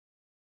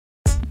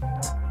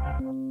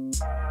Let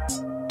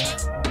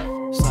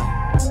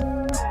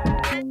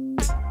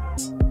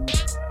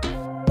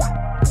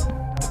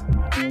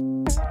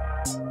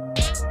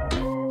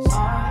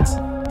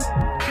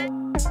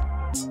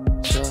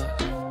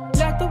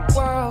the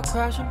world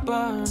crash and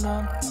burn.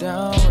 I'm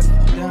down with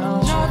it,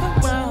 down.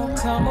 Another round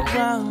come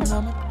around,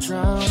 I'ma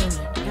drown in it.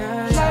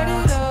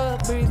 Light it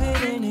up, breathe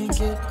it in and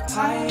get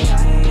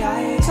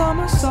high.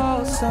 Summer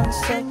soul,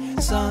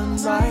 sunset,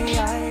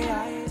 sunrise.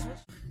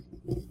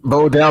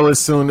 Bo Dallas,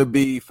 soon to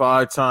be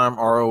 5-time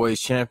ROH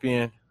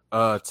champion.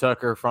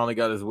 Tucker finally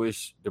got his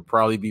wish to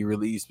probably be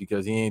released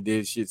because he ain't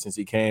did shit since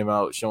he came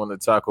out showing the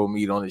taco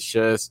meat on his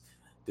chest,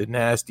 the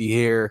nasty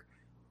hair.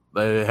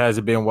 It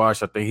hasn't been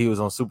washed. I think he was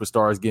on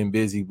Superstars getting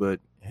busy,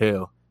 but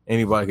hell,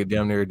 anybody could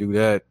damn near do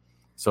that.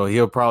 So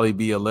he'll probably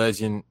be a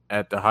legend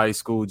at the high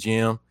school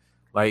gym.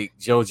 Like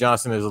Joe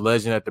Johnson is a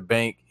legend at the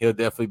bank. He'll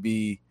definitely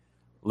be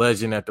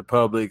legend at the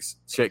Publix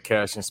check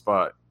cashing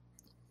spot.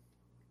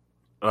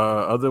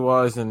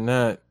 Otherwise than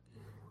that,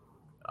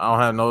 I don't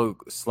have no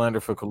slander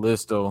for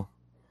Kalisto.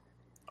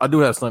 I do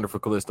have slander for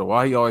Kalisto.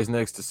 Why he always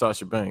next to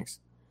Sasha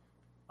Banks?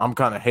 I'm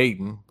kind of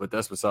hating, but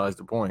that's besides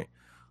the point.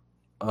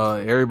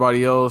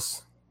 Everybody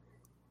else,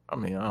 I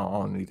mean, I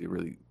don't need to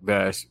really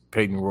bash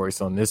Peyton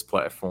Royce on this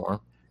platform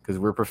because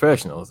we're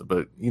professionals,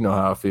 but you know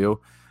how I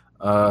feel.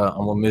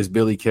 I'm going to miss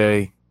Billy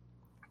Kay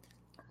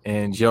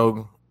and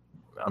Joe.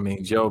 I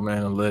mean, Joe,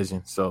 man, a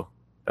legend. So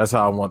that's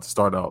how I want to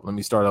start out. Let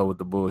me start out with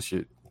the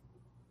bullshit.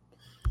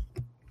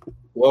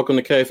 Welcome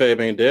to Kayfabe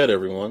Ain't Dead,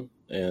 everyone.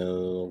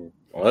 And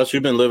unless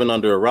you've been living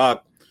under a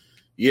rock,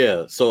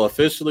 yeah. So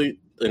officially,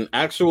 an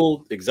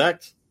actual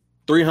exact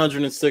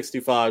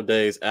 365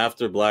 days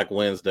after Black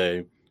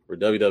Wednesday, where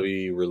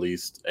WWE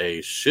released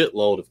a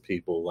shitload of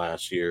people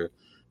last year,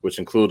 which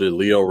included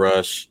Lio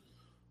Rush,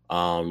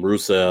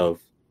 Rusev,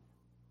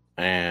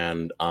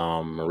 and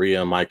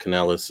Maria and Mike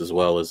Kanellis, as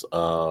well as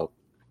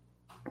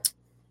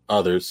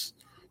others,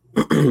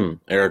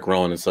 Eric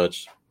Rowan and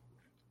such.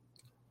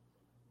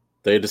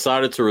 They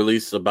decided to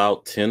release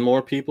about 10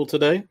 more people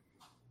today,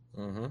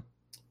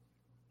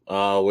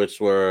 which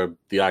were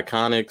the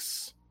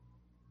Iconics,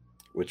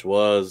 which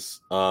was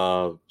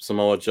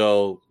Samoa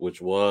Joe,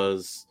 which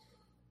was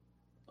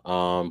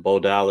Bo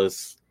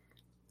Dallas,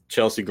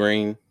 Chelsea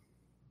Green,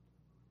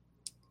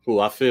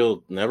 who I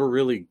feel never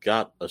really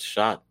got a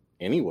shot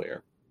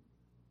anywhere.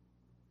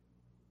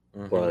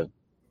 But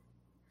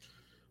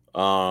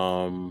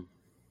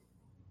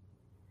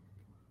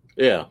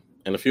yeah,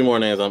 and a few more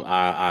names.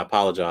 I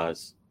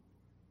apologize.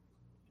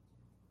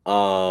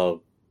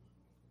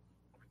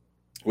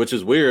 Which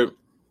is weird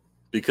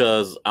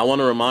because I want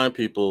to remind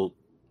people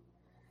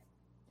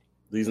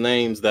these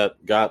names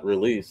that got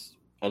released.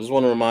 I just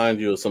want to remind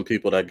you of some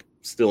people that are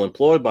still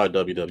employed by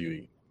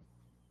WWE.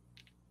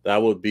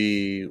 That would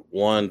be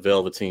one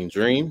Velveteen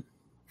Dream,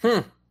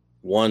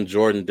 one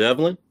Jordan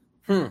Devlin,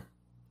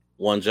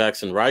 one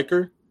Jackson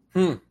Riker,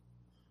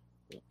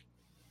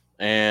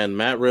 and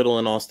Matt Riddle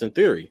and Austin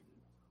Theory.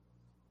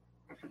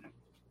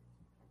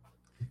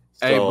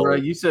 Hey, bro,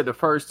 you said the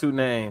first two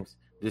names.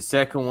 The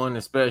second one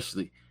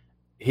especially.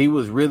 He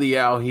was really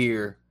out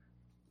here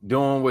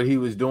doing what he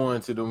was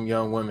doing to them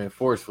young women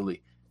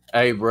forcefully.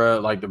 Hey, bro,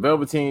 like the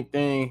Velveteen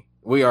thing,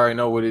 we already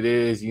know what it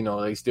is. You know,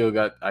 I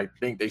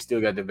think they still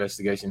got the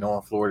investigation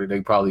on Florida.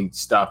 They probably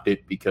stopped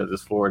it because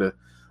it's Florida.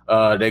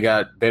 They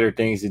got better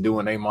things to do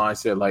in their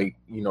mindset, like,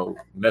 you know,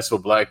 mess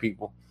with black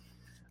people.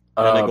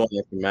 And they're going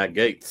after Matt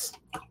Gaetz.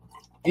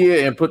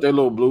 Yeah, and put their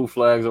little blue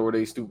flags over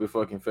their stupid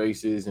fucking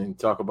faces and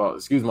talk about,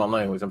 excuse my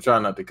language, I'm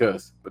trying not to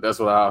cuss, but that's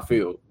how I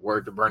feel.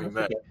 Word to Bernie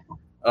Mac.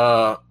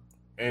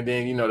 And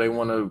then, you know, they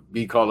want to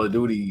be Call of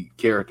Duty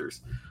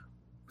characters.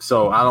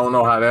 So I don't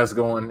know how that's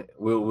going.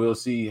 We'll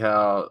see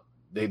how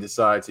they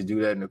decide to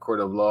do that in the court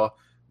of law.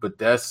 But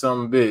that's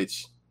some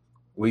bitch.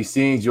 We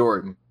seen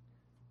Jordan.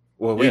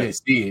 Well, we didn't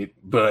see it,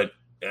 but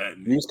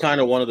he was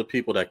kind of one of the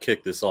people that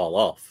kicked this all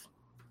off.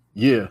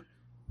 Yeah.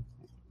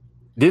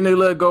 Didn't they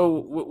let go?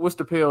 What's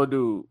the pale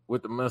dude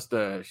with the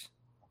mustache?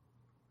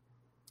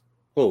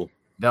 Who?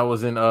 That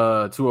was in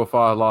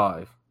 205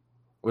 Live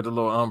with the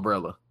little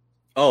umbrella.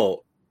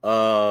 Oh,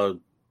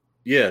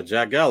 yeah,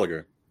 Jack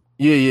Gallagher.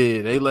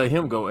 Yeah. They let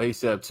him go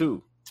ASAP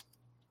too.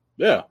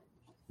 Yeah.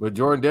 But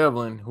Jordan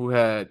Devlin, who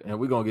had, and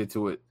we're going to get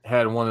to it,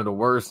 had one of the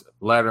worst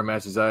ladder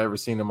matches I ever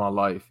seen in my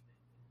life.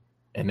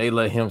 And they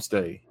let him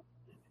stay.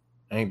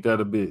 Ain't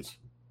that a bitch?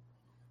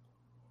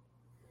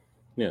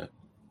 Yeah.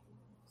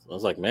 I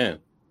was like, man,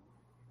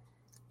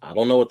 I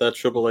don't know what that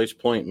Triple H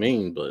point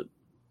means, but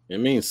it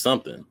means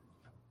something.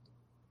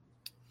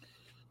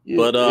 Yeah,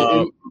 but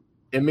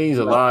it means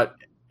a lot.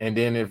 And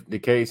then if the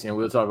case, and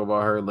we'll talk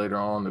about her later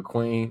on, the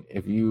Queen,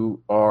 if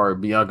you are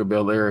Bianca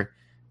Belair,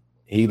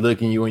 he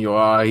looking you in your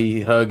eye,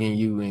 he hugging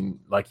you and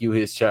like you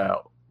his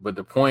child. But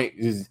the point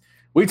is,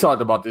 we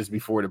talked about this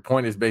before. The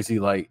point is basically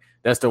like,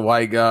 that's the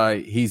white guy.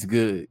 He's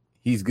good.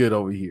 He's good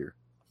over here.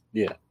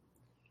 Yeah.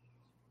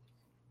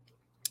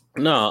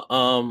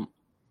 No,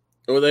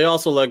 they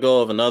also let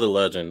go of another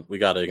legend. We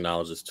got to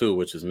acknowledge this too,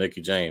 which is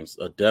Mickie James,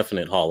 a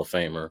definite Hall of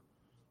Famer.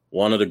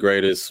 one of the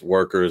greatest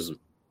workers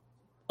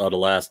of the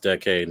last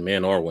decade,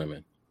 men or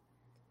women.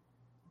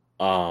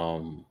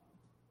 So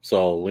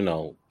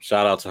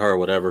shout out to her.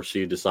 Wherever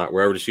she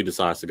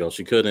decides to go,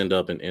 she could end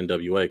up in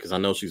NWA because I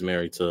know she's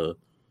married to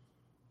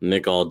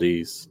Nick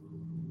Aldis.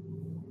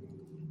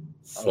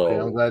 So, okay,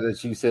 I'm glad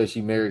that you said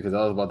she married because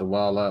I was about to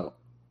wild out.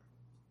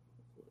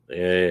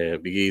 Yeah,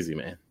 be easy,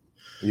 man.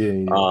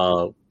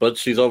 Yeah. But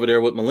she's over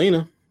there with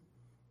Melina.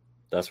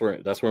 That's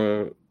where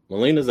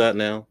Melina's at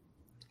now.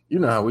 You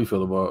know how we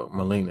feel about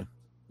Melina.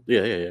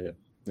 Yeah.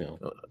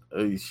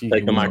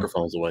 Take the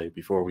microphones away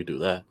before we do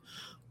that.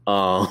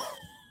 Well,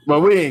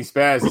 we ain't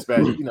spaz.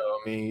 You know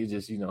what I mean? You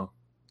just,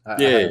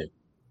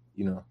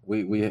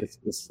 we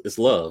it's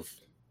love.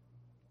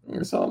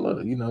 It's all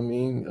love. You know what I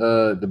mean?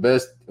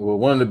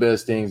 One of the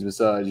best things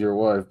besides your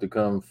wife to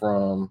come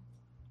from,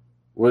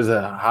 where's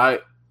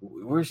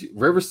she?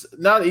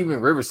 Not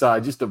even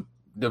Riverside, just the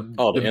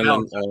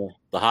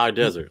high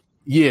desert.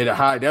 Yeah, the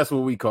high. That's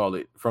what we call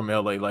it from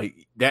LA.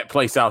 Like that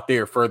place out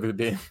there, further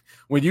than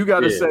when you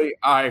got to say,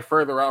 all right,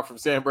 further out from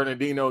San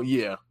Bernardino.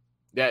 Yeah,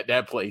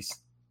 that place.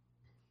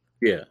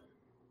 Yeah.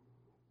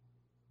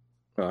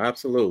 Oh,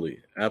 absolutely.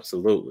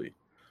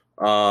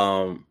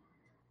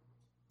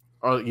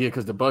 Oh yeah,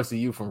 because the Bucks are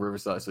you from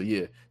Riverside, so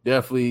yeah,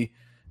 definitely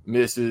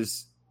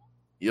Mrs.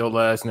 Your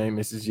last name,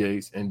 Mrs.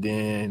 Yates, and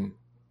then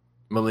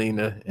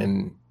Melina,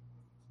 and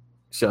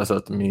shouts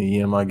out to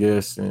me, I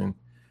guess, and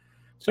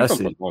she's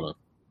from Pomona.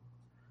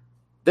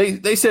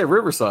 They said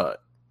Riverside.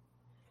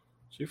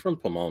 She's from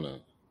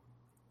Pomona.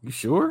 You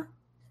sure?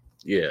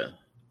 Yeah.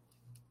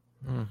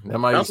 That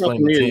might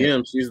explain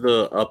it. She's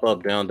the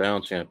up, down,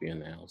 down champion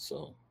now.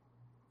 So.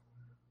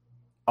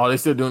 Oh, they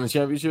still doing the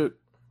championship?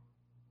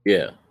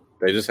 Yeah.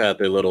 They just had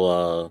their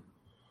little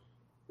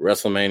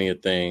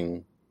WrestleMania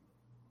thing,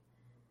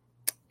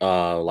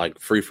 like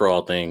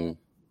free-for-all thing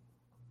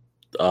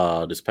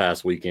this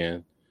past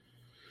weekend.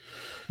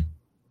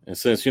 And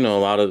since,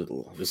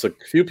 there's a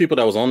few people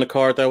that was on the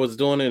card that was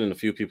doing it and a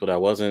few people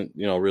that wasn't,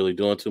 really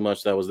doing too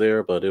much that was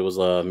there. But it was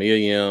Mia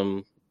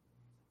Yim,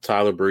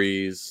 Tyler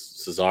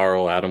Breeze,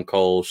 Cesaro, Adam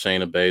Cole,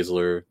 Shayna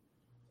Baszler.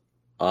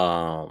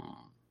 I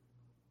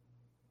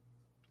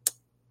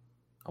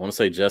want to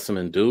say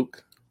Jessamine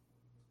Duke.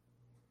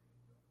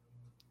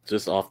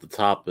 Just off the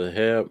top of the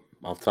head,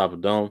 off the top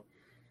of the dome.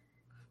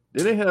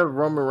 Did they have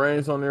Roman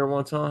Reigns on there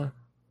one time?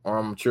 Or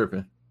I'm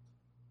tripping?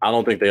 I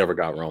don't think they ever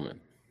got Roman.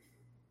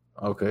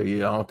 Okay,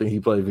 yeah, I don't think he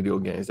played video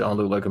games. I don't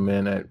look like a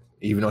man that,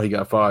 even though he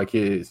got 5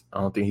 kids, I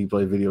don't think he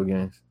played video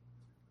games.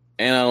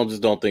 And I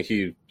think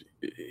he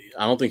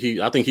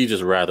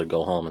just rather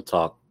go home and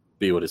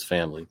be with his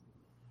family.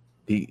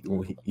 He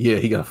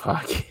got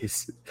 5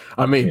 kids.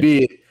 I mean,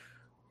 be it,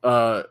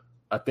 I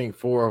think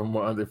 4 of them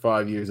were under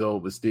 5 years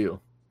old, but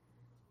still.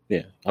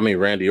 Yeah, I mean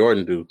Randy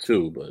Orton do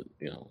too, but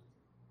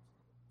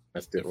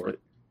that's different.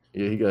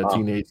 Yeah, he got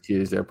teenage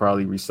kids that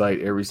probably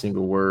recite every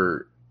single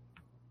word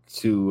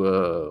to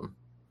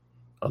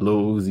a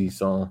Lil Uzi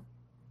song.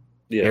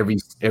 Yeah, every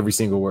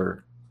single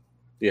word.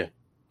 Yeah,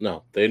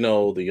 no, they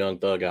know the Young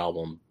Thug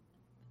album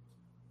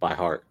by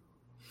heart.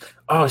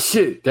 Oh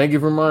shit! Thank you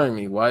for reminding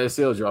me.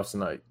 YSL drops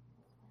tonight.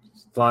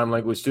 Slime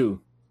Language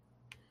 2.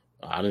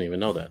 I didn't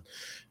even know that.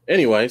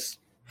 Anyways,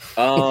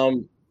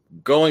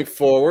 going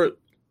forward.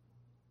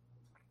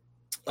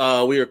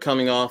 We are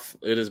coming off.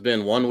 It has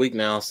been 1 week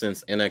now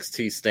since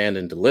NXT Stand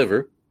and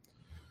Deliver,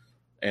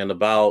 and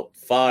about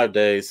 5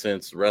 days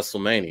since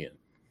WrestleMania.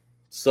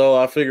 So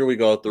I figure we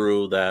go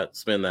through that,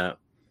 spin that.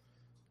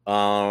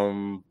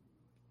 And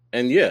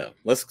yeah,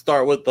 let's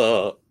start with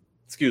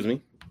NXT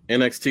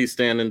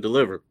Stand and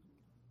Deliver.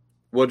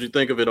 What'd you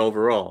think of it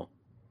overall?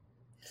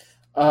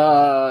 In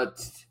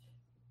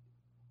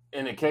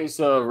the case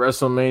of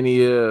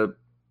WrestleMania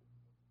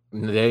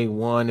Day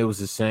 1, it was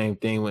the same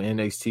thing with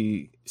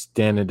NXT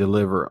Stand and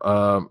Deliver.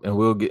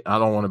 And I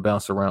don't want to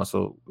bounce around,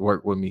 so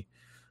work with me.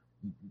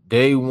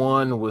 Day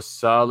 1 was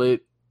solid.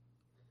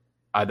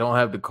 I don't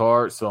have the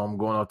card, so I'm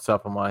going off the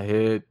top of my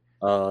head.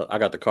 I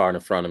got the card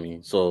in front of me.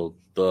 So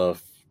the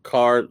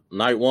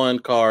night 1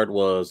 card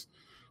was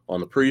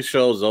on the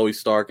pre-show, Zoe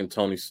Stark and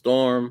Toni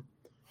Storm,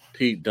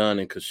 Pete Dunne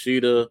and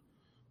Kushida.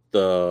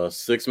 The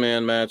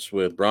 6-man match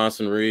with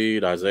Bronson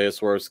Reed, Isaiah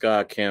Swerve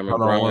Scott, Cameron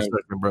Grimes. Hold on 1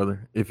 second,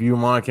 brother. If you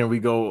mind, can we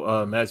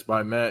go match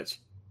by match?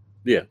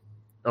 Yeah.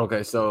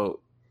 Okay, so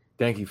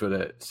thank you for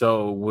that.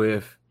 So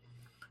with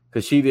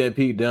Kushida and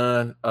Pete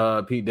Dunne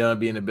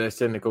being the best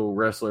technical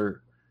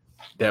wrestler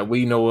that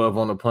we know of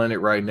on the planet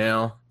right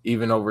now,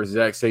 even over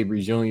Zack Sabre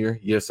Jr.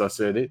 Yes, I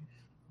said it.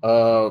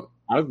 I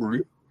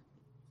agree.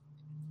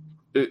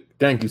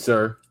 Thank you,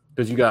 sir,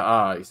 because you got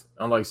eyes,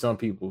 unlike some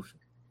people,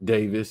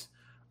 Davis.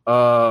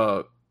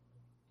 I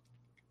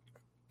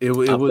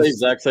was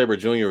Zack Sabre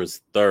Jr.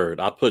 is 3rd.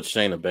 I put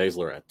Shayna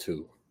Baszler at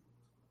 2.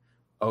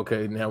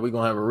 Okay, now we're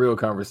gonna have a real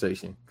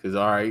conversation because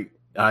all right,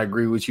 I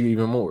agree with you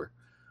even more.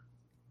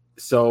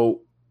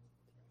 So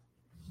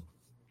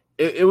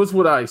it was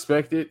what I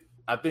expected.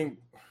 I think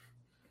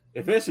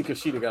eventually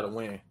Kushida got to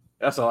win.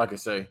 That's all I can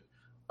say.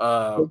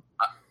 I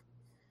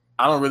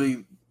don't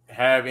really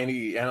have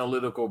any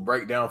analytical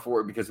breakdown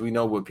for it because we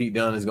know what Pete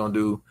Dunne is gonna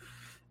do.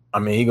 I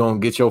mean, he's gonna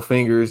get your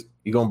fingers,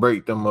 he's gonna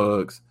break them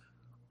mugs.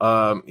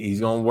 He's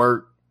gonna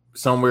work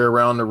somewhere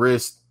around the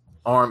wrist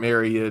arm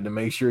area to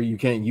make sure you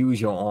can't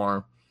use your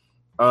arm.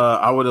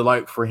 I would have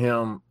liked for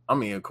him. I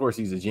mean, of course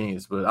he's a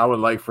genius, but I would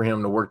like for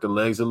him to work the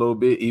legs a little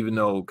bit, even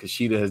though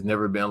Kushida has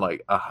never been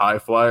like a high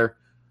flyer.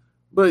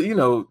 But you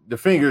know, the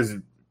fingers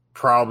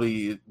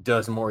probably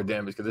does more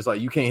damage because it's like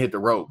you can't hit the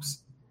ropes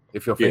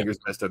if your fingers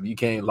messed up. You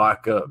can't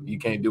lock up. You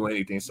can't do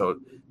anything. So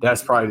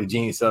that's probably the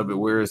genius of it.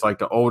 Whereas like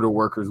the older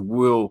workers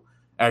will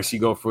actually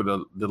go for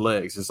the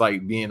legs. It's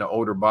like being an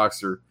older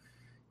boxer,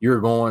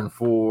 you're going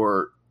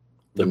for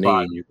the knee,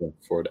 body. you go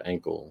for the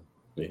ankle.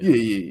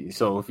 Yeah.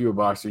 So if you're a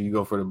boxer, you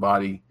go for the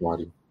body.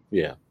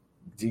 Yeah.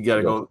 You got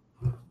to go.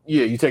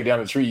 Yeah, you take down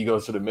the tree, you go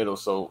to the middle.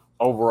 So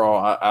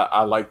overall,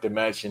 I like the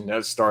match, and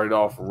that started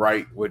off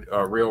right with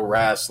a real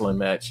wrestling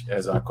match,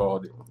 as I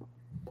called it.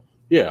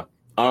 Yeah.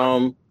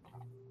 The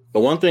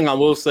one thing I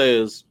will say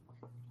is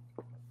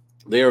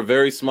they are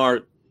very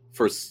smart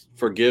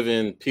for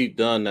giving Pete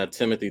Dunne that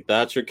Timothy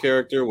Thatcher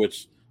character,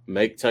 which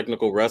make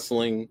technical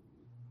wrestling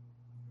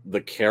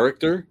the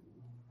character.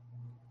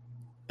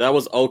 That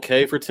was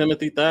okay for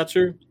Timothy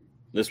Thatcher.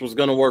 This was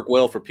going to work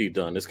well for Pete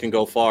Dunne. This can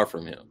go far for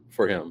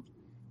him,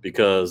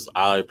 because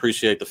I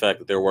appreciate the fact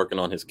that they're working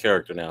on his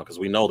character now because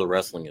we know the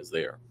wrestling is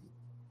there.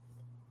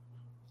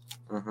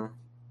 Mm-hmm.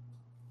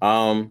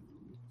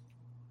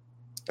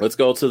 Let's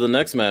go to the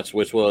next match,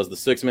 which was the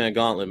 6-man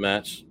gauntlet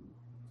match.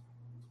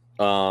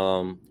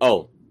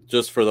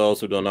 Just for those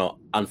who don't know,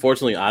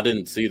 unfortunately, I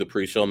didn't see the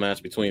pre-show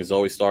match between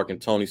Zoe Stark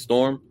and Toni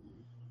Storm.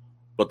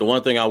 But the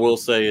one thing I will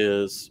say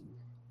is,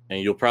 and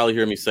you'll probably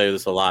hear me say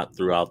this a lot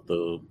throughout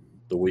the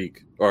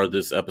week or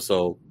this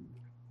episode,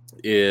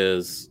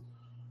 is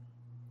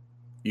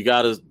you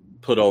got to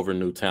put over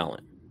new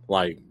talent.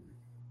 Like,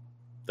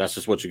 that's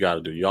just what you got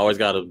to do. You always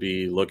got to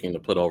be looking to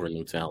put over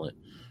new talent.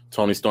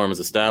 Toni Storm is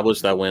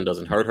established. That win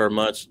doesn't hurt her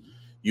much.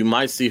 You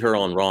might see her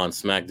on Raw and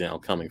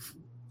SmackDown coming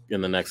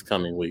in the next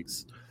coming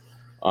weeks.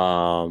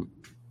 So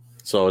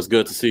it's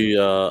good to see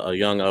a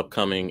young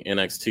upcoming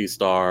NXT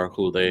star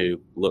who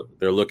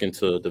they're looking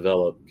to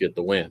develop get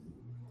the win.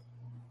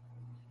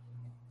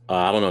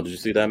 I don't know. Did you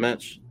see that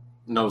match?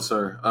 No,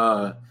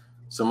 sir.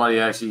 Somebody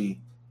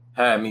actually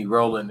had me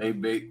rolling.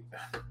 They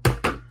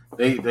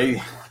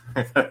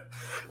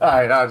all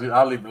right,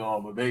 I'll leave it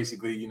alone. But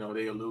basically, you know,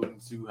 they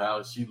alluding to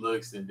how she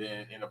looks, and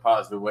then in a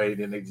positive way,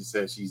 then they just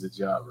said she's a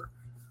jobber,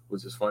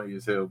 which is funny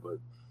as hell. But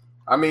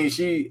I mean,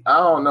 I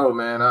don't know,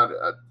 man.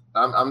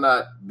 I'm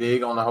not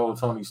big on the whole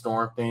Toni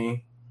Storm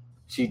thing.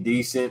 She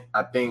decent.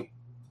 I think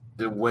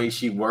the way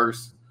she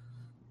works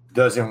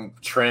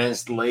doesn't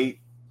translate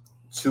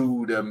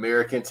to the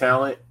American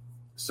talent.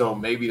 So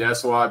maybe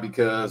that's why,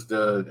 because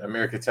the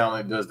American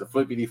talent does the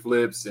flippity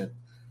flips and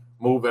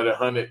move at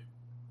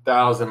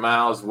 100,000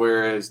 miles,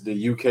 whereas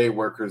the UK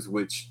workers,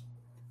 which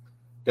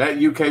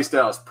that UK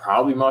style is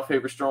probably my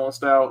favorite strong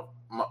style,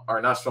 my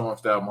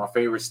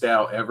favorite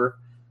style ever,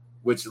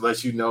 which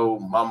lets you know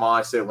my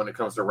mindset when it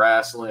comes to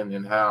wrestling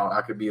and how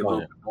I could be a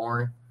little bit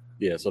boring.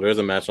 Yeah, so there's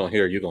a match on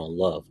here you're going to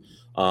love.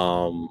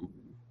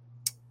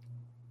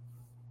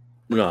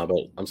 No,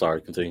 but I'm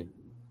sorry, continue.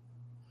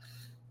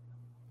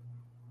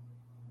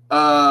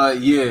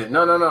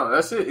 No.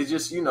 That's it. It's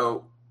just, you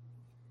know,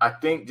 I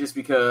think just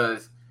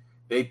because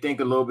they think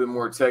a little bit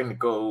more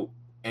technical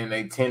and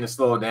they tend to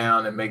slow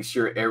down and make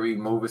sure every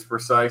move is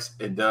precise,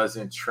 it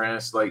doesn't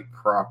translate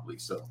properly.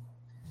 So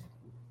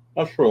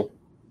that's true.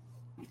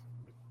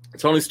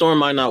 Toni Storm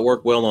might not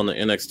work well on the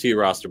NXT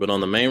roster, but on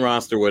the main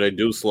roster where they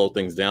do slow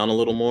things down a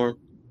little more,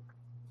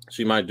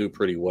 she might do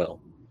pretty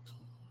well.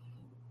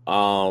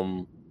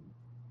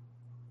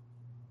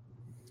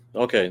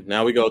 Okay,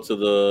 now we go to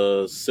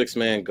the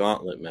 6-man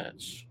gauntlet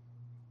match,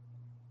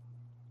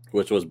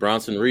 which was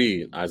Bronson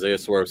Reed, Isaiah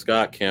Swerve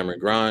Scott, Cameron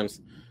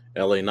Grimes,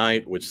 LA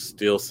Knight, which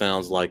still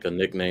sounds like a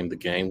nickname the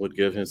Game would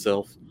give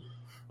himself,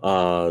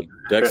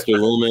 Dexter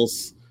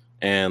Lumis,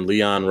 and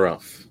Leon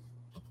Ruff.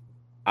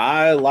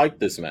 I liked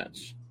this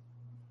match.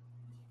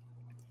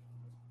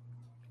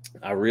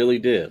 I really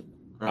did.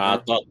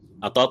 Mm-hmm.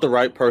 I thought the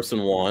right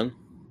person won.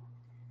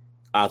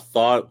 I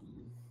thought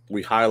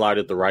we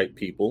highlighted the right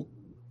people.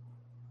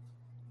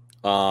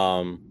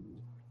 I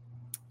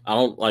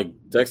don't like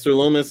Dexter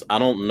Lumis. I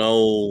don't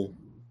know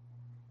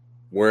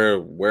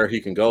where he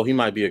can go. He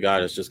might be a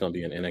guy that's just going to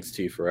be in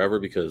NXT forever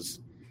because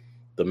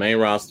the main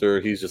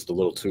roster, he's just a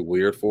little too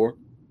weird for.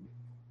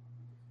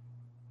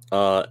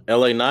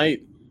 LA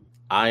Knight,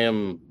 I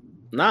am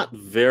not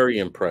very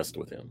impressed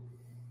with him.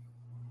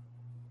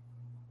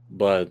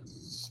 But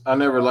I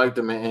never liked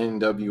him in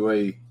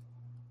NWA.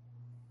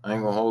 I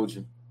ain't going to hold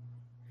you.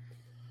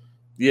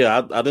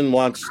 Yeah, I didn't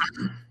watch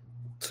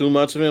too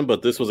much of him,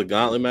 but this was a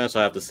gauntlet match.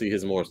 I have to see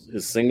his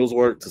singles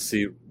work to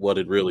see what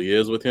it really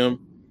is with him.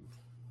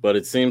 But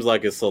it seems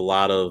like it's a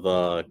lot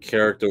of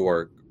character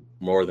work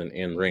more than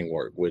in-ring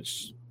work,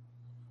 which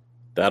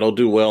that'll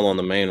do well on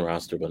the main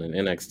roster, but in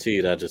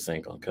NXT, that just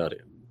ain't gonna cut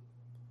it.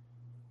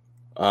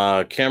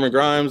 Cameron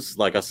Grimes,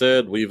 like I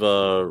said, we've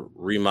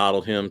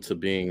remodeled him to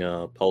being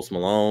Post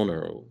Malone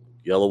or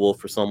Yellow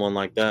Wolf or someone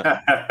like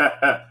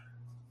that.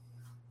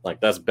 Like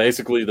that's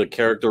basically the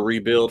character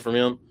rebuild from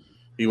him.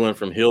 He went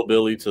from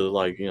hillbilly to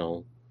like,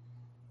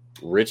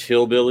 rich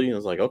hillbilly. And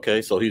it's like,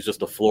 okay, so he's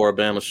just a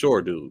Floribama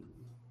Shore dude.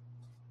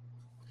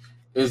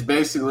 It's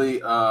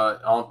basically I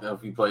don't know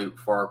if you played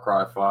Far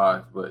Cry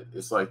 5, but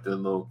it's like the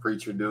little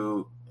preacher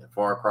dude in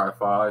Far Cry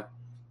 5.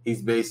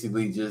 He's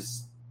basically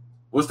just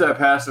what's that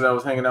pastor that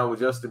was hanging out with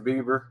Justin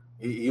Bieber?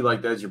 He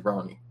like that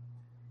jabroni.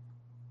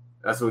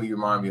 That's what he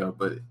remind me of.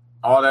 But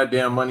all that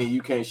damn money,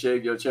 you can't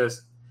shave your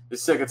chest. The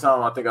second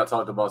time I think I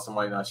talked about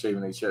somebody not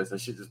shaving their chest. That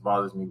shit just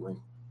bothers me when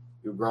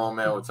you're a grown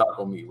man with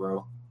taco meat,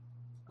 bro.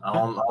 I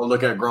don't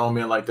look at grown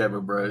men like that,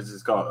 but bro, it's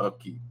just called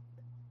upkeep.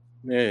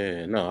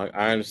 Yeah, no,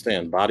 I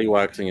understand. Body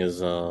waxing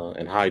is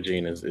and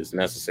hygiene is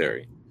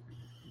necessary.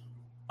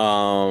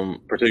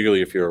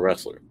 Particularly if you're a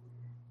wrestler.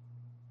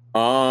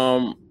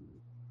 What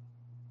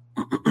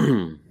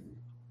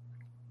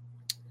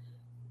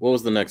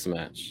was the next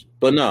match?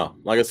 But no,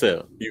 like I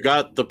said, you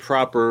got the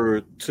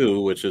proper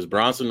two, which is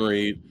Bronson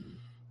Reed,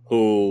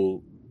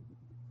 who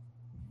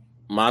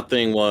my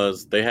thing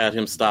was they had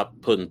him stop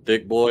putting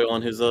Thick Boy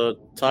on his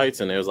tights,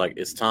 and it was like,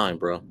 it's time,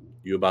 bro.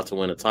 You about to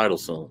win a title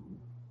soon.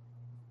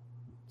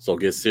 So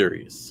get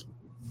serious.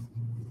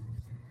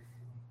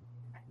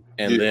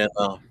 And then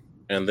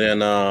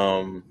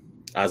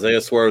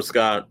Isaiah Swerve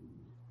Scott,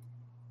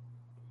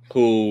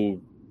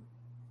 who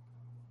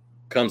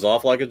comes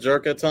off like a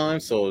jerk at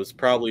times, so it's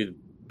probably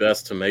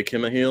best to make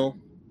him a heel.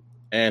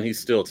 And he's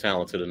still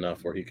talented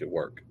enough where he could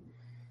work.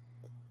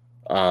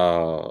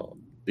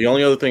 The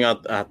only other thing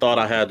I thought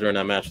I had during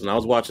that match was when I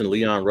was watching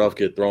Leon Ruff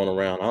get thrown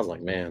around, I was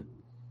like, man,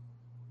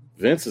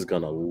 Vince is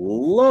going to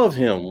love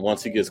him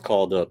once he gets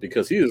called up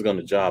because he is going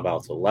to job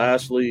out to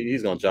Lashley.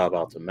 He's going to job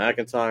out to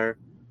McIntyre.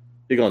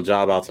 He's going to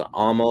job out to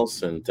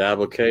Amos and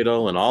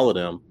Dabba-Kato and all of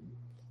them.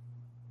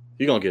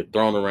 He's going to get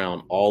thrown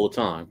around all the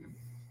time.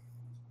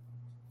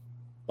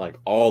 Like,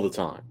 all the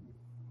time.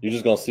 You're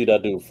just going to see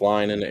that dude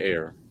flying in the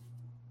air.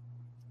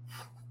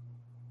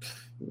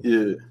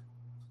 Yeah.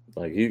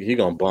 Like, he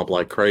going to bump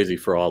like crazy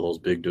for all those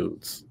big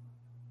dudes.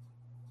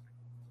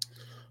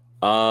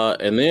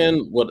 And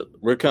then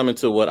we're coming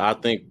to what I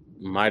think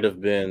might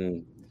have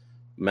been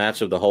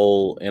match of the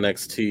whole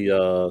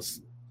NXT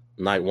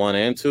night 1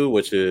 and 2,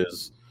 which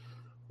is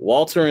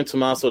Walter and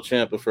Tommaso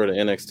Ciampa for the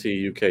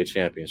NXT UK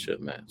Championship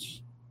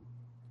match.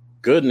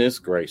 Goodness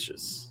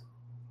gracious!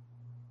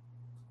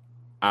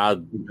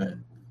 So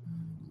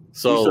he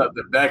slapped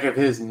the back of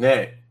his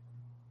neck.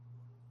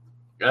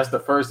 That's the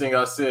first thing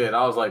I said.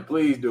 I was like,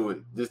 please do it.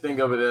 Just think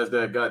of it as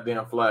that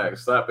goddamn flag.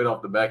 Slap it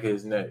off the back of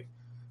his neck.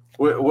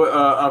 What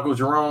Uncle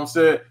Jerome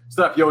said,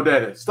 slap your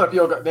daddy. Slap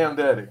your goddamn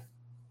daddy.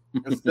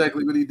 That's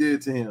exactly what he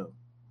did to him.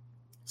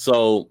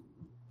 So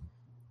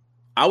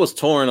I was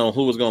torn on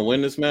who was going to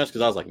win this match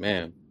because I was like,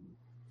 man,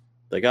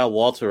 they got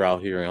Walter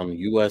out here on the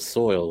U.S.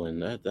 soil,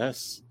 and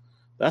that's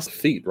a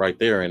feat right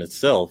there in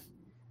itself.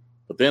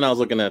 But then I was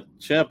looking at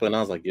Ciampa, and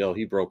I was like, yo,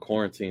 he broke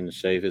quarantine to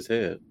shave his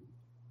head.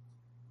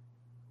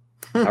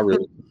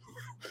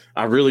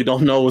 I really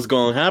don't know what's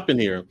going to happen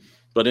here.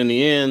 But in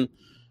the end,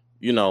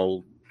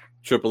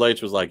 Triple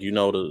H was like,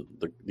 the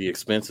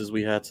expenses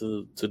we had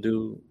to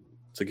do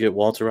to get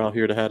Walter out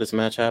here to have this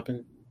match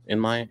happen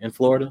in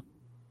Florida.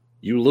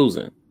 You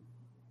losing.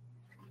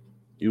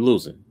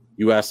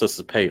 You asked us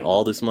to pay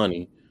all this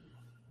money.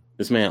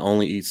 This man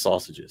only eats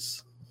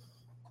sausages.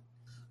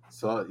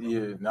 So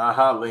yeah, not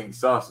hot link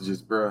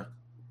sausages, bro.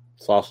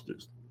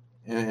 Sausages.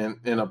 In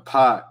a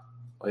pot,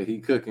 like he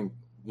cooking.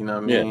 You know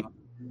what I mean? Yeah.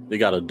 They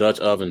got a Dutch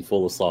oven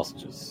full of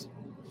sausages.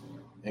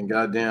 And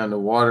goddamn, the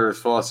water is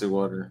faucet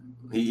water.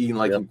 He eating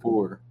like he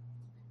poor.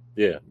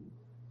 Yeah.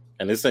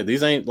 And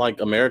these ain't like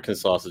American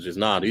sausages.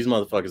 Nah, these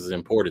motherfuckers is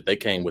imported. They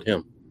came with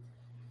him.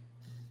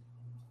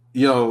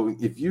 Yo,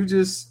 if you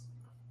just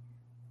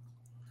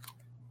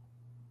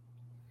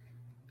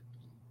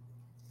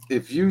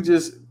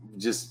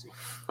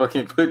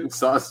fucking putting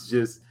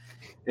sausages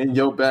in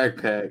your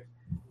backpack,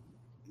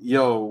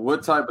 yo,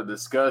 what type of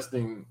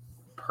disgusting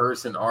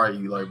person are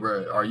you? Like,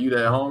 bro, are you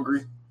that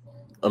hungry?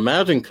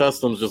 Imagine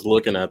Customs just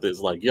looking at this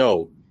like,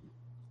 yo,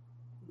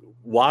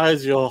 why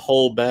is your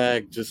whole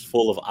bag just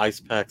full of ice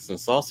packs and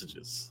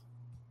sausages?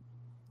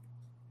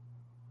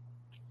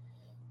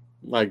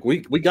 Like, we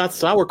got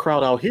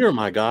sauerkraut out here,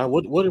 my guy.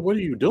 What are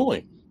you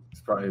doing?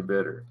 It's probably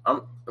better.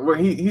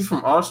 He's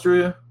from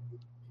Austria?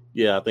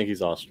 Yeah, I think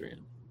he's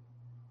Austrian.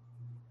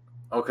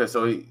 Okay,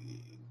 so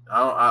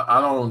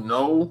I don't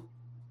know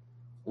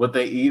what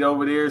they eat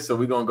over there, so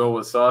we're gonna go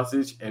with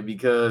sausage. And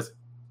because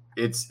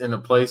it's in a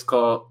place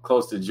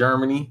close to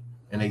Germany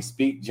and they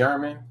speak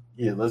German,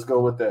 yeah, let's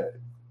go with that.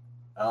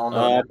 I don't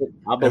know.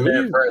 I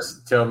believe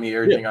Press tell me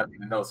everything I need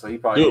to know, so he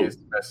probably gets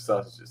the best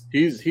sausages.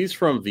 He's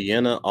from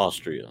Vienna,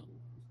 Austria.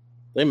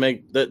 They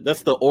make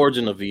that's the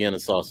origin of Vienna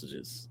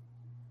sausages.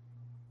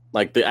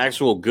 Like the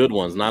actual good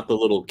ones, not the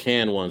little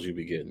canned ones you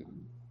be getting.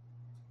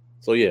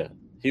 So yeah,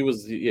 he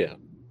was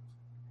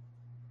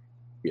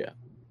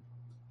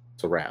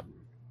It's a wrap.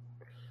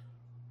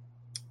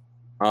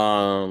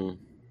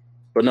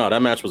 But no,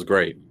 that match was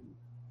great.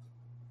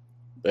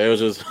 They was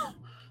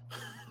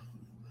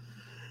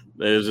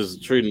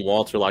just treating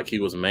Walter like he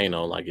was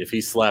Mano. Like if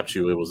he slapped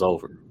you, it was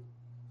over.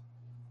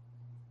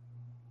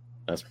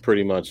 That's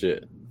pretty much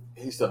it.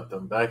 He stuck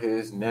them back of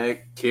his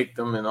neck, kicked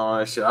him, and all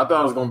that shit. I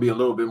thought it was gonna be a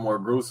little bit more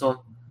gruesome,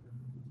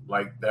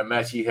 like that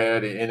match he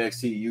had in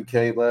NXT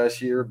UK last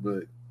year.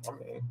 But I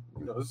mean,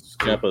 you know, this is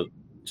cool.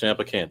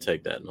 Ciampa can't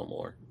take that no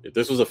more. If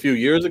this was a few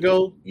years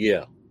ago,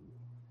 yeah,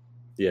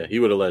 he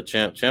would have let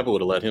Ciampa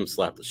would have let him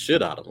slap the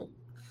shit out of him.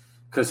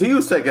 Because he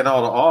was taking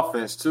all the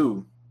offense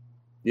too.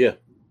 Yeah.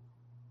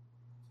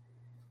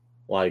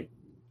 Like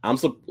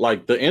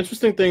the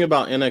interesting thing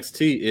about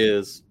NXT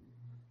is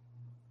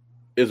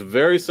it's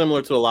very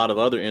similar to a lot of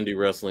other indie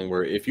wrestling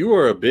where if you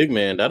were a big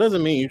man, that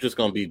doesn't mean you're just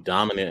going to be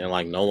dominant and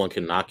like no one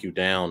can knock you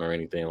down or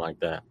anything like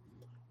that.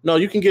 No,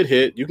 you can get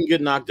hit, you can get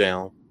knocked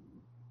down.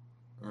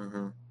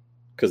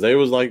 Because they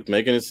was like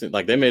making it seem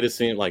like they made it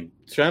seem like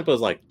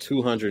Ciampa's like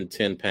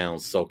 210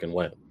 pounds soaking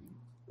wet.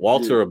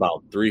 Walter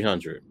about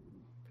 300.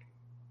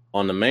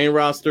 On the main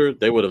roster,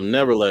 they would have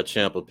never let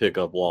Ciampa pick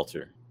up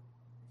Walter.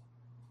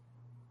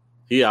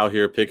 He out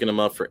here picking him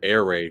up for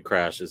air raid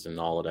crashes and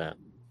all of that.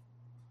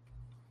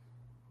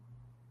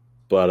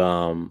 But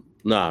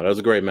that was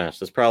a great match.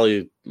 That's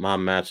probably my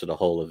match of the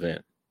whole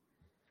event.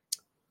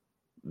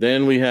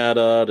 Then we had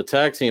the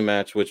tag team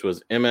match, which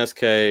was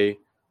MSK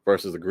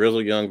versus the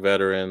Grizzled Young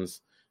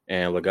Veterans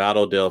and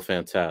Legado del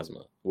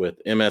Fantasma,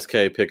 with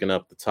MSK picking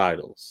up the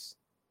titles.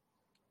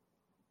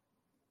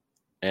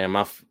 And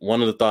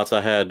one of the thoughts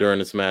I had during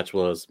this match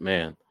was,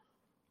 man,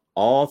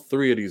 all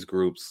three of these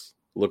groups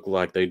look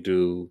like they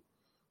do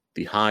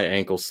the high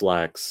ankle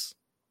slacks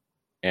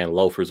and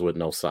loafers with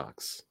no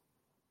socks.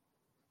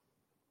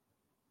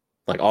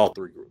 Like all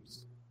three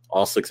groups,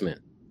 all 6 men.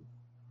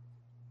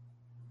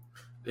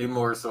 They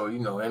more so, you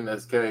know,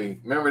 MSK.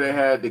 Remember they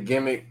had the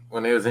gimmick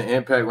when they was in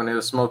Impact when they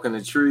were smoking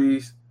the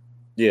trees?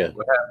 Yeah.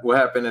 What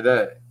happened to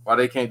that? Why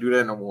they can't do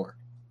that no more?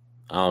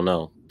 I don't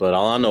know. But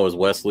all I know is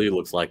Wesley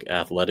looks like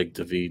athletic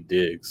David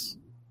Diggs.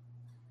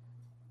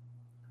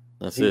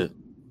 That's it.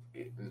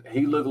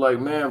 He looked like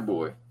Man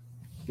Boy.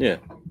 Yeah.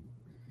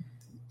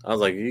 I was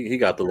like, he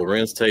got the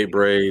Lorenz Tate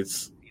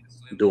braids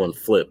doing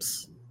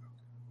flips.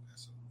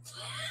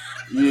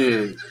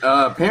 Yeah.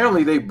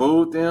 Apparently they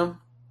booed them.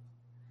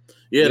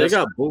 Yeah, they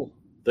got booed.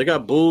 They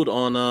got booed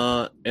on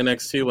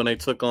NXT when they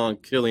took on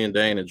Killian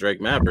Dane and Drake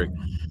Maverick.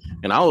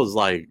 And I was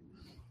like,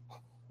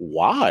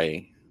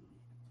 why?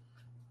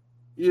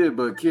 Yeah,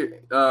 but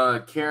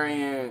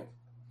carrying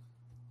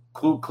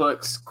Ku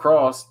Klux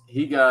Cross,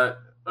 he got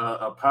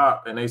a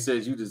pop, and they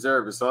said you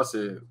deserve it. So I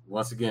said,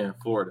 once again,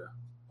 Florida.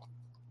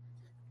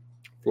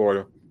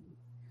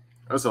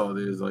 That's all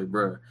it is. Like,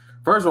 bro.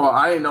 First of all,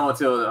 I didn't know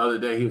until the other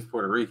day he was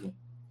Puerto Rican.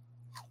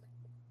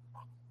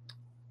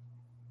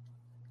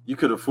 You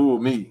could have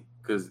fooled me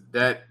because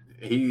that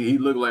he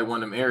looked like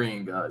one of them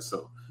Aryan guys.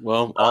 So,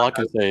 well, all I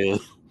can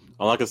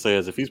say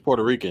is if he's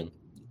Puerto Rican,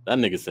 that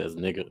nigga says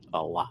nigga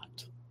a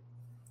lot.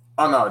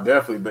 Oh no,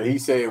 definitely. But he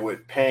said it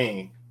with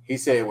pain. He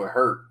said it with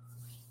hurt.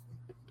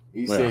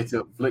 He said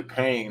to inflict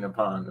pain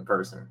upon the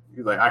person.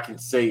 He's like, I can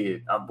say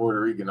it. I'm Puerto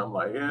Rican. I'm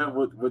like, yeah.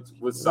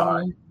 What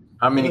side?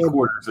 How many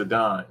quarters or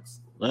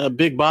dimes?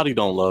 Big body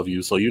don't love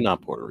you, so you're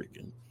not Puerto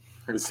Rican.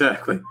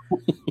 Exactly.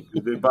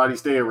 The big body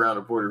stay around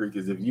the Puerto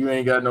Ricans. If you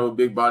ain't got no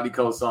big body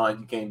cosign,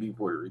 you can't be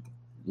Puerto Rican.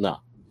 No.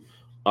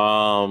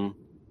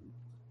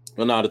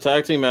 But no, the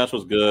tag team match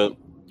was good.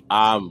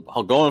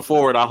 Going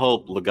forward, I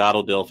hope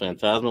Legado del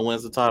Fantasma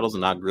wins the titles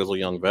and not Grizzled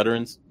Young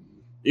Veterans.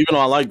 Even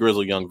though I like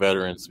Grizzled Young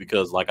Veterans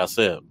because, like I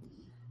said,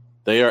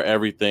 they are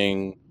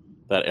everything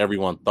that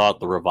everyone thought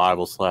the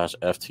Revival /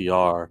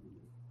 FTR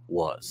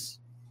was.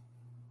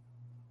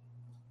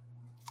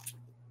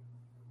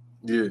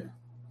 Yeah.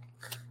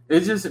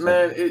 It's just,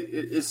 man,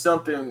 it's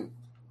something,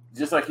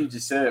 just like you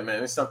just said,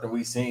 man, it's something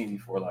we've seen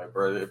before. Like,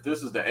 bro, if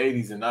this was the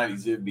 80s and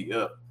 90s, it'd be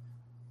up.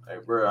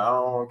 Like, bro, I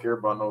don't care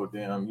about no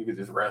damn, you could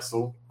just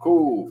wrestle.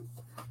 Cool.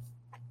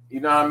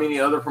 You know how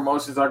many other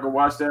promotions I could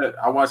watch that?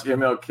 I watch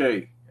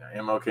MLK.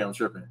 MLK, I'm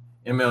tripping.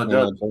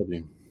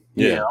 MLW.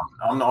 Yeah,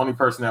 I'm the only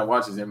person that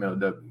watches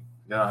MLW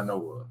that I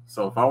know of.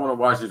 So if I want to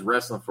watch this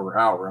wrestling for an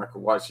hour, I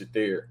could watch it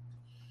there.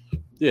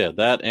 Yeah,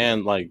 that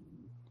and like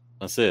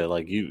I said,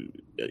 like you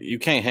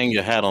can't hang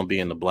your hat on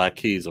being the Black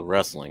Keys of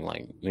wrestling.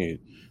 Like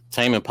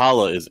Tame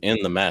Impala is in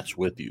the match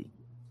with you.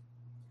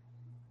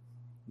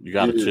 You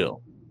gotta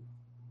chill.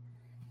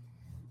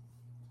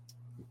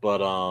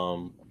 But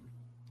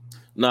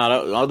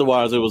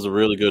otherwise it was a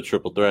really good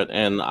triple threat,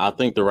 and I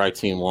think the right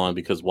team won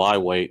because why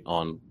wait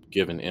on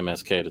giving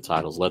MSK the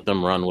titles? Let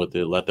them run with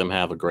it. Let them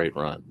have a great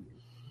run.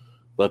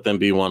 Let them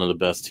be one of the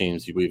best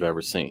teams we've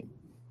ever seen.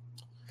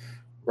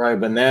 Right,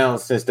 but now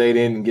since they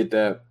didn't get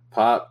that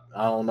pop,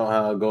 I don't know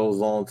how it goes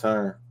long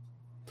term.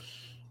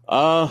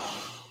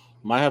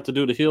 Might have to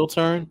do the heel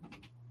turn,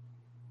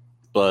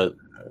 but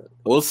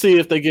we'll see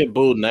if they get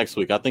booed next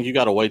week. I think you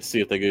got to wait to see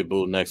if they get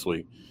booed next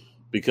week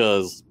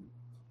because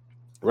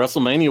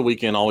WrestleMania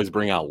weekend always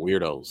bring out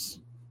weirdos.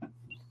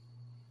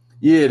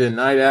 Yeah, the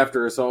night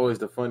after it's always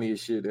the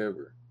funniest shit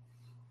ever.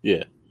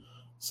 Yeah.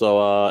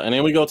 So and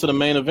then we go to the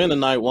main event of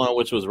night one,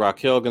 which was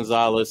Raquel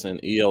Gonzalez and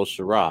Io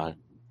Shirai.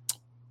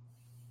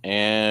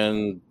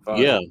 And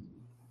yeah,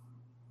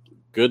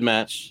 good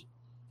match.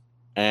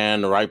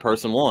 And the right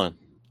person won.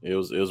 It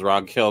was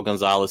Raquel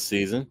Gonzalez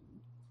season.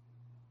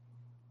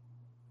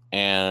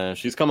 And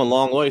she's come a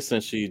long way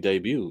since she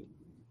debuted.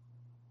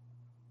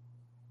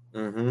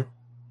 Mm-hmm.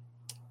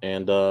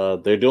 And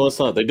they're doing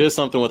something. They did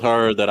something with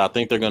her that I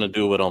think they're going to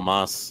do with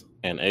Omos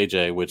and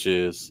AJ, which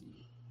is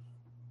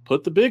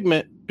put the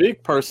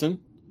big person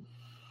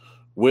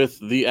with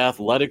the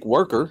athletic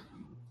worker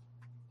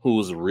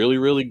who's really,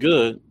 really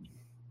good,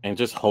 and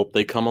just hope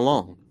they come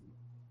along.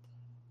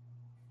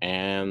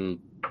 And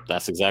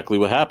that's exactly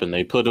what happened.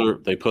 They put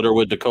her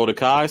with Dakota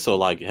Kai. So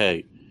like,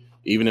 hey,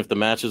 even if the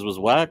matches was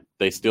whack,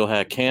 they still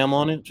had Cam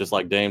on it, just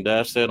like Dame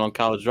Dash said on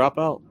College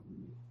Dropout.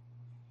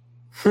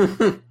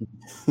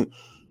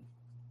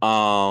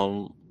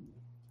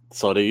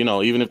 So they,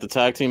 even if the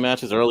tag team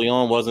matches early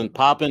on wasn't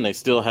popping, they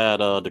still had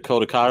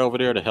Dakota Kai over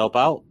there to help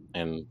out,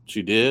 and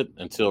she did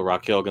until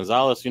Raquel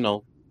Gonzalez,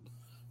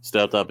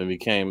 stepped up and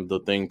became the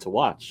thing to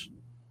watch.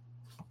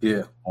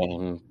 Yeah,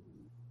 and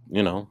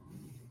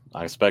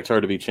I expect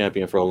her to be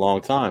champion for a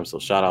long time. So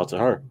shout out to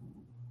her.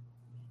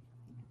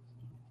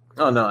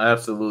 Oh no,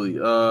 absolutely.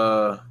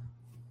 Io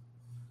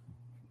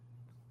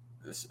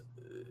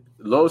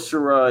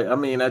Shirai, I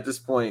mean, at this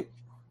point,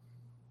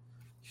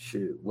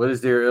 shit, what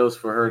is there else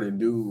for her to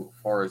do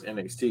as far as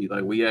NXT?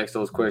 Like, we ask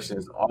those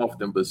questions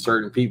often, but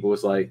certain people,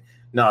 it's like,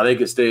 no, they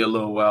could stay a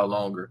little while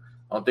longer.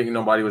 I don't think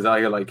nobody was out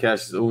here like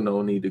Cassius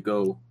Ohno need to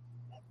go,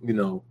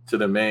 to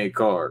the main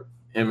card.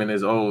 Him and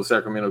his old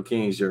Sacramento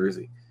Kings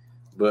jersey.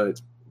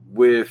 But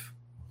with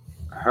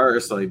her,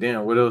 it's like,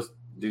 damn, what else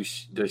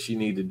does she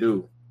need to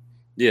do?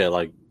 Yeah,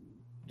 like,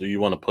 do you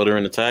want to put her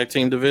in the tag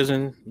team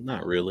division?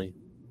 Not really.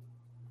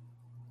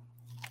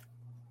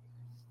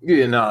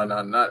 Yeah, no,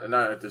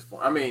 not at this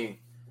point. I mean,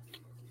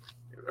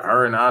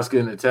 her and Asuka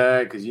in the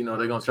tag, because they're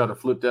gonna try to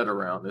flip that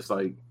around. It's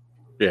like,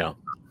 yeah,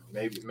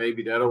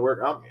 maybe that'll work.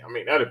 I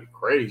mean, that'd be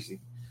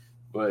crazy.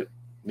 But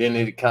then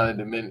it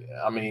kind of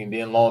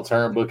then long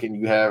term booking,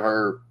 you have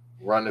her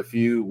run a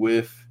feud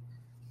with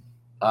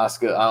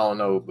Asuka. I don't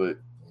know, but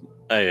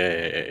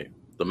hey,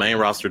 the main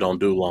roster don't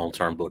do long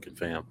term booking,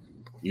 fam.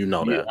 You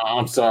know that.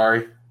 I'm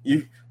sorry.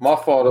 My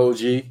fault,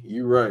 OG.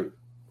 You right.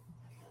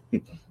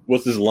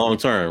 What's this long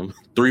term?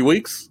 3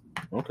 weeks?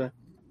 Okay.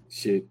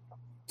 Shit.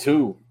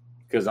 2.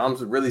 Because I'm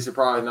really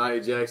surprised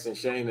Nia Jax and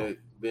Shayna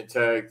been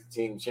tag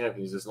team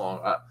champions this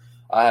long.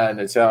 I had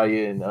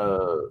Natalya and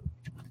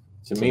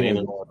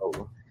Tamina going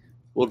over.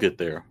 We'll get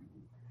there.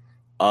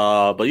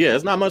 But yeah,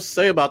 it's not much to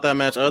say about that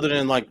match other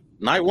than like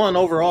night one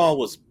overall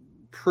was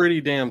pretty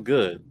damn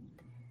good.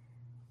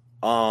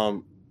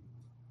 And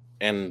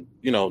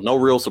no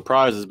real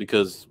surprises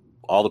because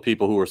all the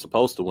people who were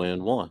supposed to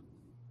win won.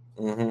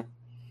 Mm-hmm.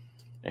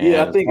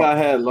 Yeah, I think I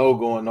had Low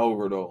going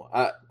over though.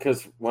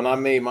 Because when I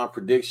made my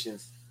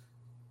predictions,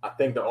 I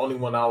think the only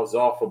one I was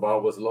off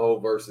about was Low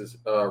versus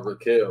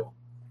Raquel.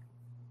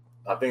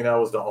 I think that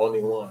was the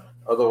only one.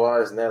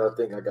 Otherwise, than that, I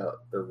think I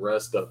got the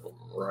rest of them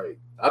right.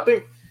 I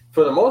think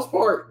for the most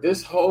part,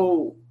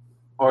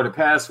 the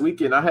past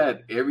weekend, I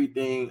had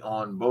everything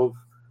on both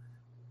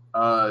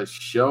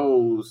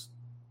shows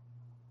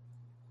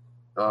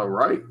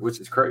right, which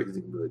is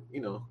crazy, but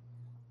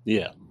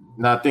yeah,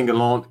 not thinking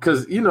long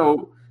because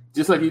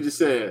just like you just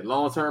said,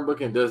 long-term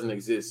booking doesn't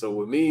exist. So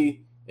with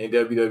me and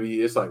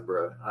WWE, it's like,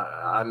 bro,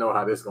 I know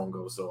how this gonna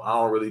go. So I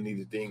don't really need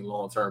to think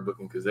long-term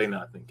booking because they're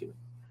not thinking.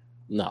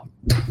 No,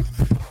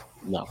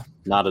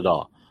 not at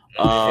all.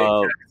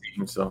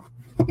 So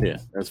yeah,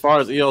 as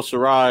far as Io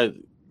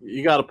Shirai,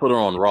 you got to put her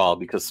on Raw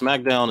because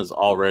SmackDown is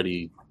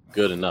already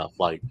good enough.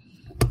 Like,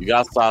 you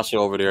got Sasha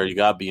over there, you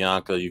got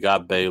Bianca, you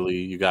got Bayley,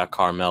 you got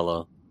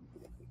Carmella.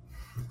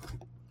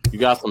 You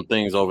got some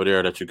things over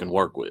there that you can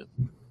work with.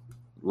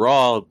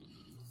 Raw,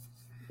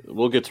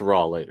 we'll get to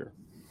Raw later.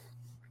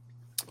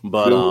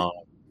 But,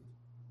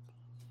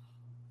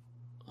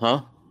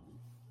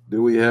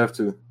 do we have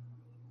to?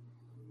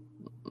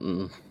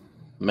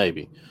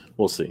 Maybe.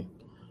 We'll see.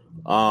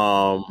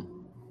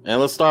 And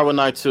let's start with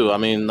night two. I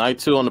mean, night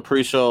two on the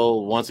pre-show,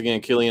 once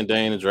again, Killian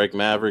Dane and Drake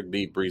Maverick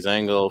beat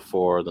Breezango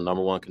for the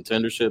number one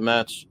contendership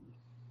match.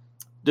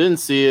 Didn't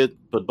see it,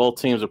 but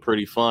both teams are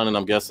pretty fun, and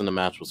I'm guessing the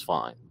match was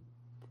fine.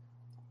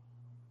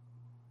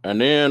 And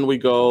then we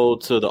go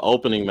to the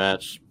opening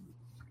match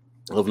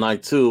of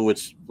night two,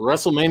 which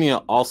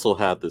WrestleMania also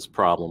had this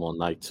problem on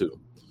night two,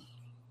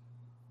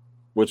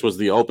 which was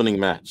the opening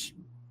match.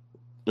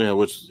 Yeah,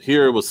 which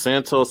here it was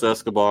Santos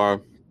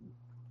Escobar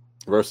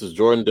versus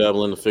Jordan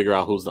Devlin to figure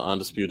out who's the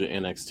undisputed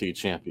NXT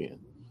champion.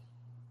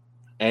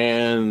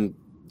 And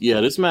yeah,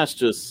 this match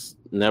just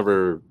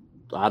never,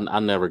 I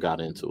never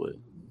got into it.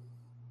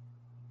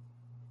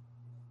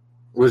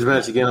 Which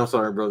match again? I'm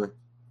sorry, brother.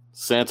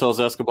 Santos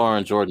Escobar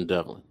and Jordan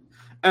Devlin.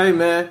 Hey,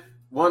 man,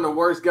 one of the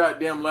worst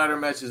goddamn ladder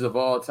matches of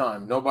all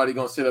time. Nobody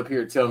gonna sit up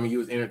here and tell me you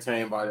was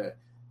entertained by that.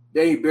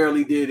 They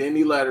barely did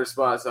any ladder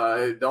spots.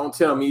 Don't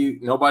tell me.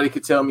 Nobody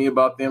could tell me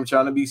about them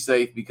trying to be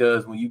safe,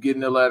 because when you get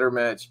in a ladder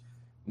match,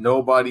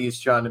 nobody is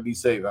trying to be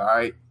safe. All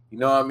right. You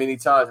know how many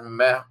times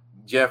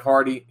Jeff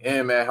Hardy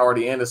and Matt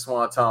Hardy and the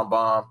Swanton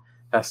Bomb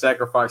have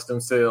sacrificed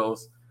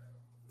themselves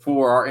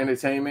for our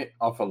entertainment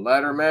off a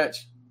ladder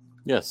match?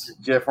 Yes.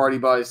 Jeff Hardy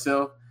by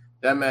himself.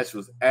 That match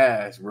was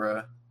ass,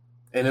 bruh.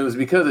 And it was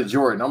because of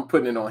Jordan. I'm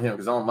putting it on him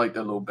because I don't like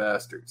that little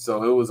bastard.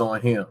 So it was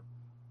on him.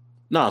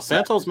 No,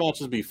 Santos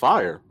matches be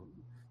fire.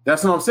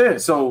 That's what I'm saying.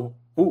 So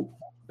who?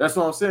 That's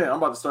what I'm saying. I'm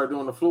about to start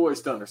doing the Floyd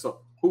Stunner.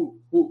 So who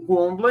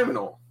I'm blaming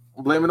on?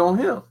 I'm blaming on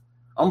him.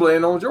 I'm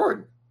blaming on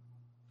Jordan.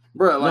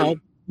 Bro, like,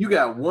 you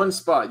got one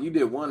spot. You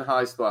did one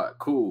high spot.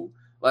 Cool.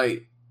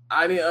 Like,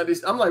 I didn't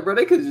understand. I'm like, bro,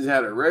 they could have just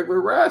had a regular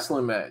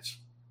wrestling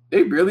match.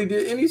 They barely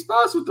did any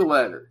spots with the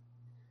ladder.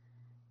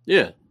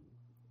 Yeah.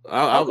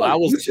 I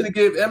was. You should have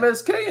given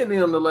MSK and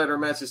them the ladder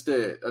match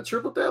instead. A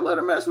triple threat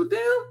ladder match with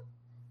them.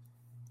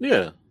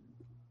 Yeah.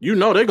 You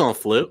know they're going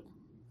to flip.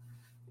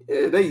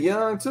 Yeah, they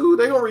young too.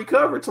 They going to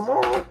recover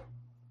tomorrow.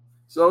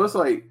 So it's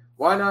like,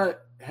 why not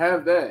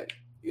have that?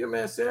 Yeah,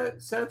 man,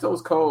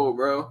 Santos cold,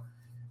 bro.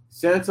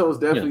 Santos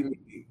definitely.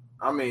 Yeah.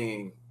 I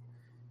mean,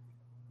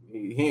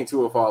 he ain't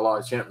 205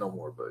 Live champ no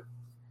more, but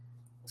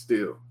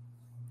still.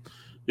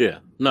 Yeah,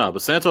 no,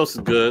 but Santos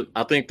is good.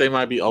 I think they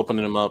might be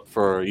opening him up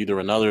for either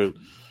another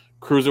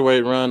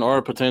cruiserweight run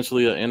or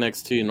potentially an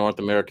NXT North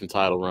American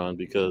title run,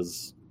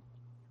 because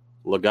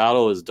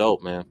Legado is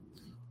dope, man.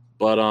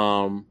 But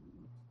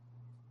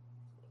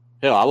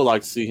hell, I would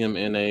like to see him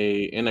in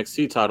a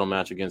NXT title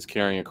match against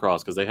Karrion Kross,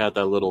 because they had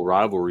that little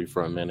rivalry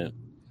for a minute.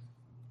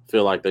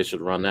 Feel like they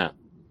should run that.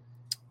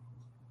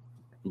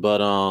 But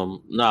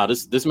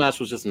this match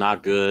was just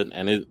not good,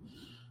 and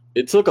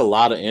it took a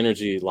lot of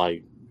energy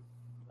like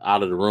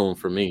out of the room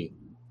for me.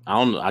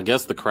 I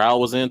guess the crowd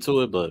was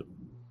into it, but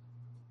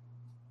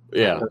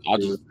yeah, I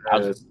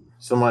just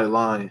somebody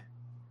lying.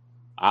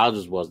 I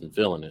just wasn't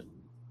feeling it.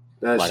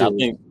 That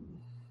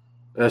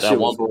shit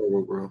was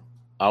horrible, bro.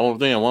 I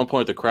think at one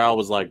point the crowd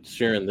was like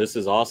cheering, "This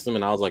is awesome,"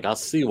 and I was like, "I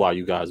see why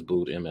you guys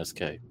booed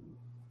MSK."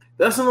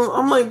 That's what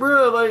I'm like,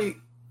 bro. Like,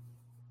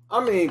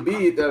 I mean,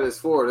 be it that it's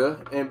Florida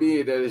and be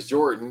it that it's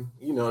Jordan,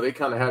 you know, they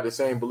kind of have the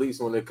same beliefs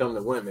when they come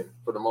to women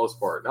for the most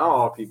part. Not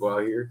all people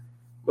out here,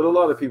 but a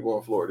lot of people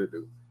in Florida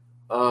do.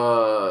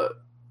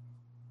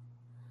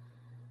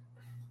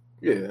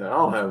 Yeah, I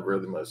don't have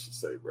really much to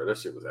say, bro. That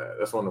shit was ass.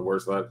 That's one of the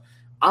worst ladder.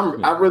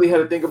 I really had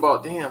to think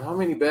about, damn, how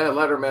many bad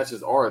ladder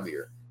matches are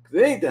there? Because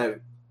it ain't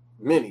that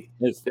many.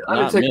 The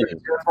Undertaker and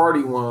Jeff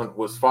Hardy one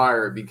was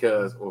fired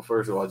because, well,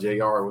 first of all,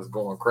 JR was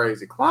going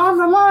crazy. Climb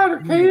the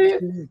ladder,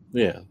 kid.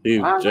 Yeah,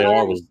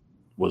 JR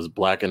was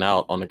blacking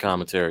out on the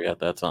commentary at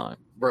that time.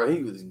 Bro,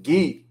 he was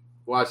geek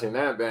watching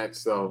that match.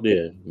 So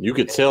yeah, you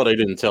could tell they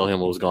didn't tell him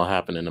what was going to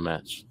happen in the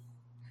match.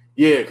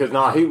 Yeah, because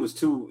he was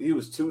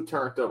too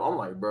turned up. I'm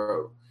like,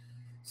 bro.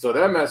 So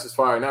that match was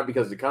fired not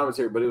because of the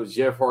commentary, but it was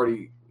Jeff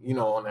Hardy, you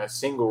know, on that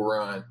single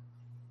run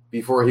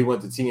before he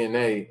went to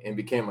TNA and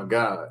became a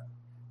god.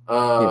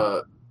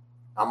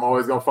 I'm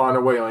always gonna find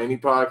a way on any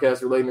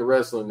podcast relating to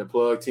wrestling to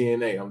plug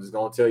TNA. I'm just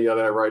gonna tell y'all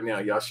that right now.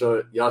 Y'all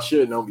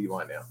should know me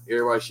by now.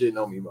 Everybody should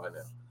know me by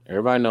now.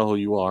 Everybody know who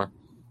you are.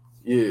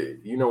 Yeah,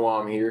 you know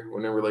why I'm here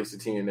when it relates to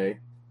TNA.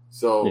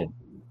 So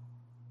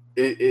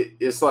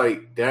it's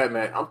like that,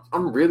 man.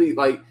 I'm really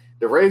like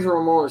the Razor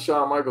Ramon and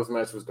Shawn Michaels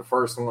match was the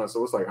first one,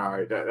 so it's like, all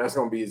right, that's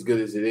gonna be as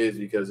good as it is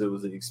because it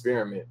was an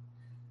experiment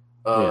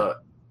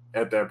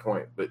at that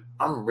point. But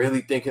I'm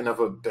really thinking of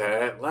a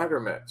bad ladder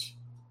match.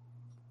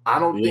 I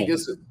don't think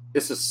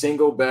it's a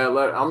single bad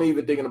ladder. I'm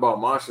even thinking about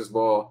Monsters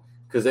Ball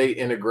because they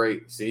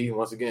integrate. See,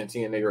 once again,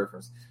 TNA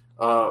reference.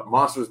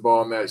 Monsters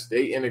Ball match,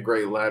 they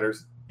integrate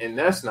ladders, and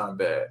that's not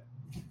bad.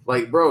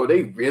 Like, bro,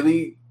 they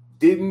really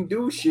didn't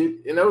do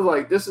shit, and I was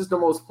like, this is the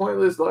most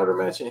pointless ladder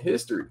match in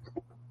history.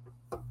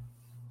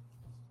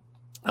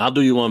 I'll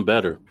do you one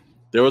better.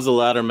 There was a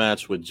ladder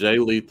match with Jay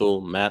Lethal,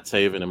 Matt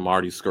Taven, and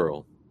Marty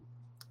Scurll.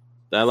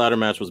 That ladder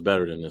match was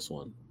better than this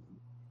one.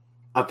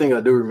 I think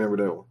I do remember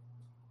that one.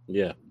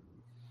 Yeah.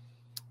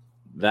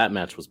 That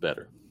match was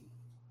better.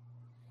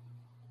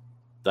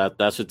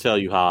 That should tell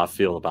you how I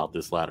feel about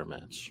this ladder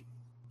match.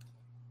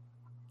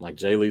 Like,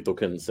 Jay Lethal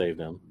couldn't save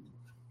them.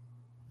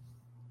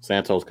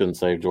 Santos couldn't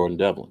save Jordan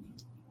Devlin.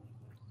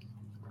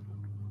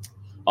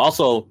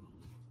 Also,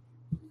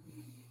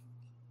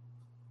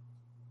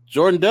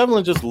 Jordan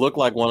Devlin just looked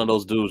like one of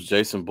those dudes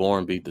Jason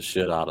Bourne beat the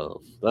shit out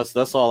of.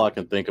 That's all I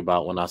can think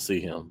about when I see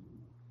him.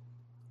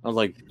 I was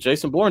like,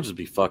 Jason Bourne just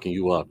be fucking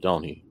you up,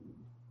 don't he?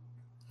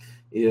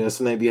 Yeah,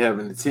 so they be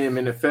having the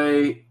 10-minute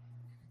fade.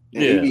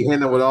 And he be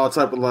hitting with all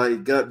type of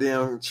like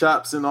goddamn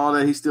chops and all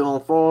that. He's still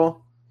on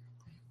fall.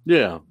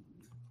 Yeah.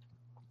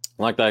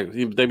 Like that.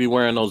 They be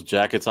wearing those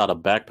jackets out of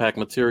backpack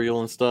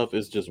material and stuff.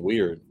 It's just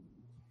weird.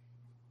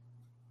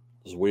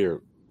 It's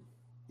weird.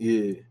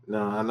 Yeah.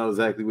 No, I know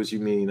exactly what you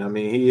mean. I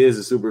mean, he is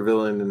a super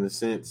villain in a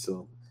sense,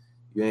 so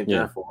you ain't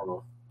that far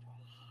off.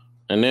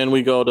 And then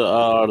we go to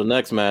the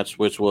next match,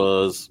 which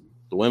was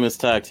the women's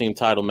tag team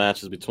title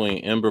matches between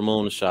Ember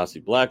Moon and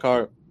Shotzi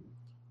Blackheart.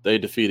 They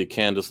defeated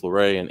Candice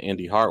LeRae and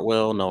Indy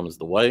Hartwell, known as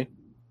The Way.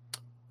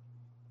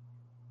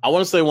 I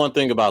want to say one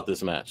thing about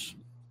this match.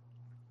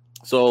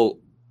 So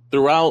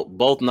throughout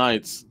both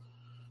nights,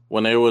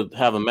 when they would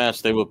have a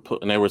match, they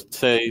would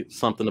say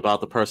something about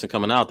the person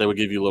coming out. They would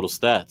give you little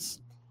stats,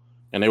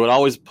 and they would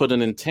always put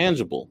an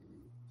intangible.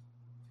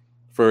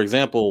 For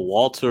example,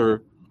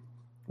 Walter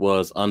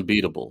was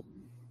unbeatable.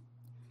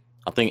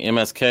 I think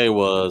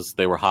MSK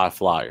they were high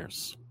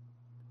flyers.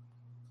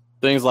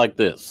 Things like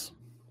this.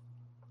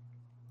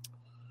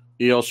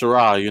 Io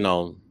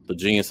Shirai, the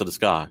genius of the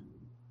sky.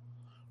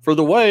 For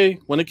The Way,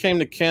 when it came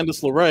to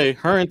Candice LeRae,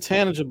 her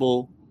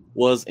intangible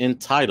was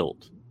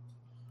entitled.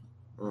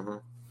 Mm-hmm.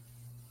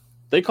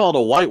 They called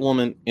a white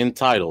woman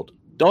entitled.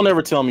 Don't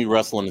ever tell me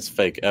wrestling is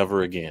fake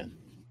ever again.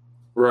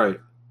 Right.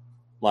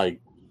 Like,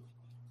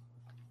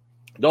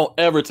 don't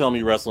ever tell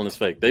me wrestling is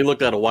fake. They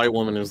looked at a white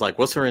woman and was like,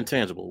 what's her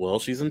intangible? Well,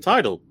 she's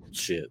entitled.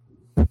 Shit.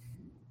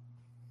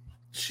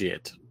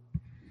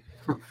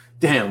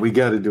 Damn, we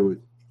got to do it.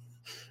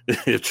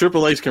 If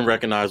Triple H can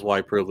recognize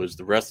white privilege,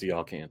 the rest of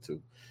y'all can too.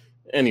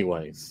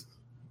 Anyways,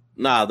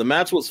 the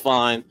match was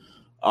fine.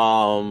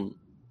 It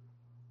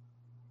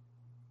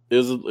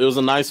was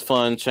a nice,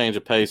 fun change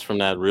of pace from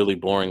that really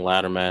boring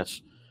ladder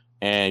match,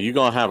 and you're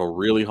gonna have a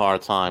really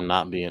hard time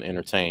not being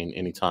entertained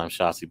anytime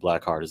Shotzi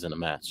Blackheart is in a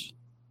match.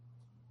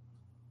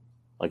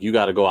 Like, you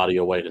got to go out of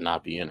your way to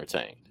not be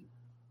entertained.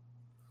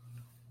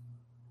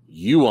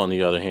 You, on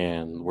the other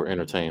hand, were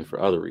entertained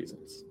for other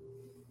reasons.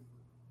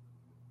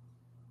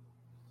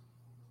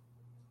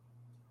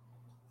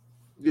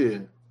 Yeah.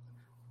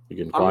 You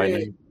getting quiet? I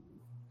mean,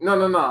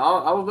 no.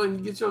 I was letting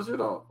you get your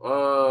shit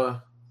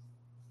off.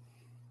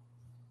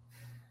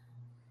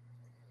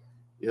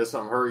 Yes,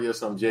 I'm hurt.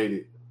 Yes, I'm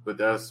jaded. But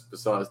that's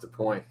besides the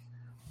point.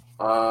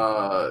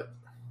 Why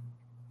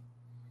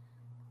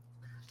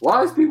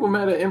is people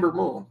mad at Ember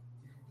Moon?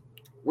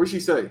 What'd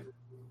she say?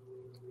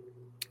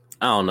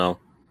 I don't know.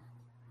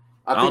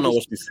 I don't know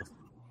what she said.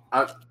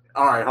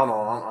 All right, hold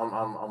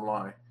on. I'm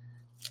lying.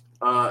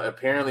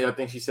 Apparently, I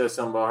think she said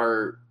something about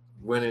her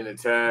winning the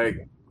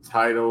tag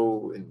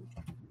title and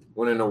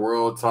winning the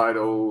world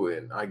title,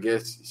 and I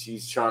guess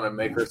she's trying to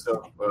make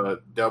herself a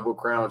double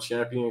crown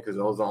champion because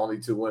those are the only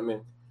two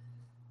women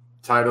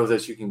titles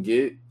that you can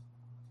get.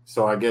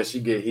 So I guess she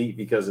get heat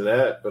because of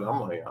that. But I'm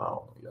like,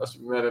 oh, y'all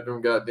should be mad at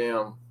them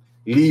goddamn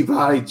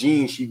Levi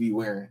jeans she be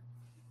wearing.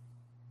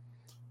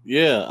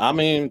 Yeah, I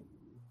mean,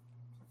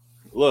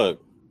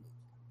 look,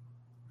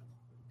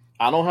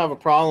 I don't have a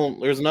problem.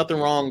 There's nothing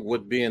wrong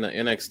with being an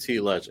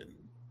NXT legend.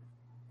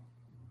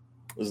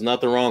 There's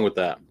nothing wrong with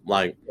that.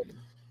 Like,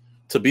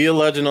 to be a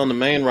legend on the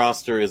main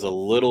roster is a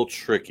little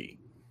tricky.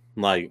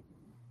 Like,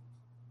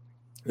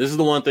 this is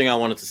the one thing I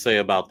wanted to say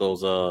about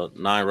those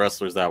 9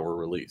 wrestlers that were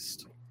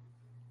released.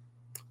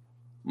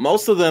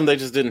 Most of them, they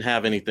just didn't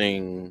have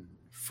anything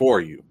for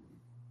you.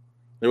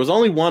 There was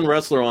only one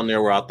wrestler on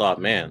there where I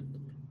thought, man,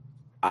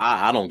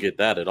 I don't get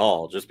that at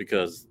all, just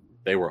because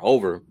they were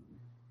over,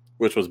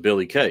 which was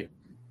Billie Kay.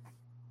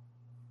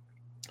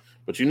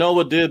 But you know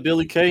what did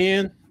Billie Kay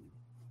in?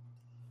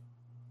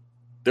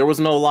 There was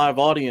no live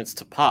audience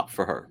to pop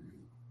for her.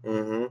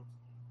 Mm-hmm.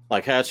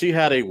 Like, had she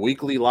had a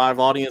weekly live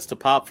audience to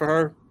pop for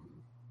her,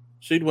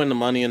 she'd win the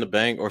Money in the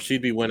Bank, or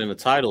she'd be winning the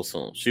title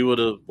soon. She would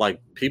have,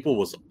 people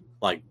was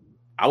like,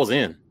 I was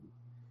in.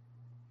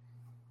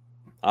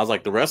 I was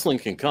like, the wrestling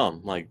can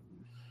come. Like,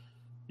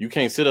 you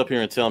can't sit up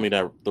here and tell me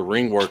that the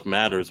ring work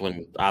matters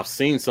when I've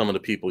seen some of the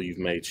people you've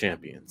made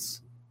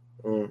champions.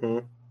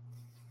 Mm-hmm.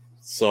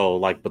 So,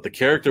 but the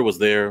character was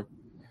there.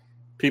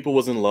 People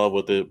was in love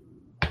with it.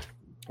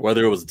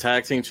 Whether it was a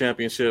tag team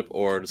championship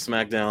or the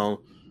SmackDown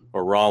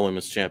or Raw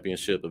Women's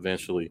Championship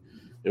eventually,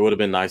 it would have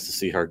been nice to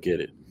see her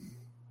get it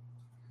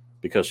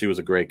because she was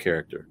a great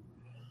character.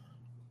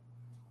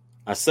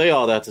 I say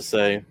all that to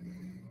say,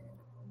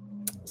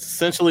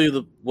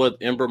 essentially what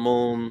Ember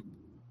Moon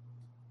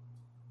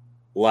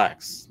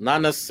lacks.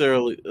 Not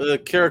necessarily, the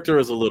character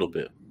is a little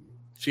bit.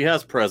 She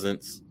has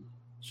presence.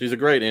 She's a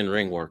great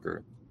in-ring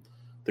worker.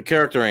 The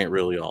character ain't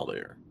really all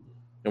there.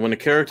 And when the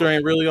character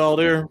ain't really all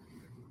there,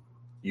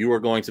 you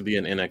are going to be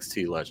an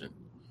NXT legend.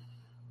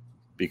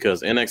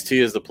 Because NXT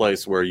is the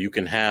place where you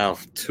can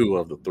have 2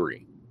 of the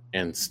 3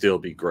 and still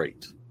be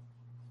great.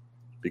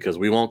 Because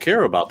we won't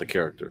care about the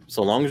character.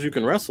 So long as you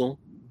can wrestle,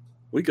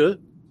 we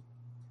good.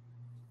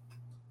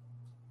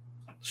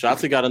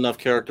 Shotzi got enough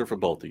character for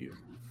both of you.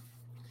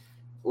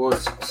 Well,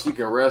 she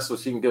can wrestle.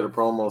 She can get a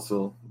promo,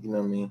 so, you know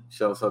what I mean?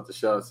 Shouts out to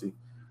Shotzi.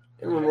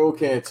 And Monroe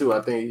can, too.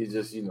 I think it's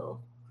just,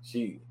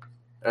 she...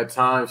 At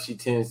times, she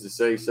tends to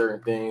say certain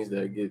things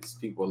that gets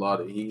people a lot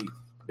of heat.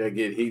 That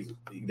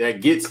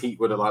gets heat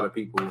with a lot of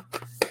people.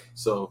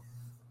 So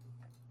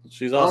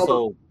she's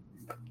also,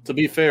 to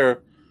be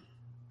fair,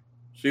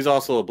 she's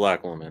also a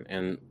black woman,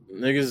 and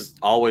niggas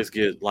always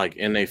get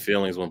in their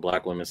feelings when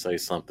black women say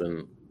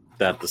something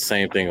that the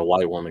same thing a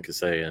white woman could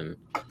say, and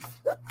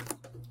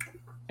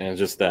and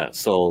just that.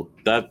 So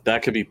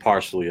that could be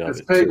partially of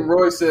it. Peyton Too.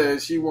 Roy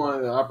said she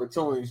wanted the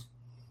opportunity.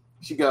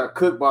 She got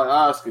cooked by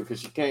Oscar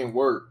because she can't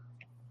work,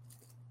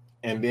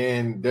 and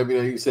then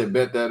WWE said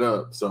bet that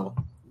up. So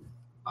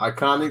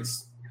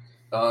Iconics,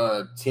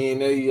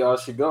 TNA, y'all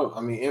should go.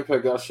 I mean,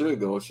 Impact, y'all should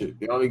go. Shit,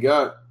 they only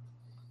got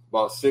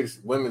about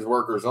 6 women's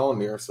workers on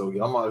there, so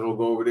y'all might as well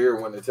go over there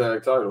and win the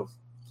tag titles.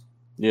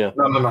 Yeah.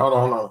 No,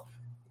 hold on.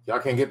 Y'all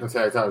can't get the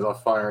tag titles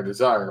off Fire and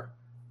Desire.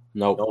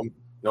 Nope.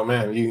 No,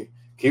 man. You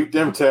keep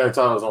them tag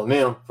titles on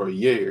them for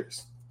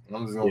years.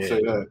 I'm just gonna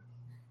say that.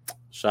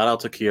 Shout out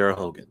to Kiera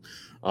Hogan.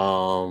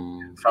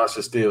 Tasha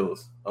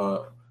Steelz.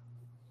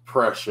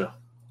 Pressure.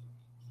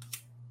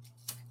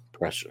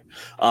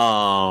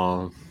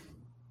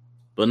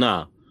 But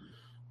nah.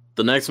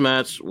 The next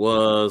match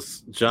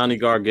was Johnny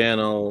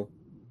Gargano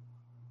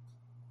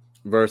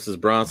versus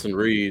Bronson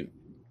Reed.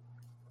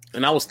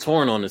 And I was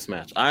torn on this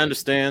match. I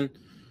understand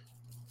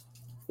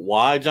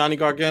why Johnny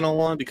Gargano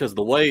won, because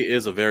the Way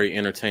is a very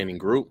entertaining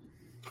group.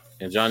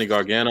 And Johnny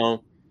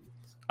Gargano,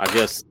 I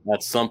guess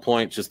at some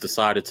point just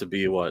decided to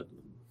be Ben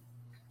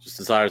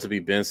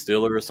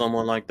Stiller or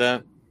someone like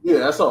that. Yeah,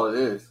 that's all it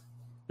is.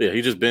 Yeah,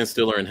 he just Ben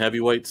Stiller in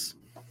heavyweights.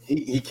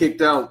 He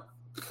kicked out.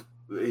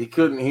 He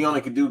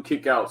only could do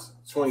kickouts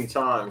 20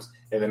 times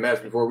in the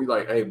match before we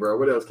like, hey, bro,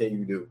 what else can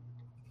you do?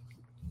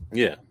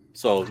 Yeah.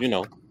 So, if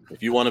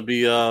you want to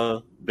be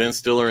Ben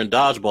Stiller in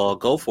dodgeball,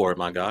 go for it,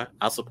 my guy.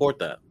 I support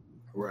that.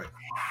 Right.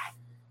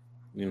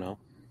 Your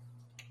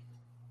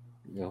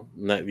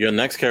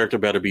next character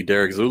better be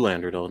Derek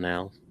Zoolander, though,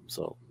 now.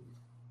 So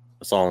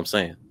that's all I'm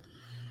saying.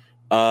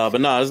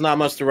 But no, there's not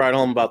much to write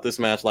home about this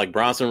match. Like,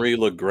 Bronson Reed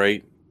looked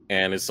great,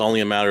 and it's only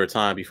a matter of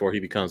time before he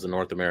becomes the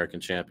North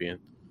American champion.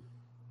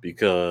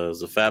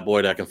 Because a fat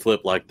boy that can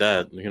flip like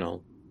that,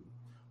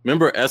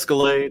 Remember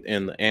Escalade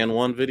in the And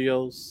One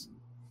videos?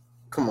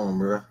 Come on,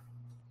 bro.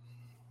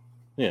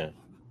 Yeah.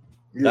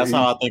 That's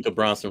how I think of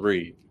Bronson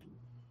Reed.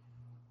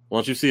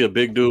 Once you see a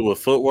big dude with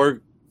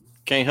footwork,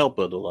 can't help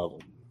but to love him.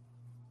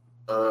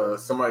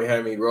 Somebody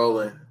had me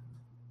rolling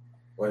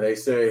when they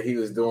said he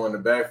was doing the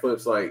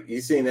backflips. Like, you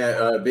seen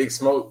that Big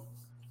Smoke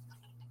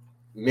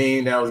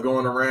meme that was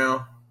going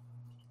around?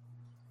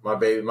 My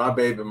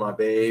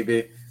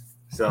baby.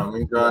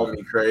 Something driving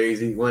me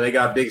crazy. When they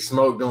got Big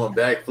Smoke doing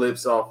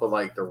backflips off of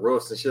like the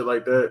roofs and shit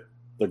like that.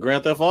 The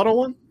Grand Theft Auto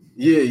one?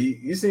 Yeah,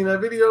 you seen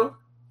that video?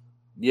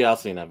 Yeah, I've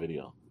seen that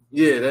video.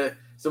 Yeah, that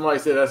somebody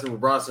said that's what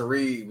Bronson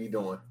Reed be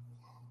doing.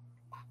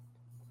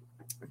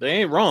 They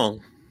ain't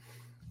wrong.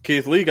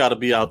 Keith Lee got to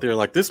be out there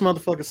like, this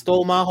motherfucker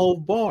stole my whole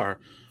bar.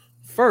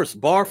 First,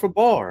 bar for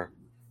bar.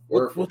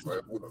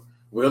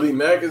 Willie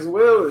Mack as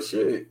well.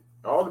 Shit.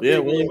 All the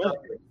Willie Mack.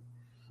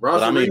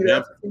 Bronson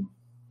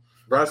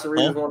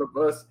Reed is one of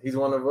us. He's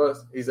one of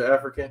us. He's an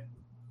African.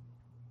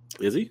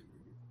 Is he?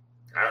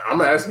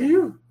 I'm asking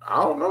you.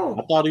 I don't know.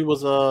 I thought he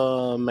was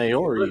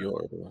Maori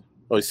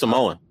he's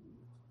Samoan.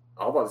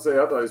 I was about to say,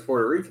 I thought he was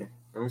Puerto Rican.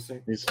 Let me see.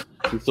 He's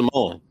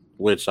Samoan,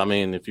 which, I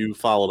mean, if you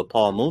follow the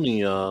Paul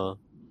Mooney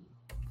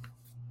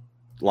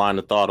line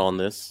of thought on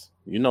this,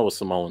 you know what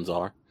Samoans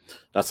are.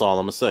 That's all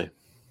I'm going to say.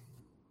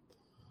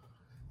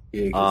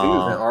 Yeah, because he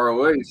was in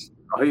ROH.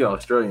 Oh, he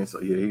Australian,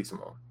 so yeah, he's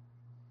Samoan.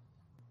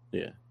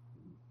 Yeah.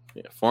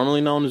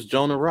 Formerly known as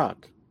Jonah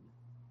Rock.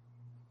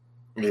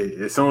 Yeah,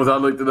 as soon as I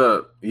looked it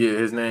up,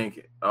 his name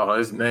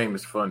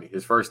is funny.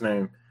 His first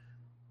name,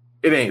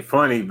 it ain't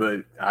funny,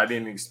 but I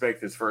didn't expect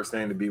his first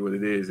name to be what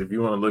it is. If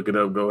you want to look it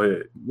up, go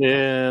ahead.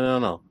 Yeah,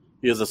 no.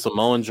 He is a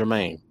Samoan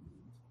Jermaine.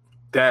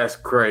 That's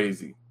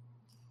crazy.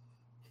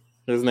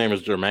 His name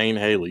is Jermaine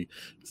Haley.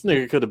 This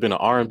nigga could have been an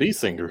R&B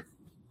singer.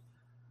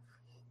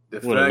 The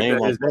fact that his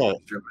name is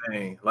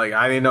Jermaine. Like,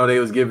 I didn't know they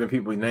was giving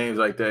people names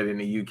like that in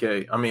the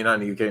UK. I mean,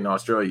 not in the UK, in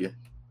Australia.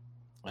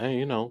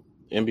 Hey,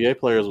 NBA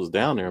players was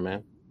down there,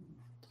 man.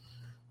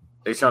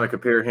 They trying to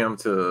compare him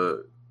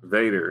to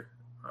Vader.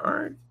 All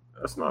right.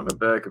 That's not a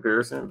bad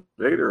comparison.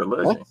 Vader, a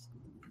legend. What?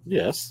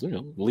 Yes,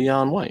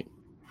 Leon White.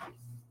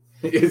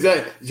 Is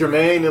that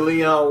Jermaine and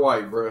Leon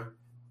White, bro?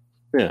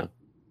 Yeah.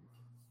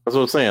 That's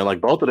what I'm saying. Like,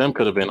 both of them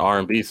could have been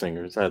R&B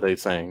singers had they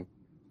sang.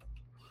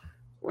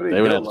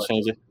 They would have to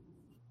change it.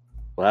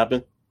 What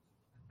happened?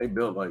 They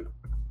built like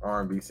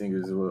R&B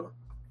singers as well.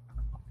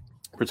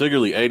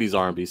 Particularly 80s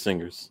R&B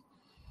singers.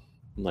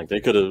 Like, they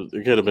could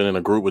have been in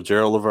a group with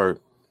Gerald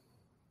Levert.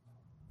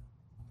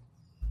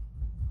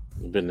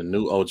 Been the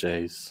new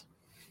OJs.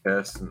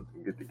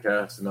 Get the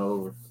casting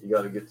over. You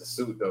got to get the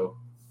suit though.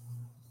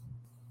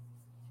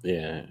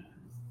 Yeah.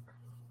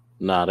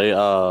 Nah, they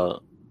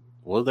what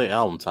would their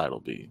album title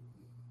be?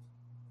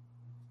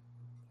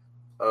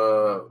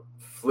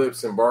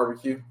 Flips and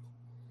Barbecue.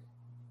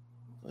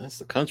 That's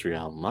the country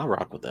album. I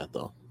rock with that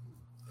though.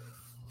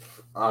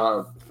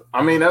 I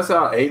mean, that's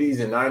how 80s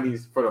and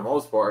 90s for the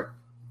most part.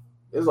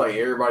 It's like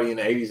everybody in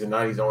the 80s and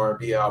 90s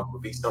R&B album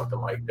would be something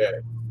like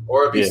that,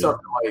 or it'd be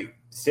something like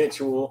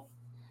sensual.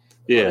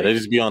 Yeah, like, they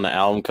just be on the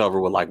album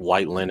cover with like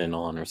white linen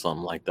on or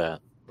something like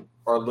that.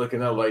 Or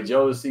looking up like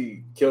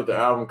Jodeci killed the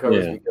album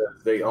covers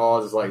because they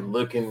all just like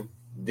looking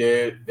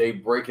dead. They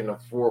breaking the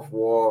fourth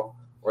wall.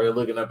 Where they're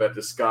looking up at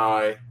the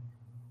sky.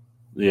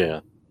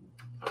 Yeah.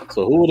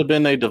 So who would have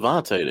been a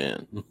Devontae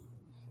then?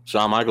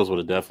 Shawn Michaels would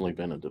have definitely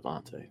been a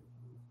Devontae.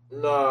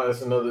 No,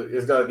 it's another.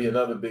 It's got to be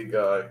another big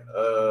guy.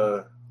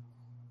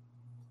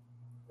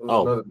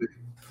 Another big.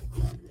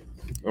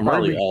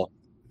 Probably.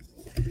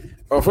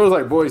 If it was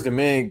like Boys the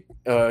Men,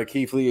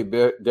 Keith Lee would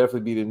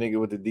definitely be the nigga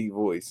with the deep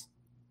voice.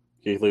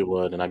 Keith Lee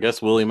would, and I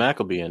guess Willie Mack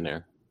will be in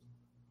there.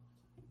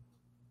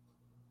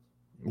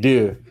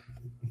 Yeah.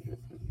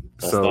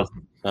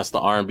 That's the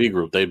R&B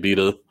group. They be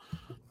the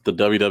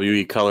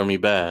WWE Color Me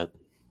Bad.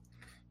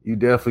 You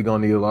definitely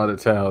gonna need a lot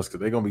of towels because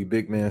they're gonna be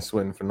big men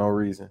sweating for no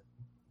reason.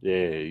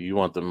 Yeah, you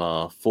want them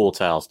full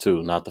towels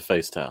too, not the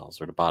face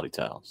towels or the body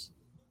towels.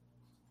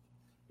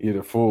 Yeah,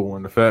 the full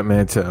one, the fat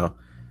man towel.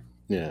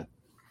 Yeah,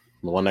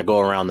 the one that go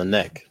around the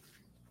neck.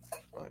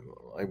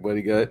 Like what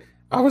he got.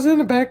 I was in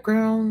the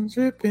background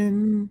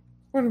dripping.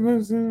 What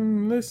was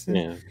listen?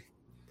 Yeah.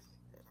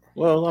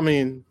 Well, I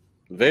mean,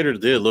 Vader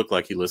did look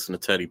like he listened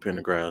to Teddy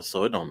Pendergrass,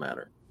 so it don't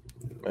matter.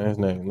 Man, his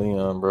name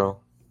Leon, bro.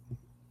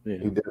 Yeah.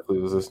 He definitely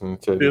was listening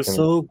to Teddy. Feels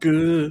so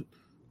good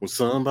when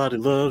somebody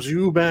loves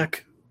you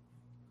back.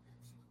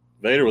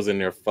 Vader was in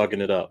there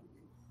fucking it up.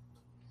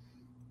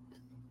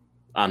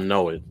 I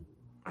know it.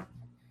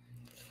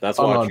 That's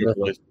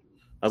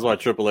why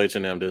Triple H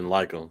and them didn't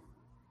like him.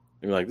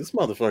 They're like, this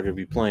motherfucker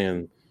be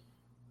playing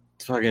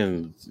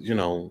fucking,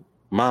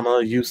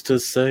 Mama used to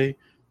say,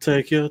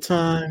 take your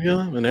time,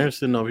 and they're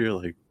sitting over here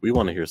like, we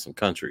want to hear some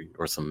country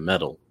or some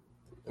metal.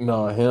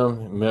 No,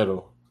 him,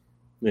 metal.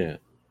 Yeah.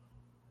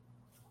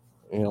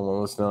 You don't want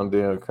to listen on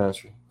damn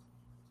country.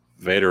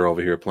 Vader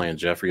over here playing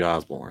Jeffrey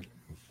Osborne.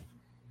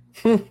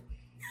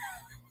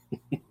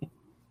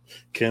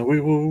 Can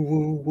we woo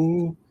woo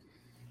woo?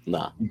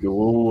 Nah. You can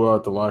woo woo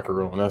out the locker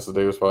room. That's what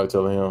they was probably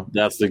telling him.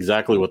 That's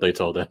exactly what they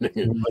told that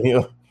nigga.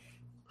 Yeah.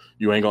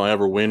 You ain't gonna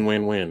ever win.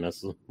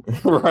 That's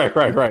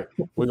right.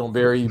 We're gonna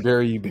bury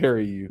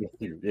you.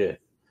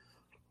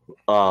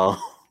 Yeah.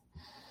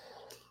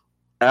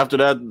 After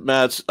that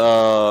match,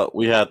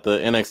 we had the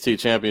NXT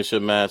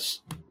Championship match: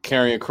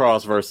 Karrion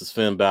Kross versus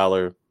Finn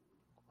Balor.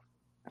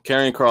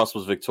 Karrion Kross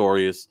was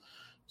victorious.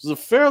 It was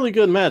a fairly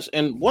good match.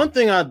 And one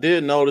thing I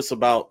did notice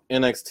about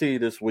NXT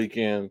this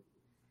weekend,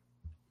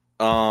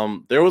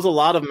 there was a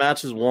lot of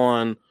matches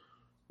won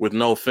with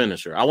no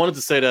finisher. I wanted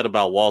to say that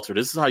about Walter.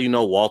 This is how you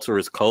know Walter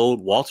is cold.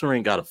 Walter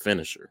ain't got a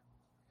finisher.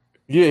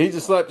 Yeah, he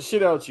just slapped the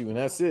shit out you, and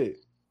that's it.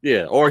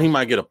 Yeah, or he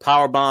might get a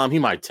power bomb. He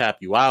might tap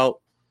you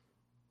out.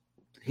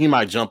 He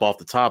might jump off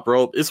the top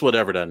rope. It's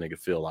whatever that nigga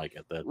feel like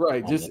at that.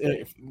 Right. Just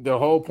the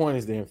whole point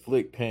is to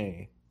inflict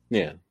pain.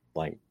 Yeah,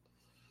 like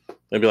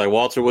they'd be like,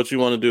 Walter, what you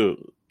want to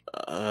do?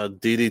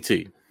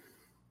 DDT.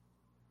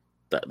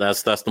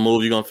 That's the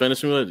move you're gonna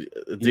finish him with.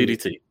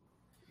 DDT.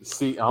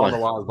 See, I don't know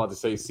why I was about to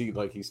say "see"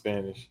 like he's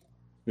Spanish.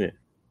 Yeah.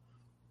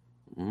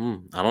 I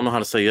don't know how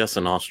to say yes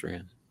in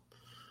Austrian.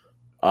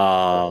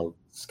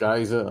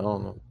 Skyza, I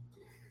don't know.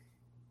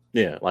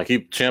 Yeah, like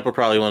Ciampa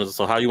probably wanted to.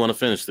 So how you want to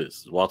finish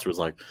this? Walter was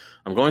like,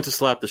 I'm going to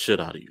slap the shit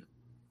out of you.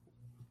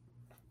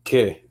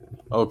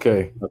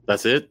 Okay.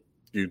 That's it?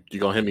 You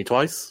gonna hit me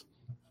twice?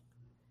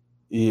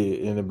 Yeah,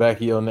 in the back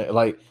of your neck.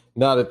 Like,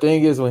 now the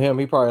thing is with him,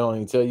 he probably don't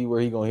even tell you where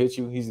he gonna hit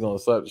you. He's gonna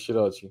slap the shit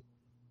out of you.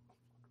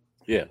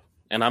 Yeah,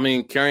 and I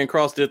mean, Karrion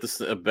Kross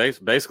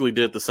basically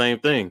did the same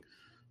thing.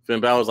 Finn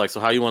Balor's like,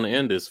 so how you want to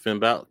end this?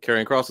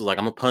 Karrion Kross is like,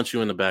 I'm gonna punch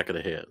you in the back of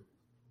the head.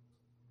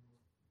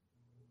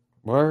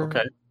 Word?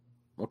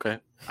 Okay.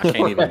 I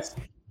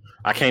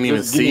can't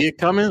even see it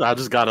coming. I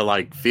just gotta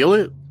like feel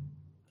it.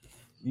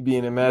 You be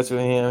in a match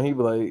with him, he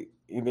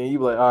be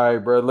like, all right,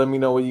 bro, let me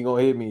know when you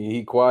gonna hit me.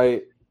 He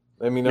quiet.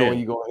 Let me know when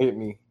you gonna hit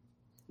me.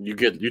 You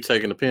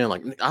taking the pin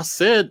like I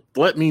said.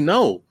 Let me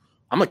know.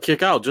 I'm gonna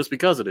kick out just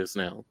because of this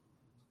now.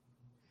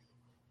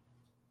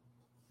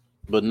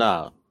 But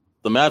nah,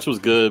 the match was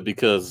good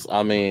because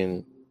I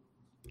mean,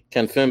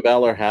 can Finn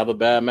Balor have a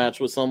bad match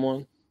with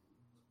someone?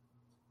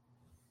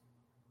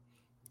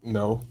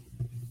 No.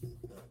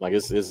 Like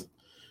he's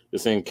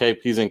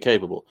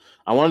incapable.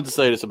 I wanted to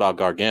say this about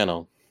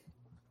Gargano,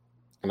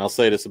 and I'll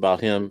say this about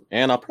him,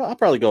 and I'll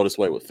probably go this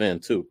way with Finn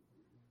too.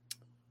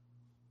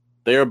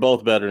 They are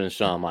both better than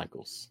Shawn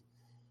Michaels.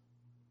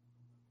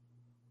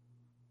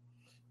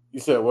 You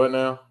said what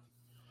now?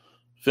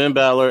 Finn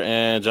Balor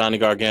and Johnny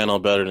Gargano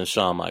better than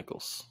Shawn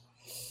Michaels.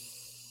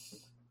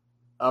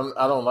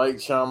 I don't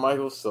like Shawn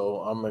Michaels, so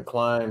I'm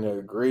inclined to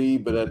agree,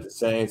 but at the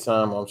same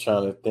time, I'm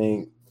trying to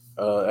think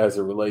as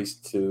it relates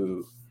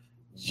to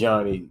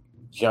Johnny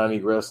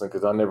wrestling,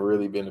 because I've never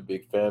really been a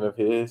big fan of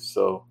his.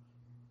 So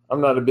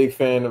I'm not a big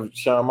fan of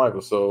Shawn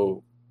Michaels.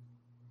 So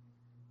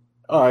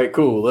all right,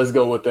 cool. Let's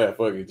go with that.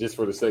 Fuck it, just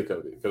for the sake of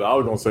it. Because I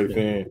was gonna say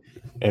Finn,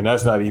 and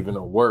that's not even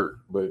a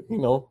word. But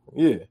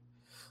yeah.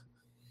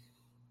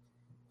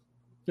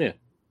 Yeah.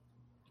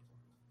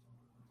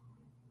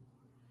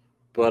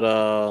 But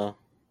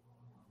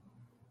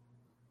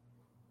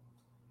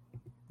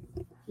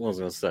what was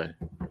I gonna say?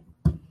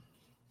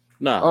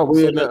 Nah.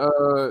 We're in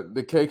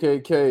the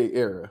KKK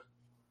era.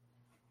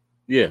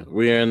 Yeah,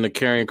 we're in the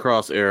Karrion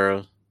Kross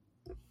era.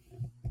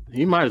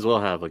 He might as well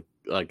have a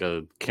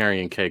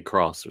Karrion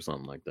Kross or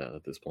something like that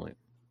at this point.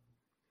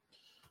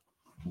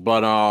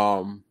 But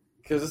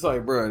because it's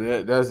like,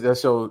 bro,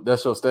 that's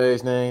your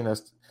stage name.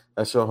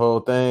 That's your whole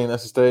thing.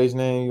 That's the stage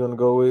name you want to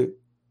go with.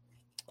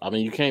 I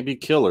mean, you can't be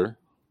Killer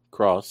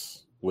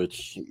Cross,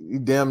 which you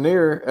damn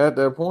near at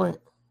that point.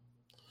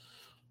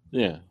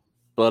 Yeah,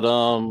 but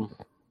no,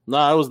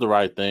 it was the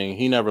right thing.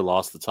 He never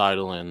lost the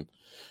title, and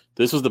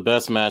this was the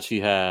best match he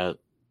had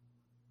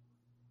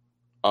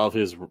of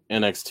his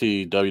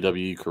NXT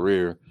WWE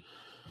career.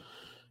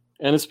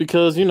 And it's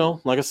because,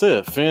 like I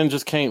said, Finn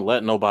just can't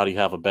let nobody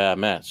have a bad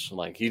match.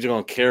 Like, he's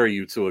going to carry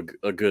you to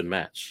a good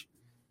match.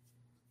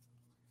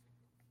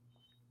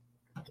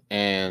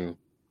 And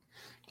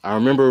I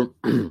remember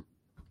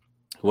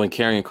when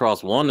Karrion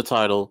Kross won the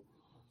title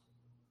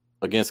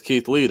against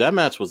Keith Lee, that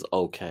match was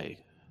okay.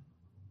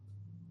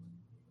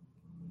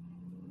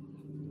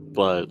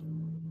 But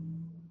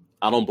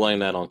I don't blame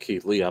that on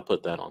Keith Lee. I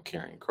put that on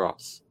Karrion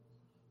Kross.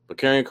 But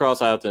Karrion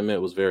Kross, I have to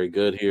admit, was very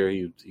good here.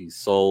 He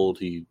sold.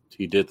 He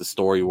did the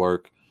story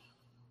work.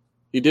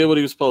 He did what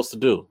he was supposed to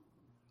do.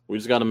 We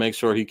just got to make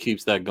sure he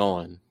keeps that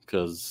going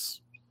because,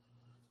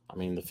 I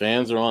mean, the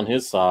fans are on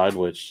his side,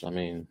 which, I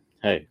mean,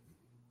 hey,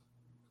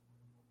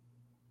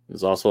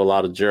 there's also a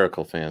lot of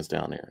Jericho fans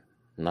down there.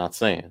 I'm not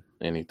saying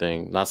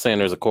anything. Not saying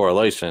there's a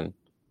correlation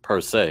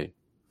per se.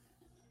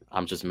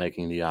 I'm just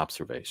making the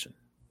observation.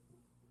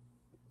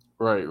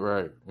 Right.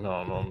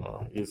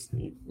 No. He's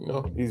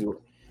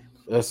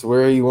that's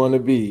where you want to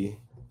be,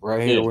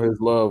 right here with his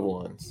loved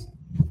ones.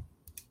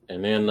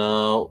 And then,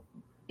 the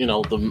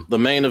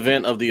main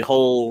event of the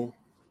whole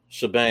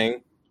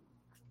shebang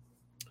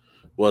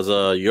was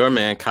your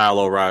man Kyle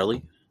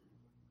O'Reilly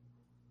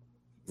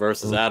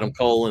versus Adam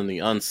Cole in the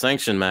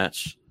unsanctioned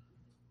match.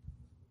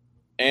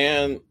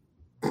 And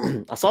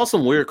I saw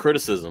some weird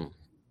criticism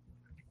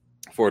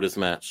for this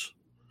match.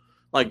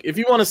 Like, if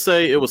you want to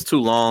say it was too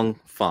long,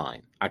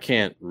 fine. I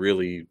can't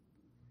really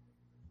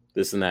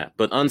this and that.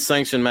 But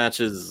unsanctioned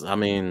matches, I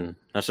mean,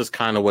 that's just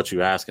kind of what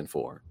you're asking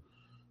for.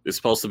 It's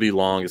supposed to be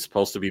long. It's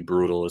supposed to be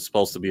brutal. It's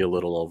supposed to be a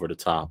little over the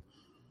top.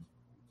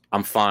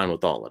 I'm fine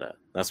with all of that.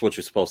 That's what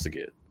you're supposed to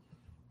get.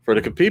 For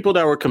the people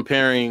that were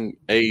comparing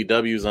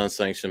AEW's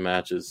unsanctioned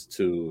matches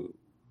to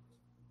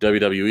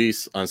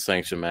WWE's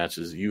unsanctioned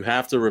matches, you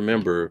have to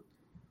remember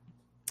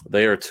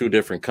they are two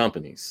different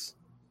companies.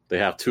 They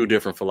have two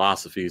different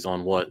philosophies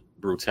on what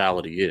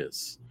brutality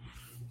is.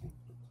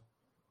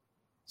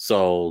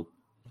 So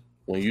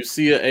when you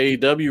see an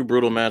AEW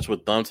brutal match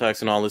with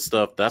thumbtacks and all this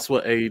stuff, that's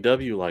what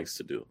AEW likes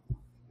to do.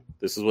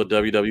 This is what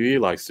WWE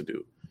likes to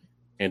do.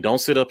 And don't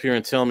sit up here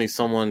and tell me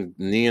someone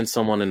kneeing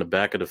someone in the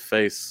back of the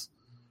face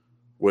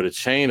with a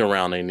chain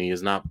around their knee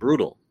is not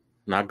brutal.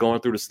 Not going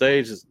through the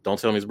stage, don't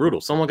tell me it's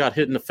brutal. Someone got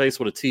hit in the face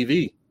with a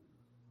TV.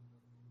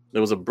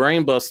 There was a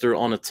brain buster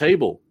on a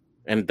table,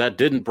 and that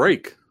didn't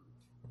break.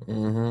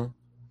 Mm-hmm.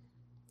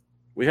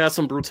 We had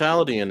some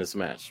brutality in this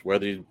match.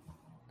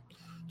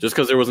 Just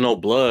because there was no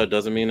blood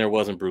doesn't mean there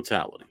wasn't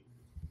brutality.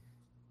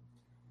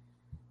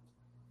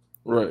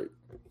 Right.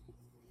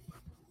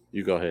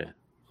 You go ahead.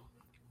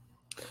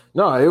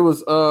 No, it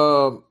was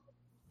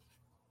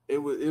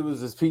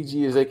as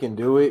PG as they can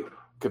do it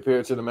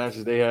compared to the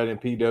matches they had in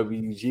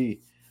PWG.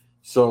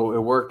 So it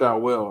worked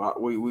out well.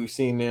 We've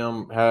seen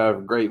them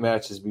have great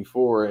matches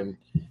before, and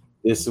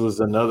this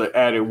was another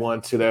added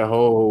one to that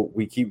whole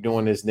we keep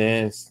doing this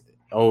dance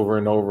over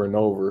and over and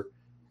over.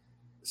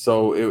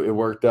 So it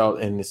worked out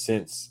in the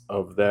sense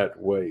of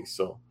that way.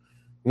 So,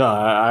 no,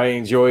 I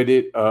enjoyed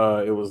it.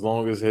 It was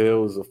long as hell.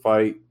 It was a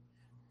fight.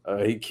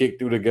 He kicked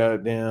through the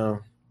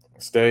goddamn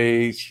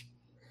stage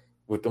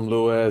with them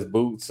little ass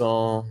boots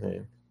on,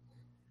 and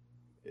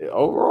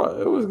overall,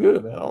 it was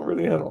good, man. I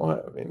don't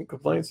have any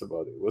complaints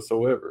about it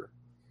whatsoever.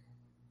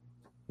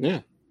 Yeah.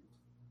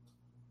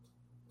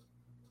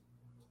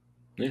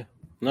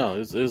 No,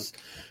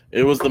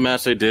 it was the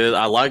match they did.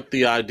 I like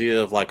the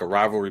idea of like a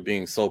rivalry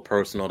being so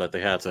personal that they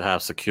had to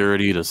have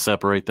security to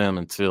separate them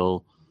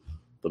until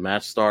the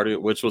match started,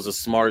 which was a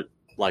smart,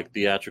 like,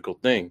 theatrical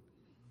thing.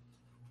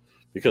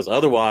 Because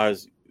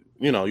otherwise,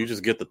 you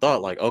just get the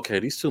thought like, okay,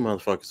 these two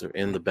motherfuckers are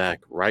in the back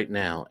right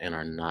now and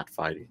are not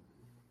fighting.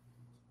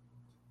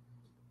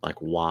 Like,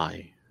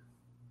 why?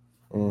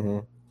 Mm-hmm.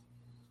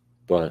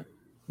 But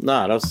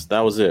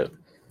that was it.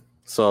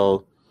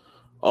 So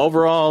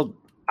overall,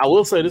 I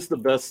will say this is the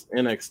best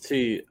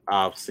NXT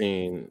I've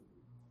seen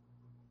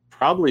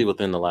probably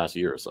within the last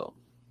year or so.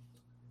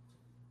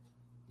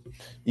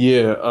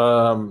 Yeah,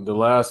 the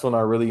last one I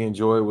really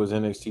enjoyed was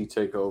NXT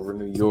TakeOver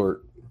New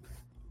York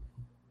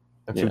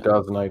in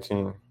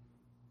 2019.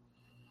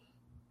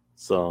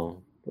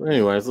 So,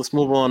 anyways, let's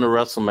move on to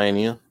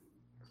WrestleMania.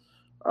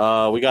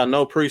 We got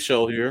no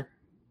pre-show here.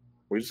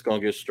 We're just gonna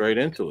get straight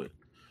into it.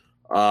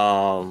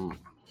 Bobby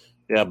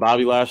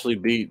Lashley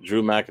beat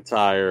Drew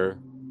McIntyre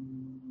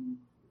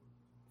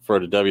for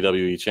the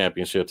WWE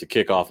Championship to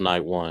kick off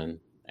night one.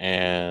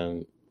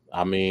 And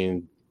I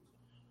mean,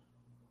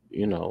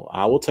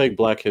 I will take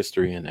Black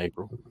History in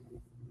April.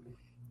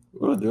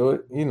 We'll do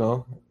it.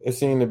 It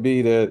seemed to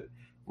be that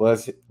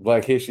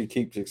Black history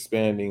keeps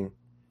expanding,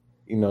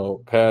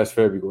 past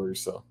February.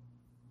 So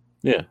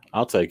yeah,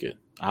 I'll take it.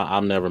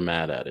 I'm never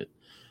mad at it.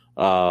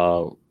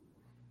 I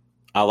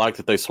like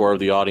that they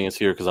swerved the audience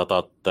here because I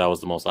thought that was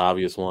the most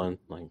obvious one.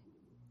 Like,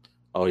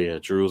 oh yeah,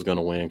 Drew's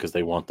gonna win because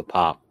they want the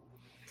pop,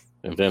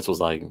 and Vince was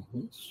like,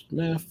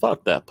 man,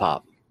 fuck that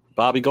pop.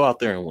 Bobby, go out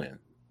there and win.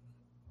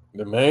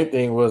 the main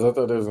thing was I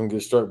thought they was gonna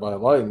get struck by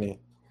lightning.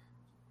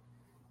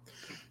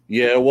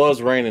 Yeah, it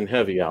was raining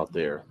heavy out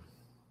there.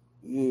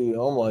 Yeah,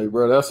 I'm like,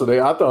 bro, that's what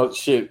I thought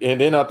shit.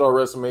 And then I thought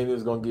WrestleMania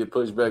was gonna get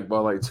pushed back by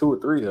like 2 or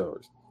 3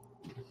 hours.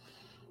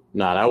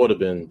 Nah, that would have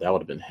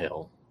been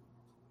hell.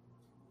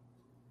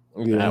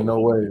 Yeah, ain't no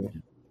way.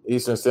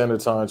 Eastern Standard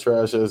Time,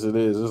 trash as it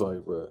is, it's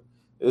like, bro,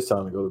 it's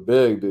time to go to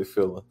bed, big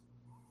fella.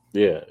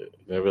 Yeah,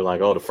 they were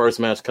like, oh, the first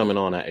match coming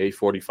on at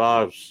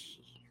 8:45.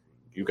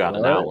 You got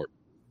an hour.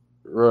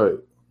 Right.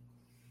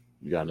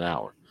 You got an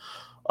hour.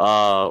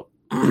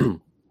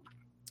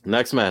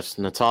 Next match,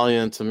 Natalya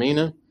and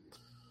Tamina.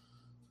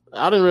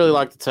 I didn't really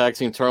like the tag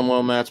team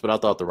turmoil match, but I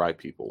thought the right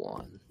people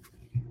won.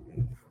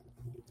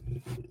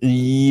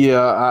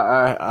 Yeah,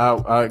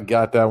 I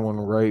got that one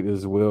right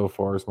as well as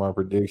far as my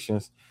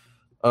predictions.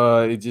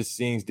 It just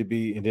seems to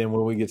be, and then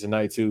when we get to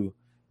night 2,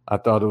 I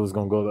thought it was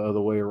gonna go the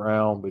other way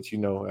around. But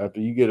after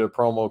you get a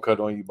promo cut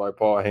on you by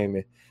Paul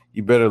Heyman,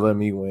 you better let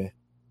me win.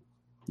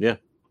 Yeah.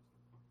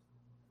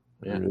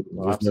 There's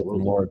nothing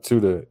more to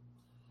that.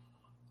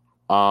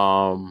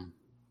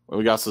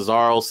 We got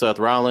Cesaro, Seth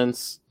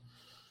Rollins.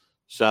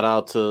 Shout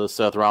out to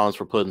Seth Rollins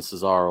for putting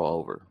Cesaro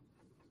over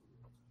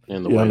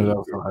in the way. I knew that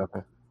was gonna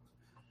happen.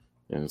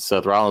 And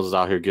Seth Rollins was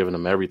out here giving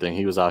him everything.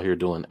 He was out here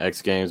doing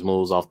X Games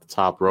moves off the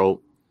top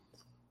rope.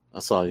 I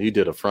saw he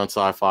did a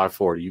frontside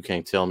 540. You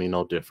can't tell me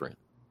no different.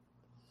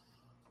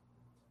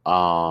 But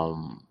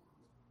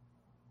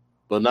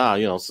nah,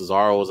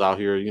 Cesaro was out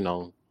here,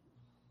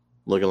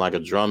 looking like a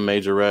drum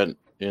majorette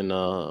in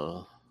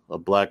a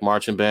black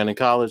marching band in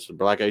college, a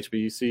black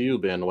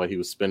HBCU band, the way he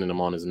was spinning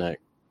them on his neck.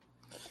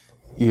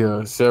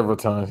 Yeah, several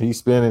times. He's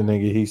spinning,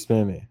 nigga. He's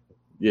spinning.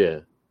 Yeah.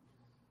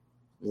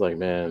 It's like,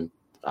 man,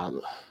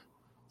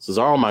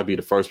 Cesaro might be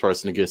the first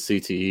person to get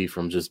CTE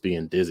from just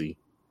being dizzy.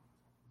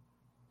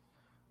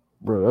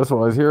 Bro, that's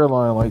why his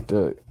hairline like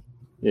that.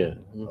 Yeah.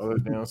 Other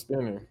damn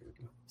spinning.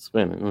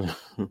 Spinning.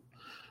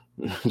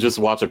 Just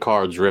watch a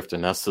car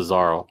drifting. That's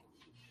Cesaro.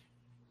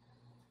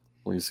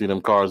 When you see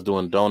them cars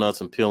doing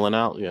donuts and peeling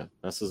out, yeah,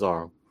 that's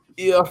Cesaro.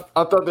 Yeah,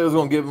 I thought they was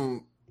going to give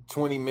him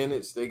 20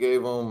 minutes. They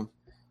gave him,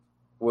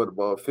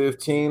 about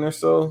 15 or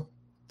so?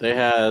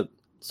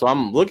 So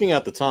I'm looking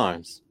at the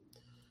times.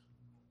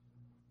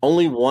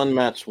 Only one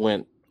match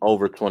went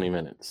over 20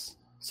 minutes.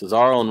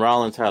 Cesaro and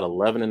Rollins had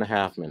 11 and a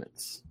half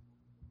minutes.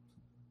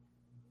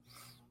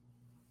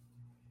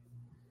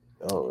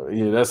 Oh,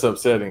 yeah, that's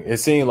upsetting. It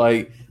seemed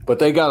like, but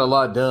they got a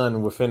lot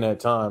done within that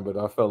time, but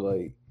I felt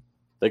like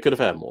they could have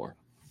had more.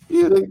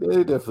 Yeah, they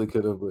definitely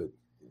could have, but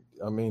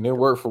I mean, it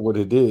worked for what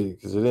it did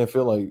because it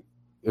felt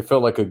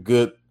like a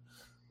good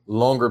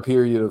longer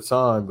period of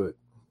time, but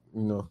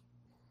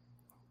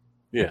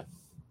Yeah.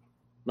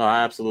 No,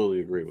 I absolutely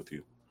agree with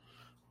you.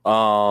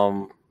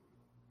 The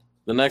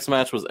next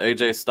match was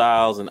AJ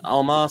Styles and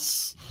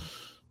Almas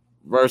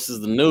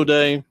versus the New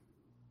Day.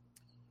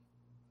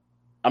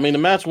 I mean, the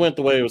match went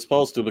the way it was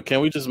supposed to, but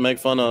can we just make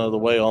fun of the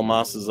way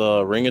Almas's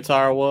ring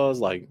attire was?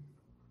 Like,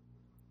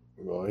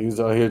 well, he was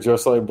out here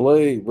just like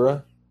Blade,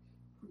 bro.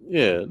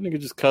 Yeah,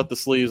 nigga just cut the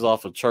sleeves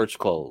off of church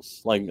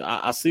clothes. Like,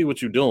 I see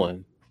what you're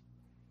doing.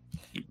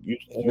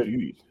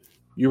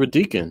 You're a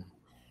deacon.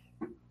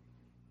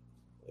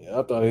 Yeah,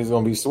 I thought he was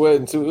gonna be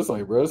sweating too. It's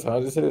like, bro, it's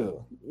hot as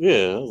hell.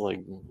 Yeah, I was like,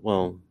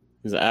 well,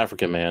 he's an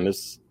African man.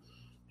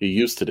 He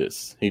used to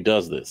this. He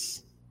does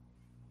this.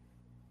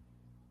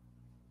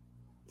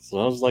 So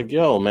I was like,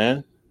 yo,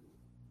 man.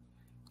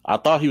 I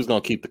thought he was gonna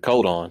keep the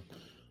coat on,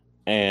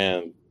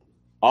 and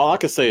all I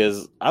could say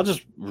is, I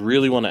just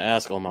really want to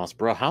ask Omos,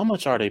 bro, how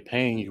much are they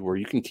paying you where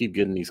you can keep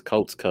getting these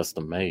coats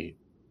custom made?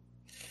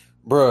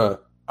 Bruh,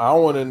 I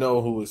want to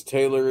know who his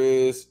tailor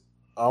is.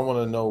 I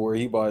want to know where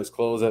he buys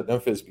clothes at.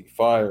 Them fits be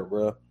fire,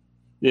 bro.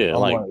 Yeah,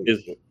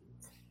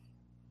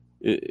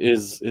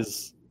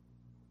 is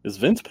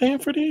Vince paying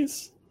for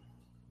these?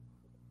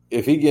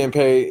 If he getting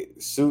paid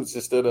suits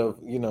instead of,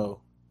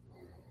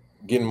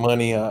 getting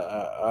money,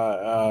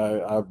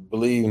 I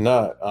believe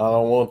not. I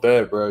don't want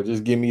that, bro.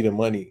 Just give me the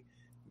money.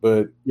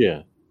 But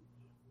yeah,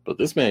 but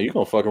this man, you're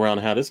gonna fuck around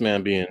and have this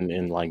man be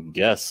in like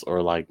Guess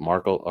or like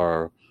Marco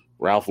or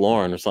Ralph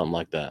Lauren or something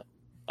like that.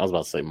 I was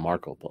about to say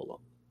Marco Polo,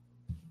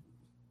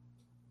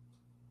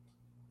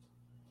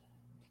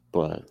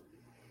 but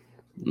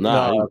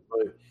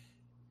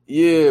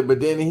but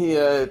then he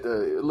had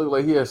it looked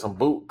like he had some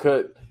boot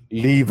cut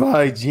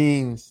Levi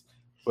jeans,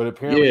 but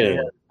apparently they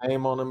had a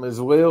name on them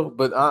as well.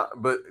 But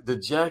the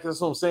jacket,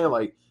 that's what I'm saying.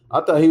 Like,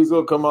 I thought he was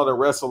gonna come out and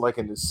wrestle like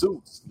in the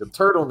suits, the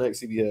turtlenecks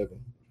he be having.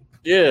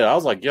 Yeah, I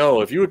was like,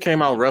 yo, if you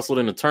came out and wrestled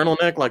in a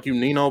turtleneck like you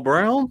Nino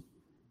Brown,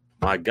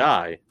 my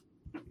guy,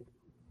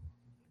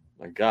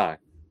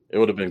 it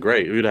would have been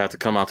great. We'd have to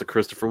come out to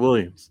Christopher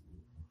Williams.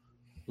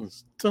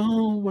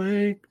 Don't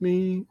wake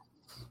me.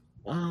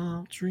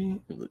 I'm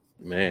dreaming.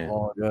 Man.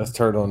 Oh, that's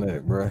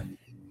turtleneck, bro.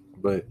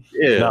 But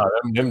Yeah. nah,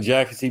 them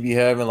jackets he be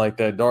having, like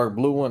that dark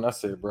blue one, I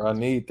said, bro, I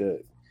need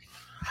that.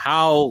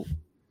 How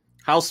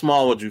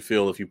small would you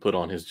feel if you put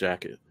on his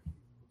jacket?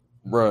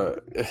 Bro.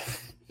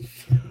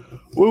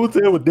 What was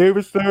that with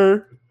David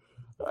Stern?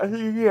 I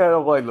think he had a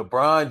like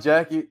LeBron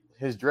jacket,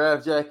 his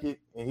draft jacket,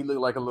 and he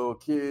looked like a little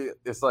kid.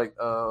 It's like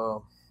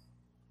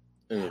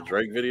In the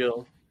Drake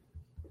video?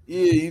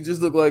 yeah, you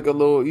just look like a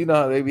little, you know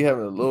how they be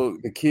having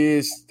the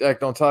kids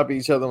stacked on top of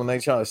each other when they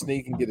trying to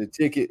sneak and get a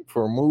ticket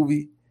for a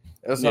movie.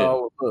 That's how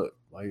I would look.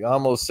 Like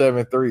almost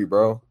 7'3",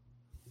 bro.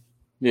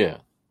 Yeah.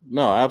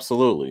 No,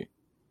 absolutely.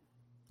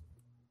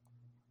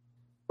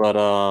 But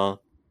what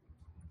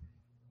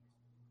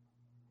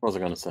was I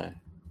gonna say?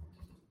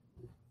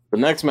 The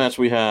next match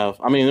we have,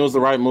 I mean, it was the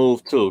right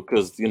move too,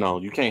 because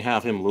you can't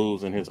have him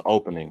lose in his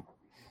opening.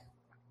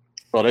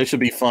 So they should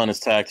be fun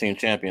as tag team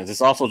champions. It's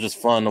also just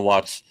fun to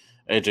watch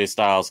AJ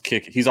Styles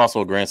kick. He's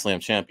also a Grand Slam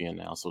champion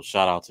now, so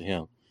shout out to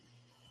him.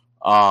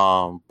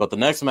 But the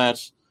next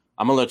match,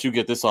 I'm gonna let you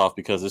get this off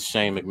because it's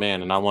Shane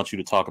McMahon, and I want you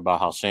to talk about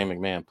how Shane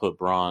McMahon put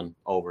Braun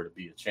over to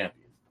be a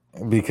champion.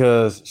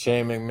 Because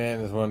Shane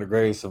McMahon is one of the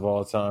greatest of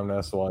all time.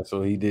 That's why.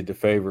 So he did the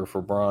favor for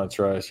Braun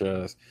trash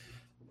ass.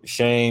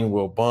 Shane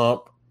will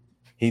bump.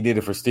 He did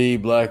it for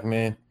Steve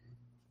Blackman.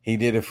 He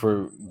did it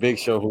for Big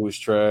Show, who was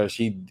trash.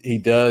 He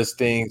does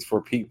things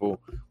for people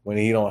when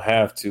he don't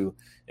have to.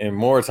 And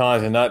more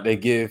times than not, they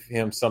give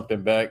him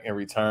something back in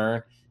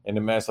return. In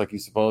the match, like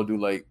he's supposed to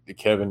do, like the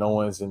Kevin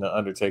Owens and the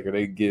Undertaker,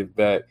 they give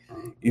back.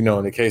 In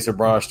the case of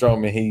Braun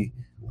Strowman, he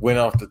went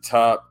off the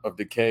top of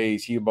the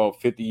cage. He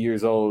about 50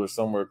 years old or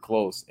somewhere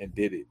close and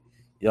did it.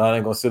 Y'all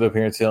ain't gonna sit up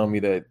here and tell me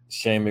that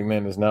Shane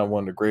McMahon is not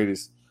one of the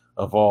greatest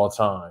of all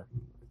time.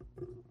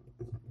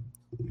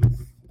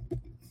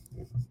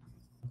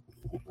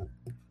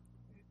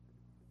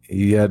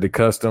 He had the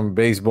custom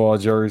baseball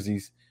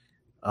jerseys.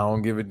 I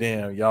don't give a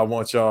damn. Y'all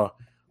want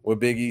what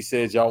Big E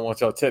says, y'all want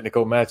y'all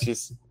technical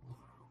matches.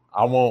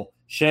 I want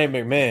Shane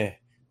McMahon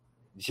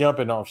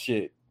jumping off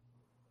shit,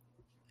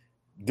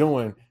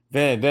 doing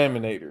Van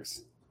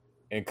Daminators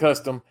and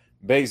custom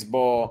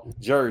baseball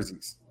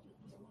jerseys.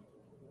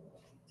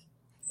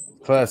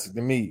 Classic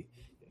to me.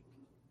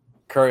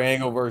 Kurt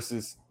Angle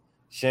versus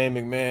Shane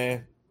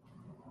McMahon,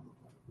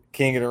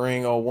 King of the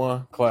Ring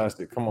 01.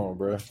 Classic. Come on,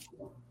 bro.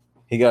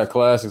 He got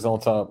classics on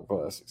top of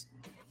classics.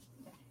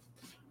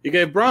 You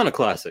gave Braun a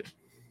classic.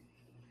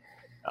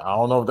 I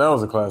don't know if that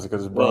was a classic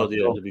because it's Braun.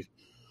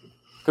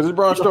 Because it's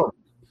Braun Strowman.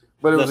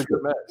 But it was a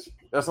good match.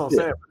 That's what I'm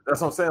saying.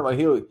 That's what I'm saying. Like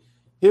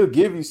he'll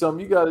give you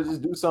something. You gotta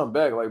just do something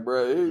back. Like,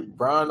 bro,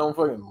 Braun don't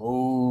fucking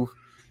move.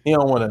 He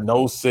don't want to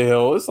no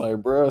sell. It's like,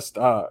 bro,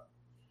 stop.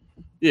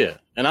 Yeah,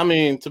 and I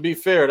mean, to be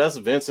fair, that's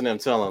Vince and them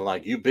telling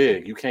like, you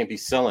big, you can't be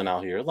selling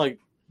out here. Like,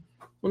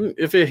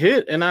 if it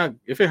hit and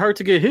if it hurt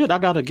to get hit, I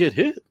gotta get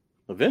hit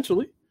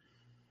eventually.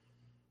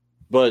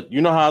 But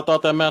you know how I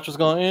thought that match was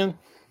gonna end?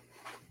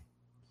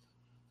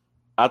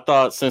 I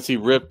thought since he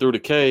ripped through the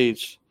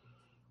cage,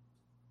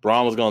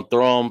 Braun was gonna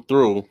throw him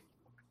through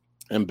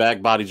and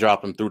back body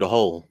drop him through the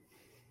hole.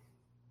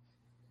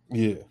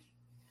 Yeah.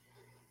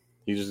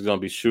 He's just gonna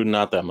be shooting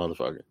out that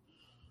motherfucker.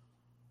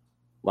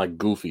 Like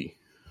Goofy.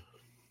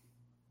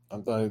 I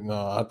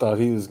thought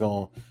he was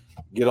gonna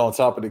get on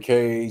top of the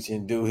cage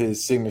and do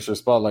his signature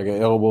spot like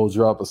an elbow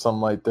drop or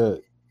something like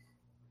that.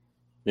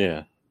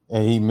 Yeah.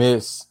 And he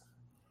missed.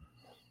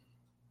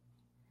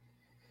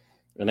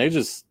 And they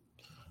just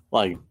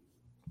like,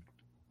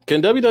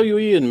 can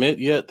WWE admit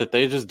yet that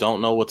they just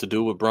don't know what to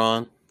do with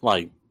Braun?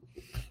 Like,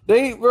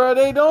 they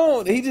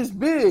don't. He just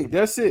big.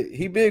 That's it.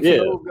 He big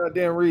for no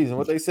goddamn reason.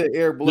 What they say,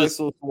 Eric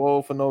Bledsoe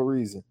swole for no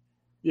reason.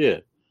 Yeah.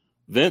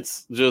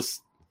 Vince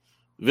just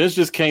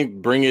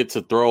can't bring it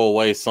to throw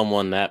away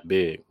someone that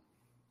big.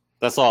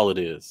 That's all it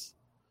is.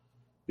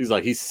 He's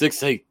like, he's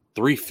 6'8",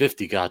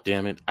 350,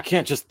 goddammit. I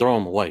can't just throw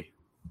him away.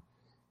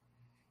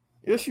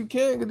 Yes, you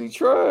can, because he's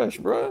trash,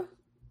 bro.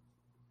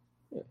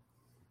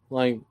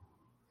 Like,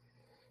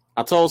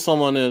 I told the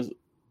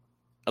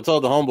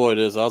homeboy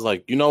this. I was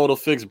like, you know what'll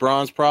fix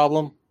Braun's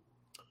problem?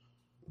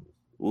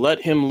 Let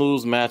him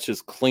lose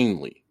matches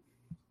cleanly.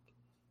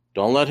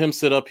 Don't let him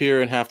sit up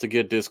here and have to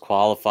get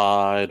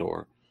disqualified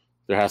or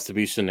there has to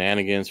be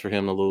shenanigans for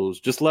him to lose.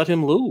 Just let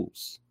him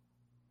lose.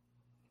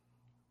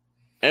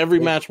 Every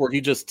match where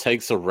he just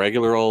takes a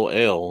regular old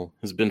L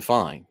has been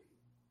fine.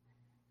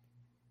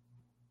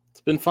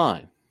 It's been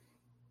fine.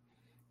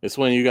 It's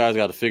when you guys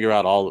got to figure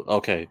out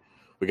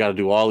we got to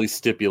do all these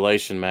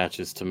stipulation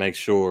matches to make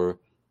sure,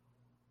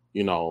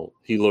 he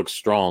looks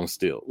strong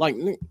still. Like,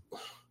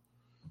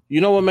 you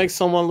know what makes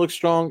someone look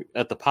strong?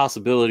 At the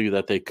possibility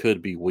that they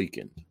could be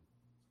weakened.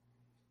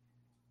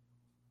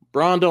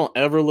 Braun don't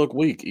ever look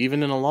weak,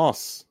 even in a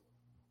loss.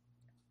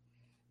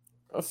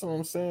 That's what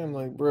I'm saying.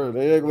 Like, bro,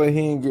 they act like he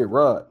didn't get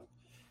rocked.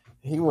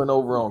 He went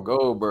over on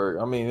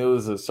Goldberg. I mean, it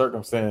was a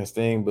circumstance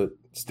thing, but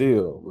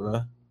still,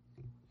 bro.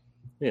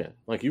 Yeah,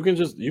 like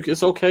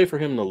it's okay for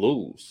him to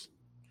lose.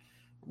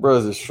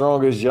 Bro's the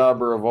strongest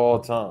jobber of all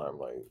time.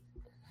 Like,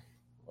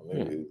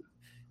 and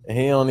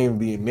he don't even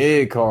be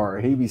mid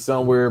card. He be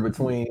somewhere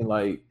between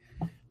like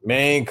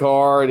main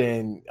card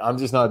and I'm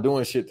just not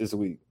doing shit this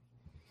week.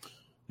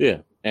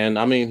 Yeah, and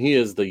I mean he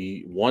is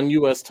the one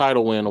U.S.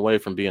 title win away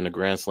from being a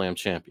Grand Slam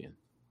champion.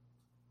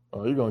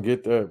 Oh, you're gonna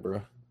get that,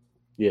 bro.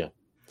 Yeah,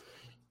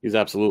 he's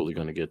absolutely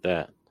gonna get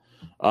that.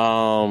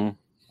 And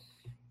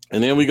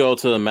then we go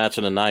to the match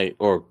of the night,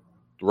 or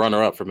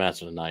runner up for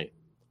match of the night,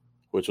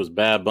 which was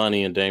Bad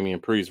Bunny and Damian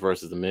Priest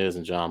versus The Miz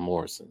and John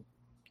Morrison.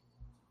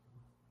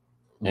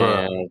 Bro,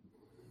 And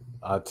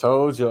I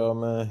told y'all,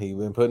 man, he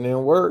been putting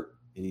in work.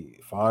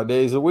 5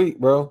 days a week,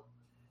 bro.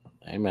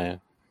 hey,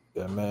 man.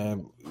 That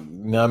man, you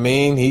know what I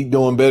mean? He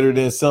doing better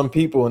than some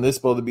people, and this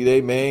supposed to be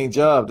their main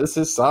job. This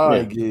is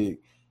side gig.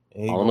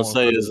 All I'm gonna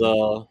say is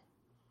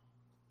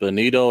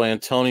Benito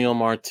Antonio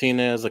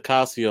Martinez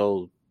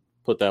Ocasio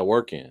put that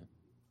work in.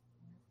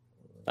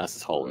 That's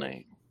his whole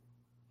name.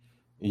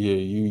 Yeah,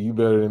 you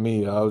better than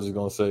me. I was just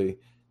gonna say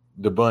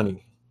the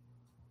bunny.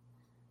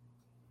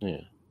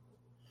 Yeah.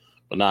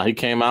 But now he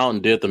came out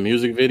and did the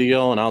music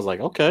video, and I was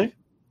like, okay.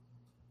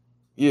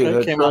 Yeah, okay,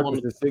 that came truck out on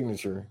is the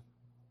signature.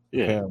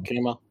 Yeah,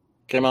 came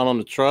out on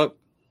the truck.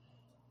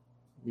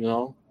 You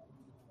know,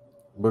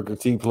 Booker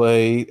T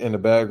played in the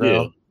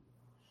background.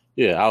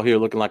 Yeah, out here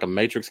looking like a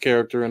Matrix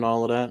character and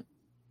all of that.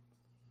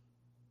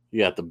 You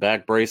got the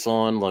back brace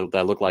on, like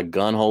that looked like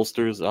gun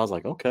holsters. I was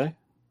like, okay.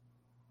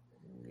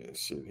 Yeah,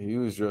 shit. He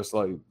was dressed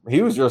like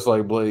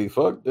Blade.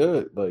 Fuck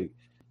that. Like,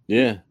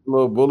 yeah,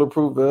 little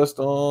bulletproof vest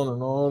on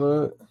and all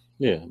that.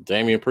 Yeah,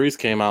 Damian Priest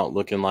came out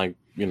looking like,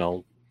 you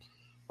know,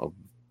 a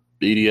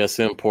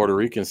BDSM Puerto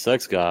Rican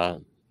sex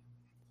god.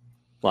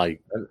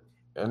 Like,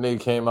 and they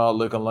came out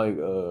looking like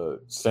a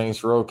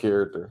Saints Row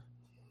character.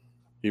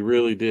 He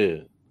really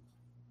did.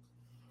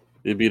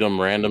 It'd be them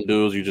random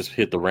dudes you just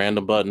hit the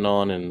random button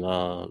on in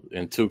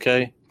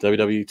 2K,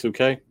 WWE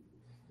 2K.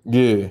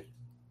 Yeah.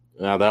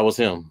 Now that was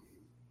him.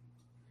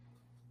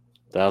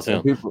 That was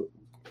him.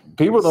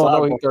 People don't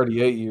know he's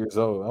 38 years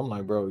old. I'm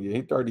like, bro, yeah,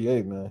 he's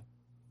 38, man.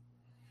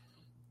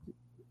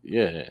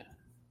 Yeah.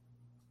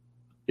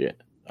 Yeah.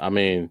 I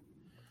mean,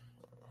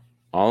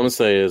 all I'm gonna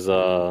say is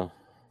Baron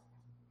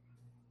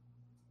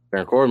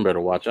Corbin better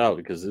watch out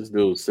because this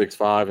dude's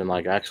 6'5" and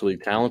like actually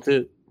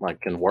talented,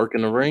 like can work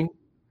in the ring.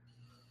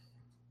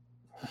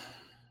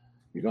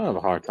 You're gonna have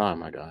a hard time,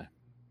 my guy.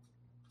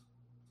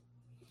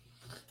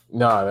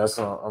 Nah, that's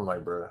not, I'm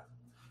like, bro.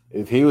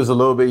 If he was a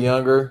little bit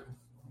younger,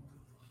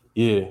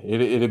 yeah,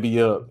 it'd be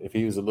up. If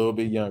he was a little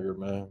bit younger,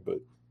 man.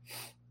 But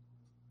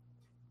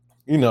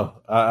you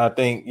know, I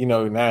think, you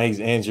know, now he's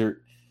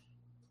injured.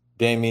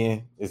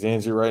 Damian is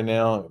injured right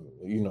now.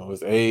 You know,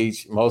 his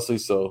age mostly.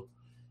 So,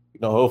 you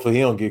know, hopefully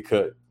he don't get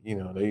cut. You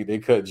know, they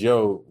cut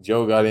Joe.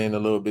 Joe got in a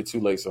little bit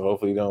too late, so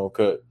hopefully they don't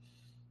cut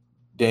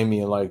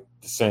Damian like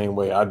the same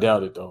way. I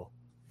doubt it though.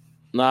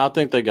 No, I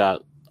think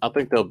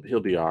he'll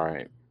be all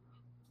right.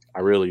 I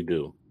really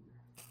do.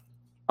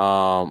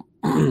 What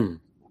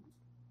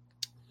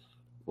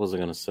was I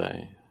gonna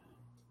say?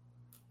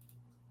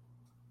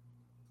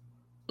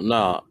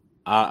 No,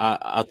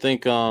 I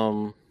think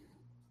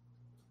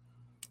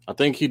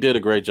he did a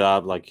great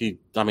job.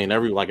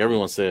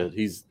 Everyone said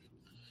he's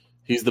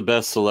the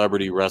best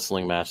celebrity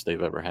wrestling match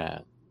they've ever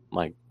had,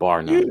 like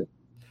bar none. Yeah.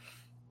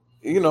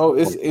 You know,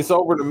 it's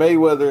over to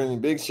Mayweather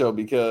and Big Show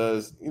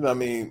because, you know, I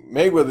mean,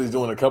 Mayweather's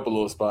doing a couple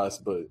little spots,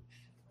 but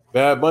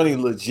Bad Bunny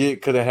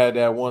legit could have had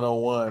that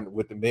one-on-one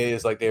with the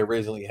Miz like they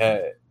originally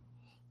had.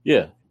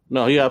 Yeah.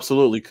 No, he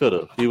absolutely could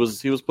have. He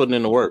was putting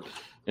in the work.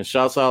 And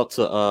shouts out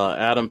to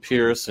Adam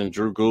Pearce and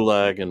Drew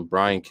Gulak and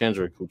Brian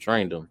Kendrick who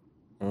trained him.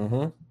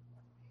 Mm-hmm.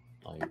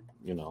 Like,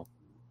 you know,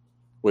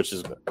 which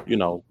is, you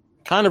know,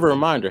 kind of a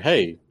reminder,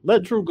 hey,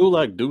 let Drew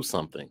Gulak do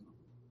something.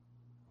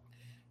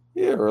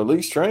 Yeah, or at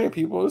least train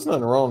people. There's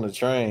nothing wrong to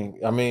train.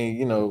 I mean,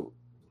 you know,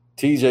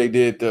 TJ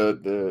did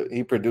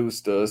he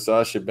produced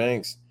Sasha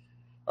Banks.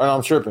 Oh, no,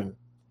 I'm tripping.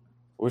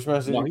 Which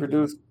match did he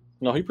produce?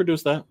 No, he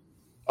produced that.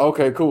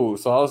 Okay, cool.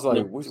 So I was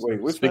like,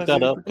 which speak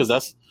that up because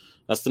that's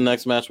the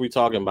next match we're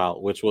talking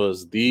about, which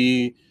was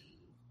the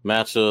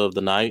match of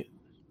the night,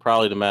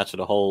 probably the match of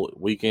the whole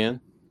weekend.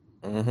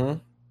 Mm-hmm.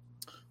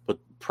 But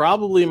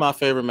probably my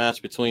favorite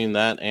match between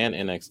that and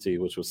NXT,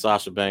 which was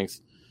Sasha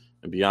Banks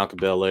and Bianca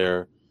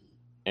Belair,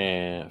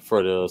 and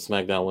for the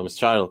SmackDown Women's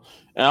title.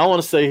 And I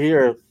want to say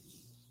here,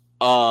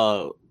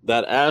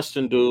 that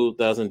Ashton dude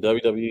that's in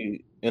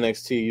WWE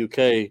NXT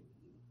UK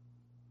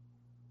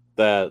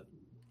that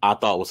I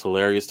thought was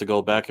hilarious to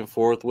go back and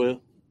forth with,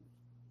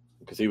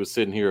 because he was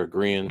sitting here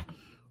agreeing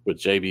with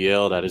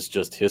JBL that it's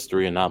just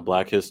history and not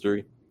Black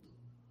history.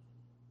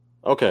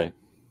 Okay.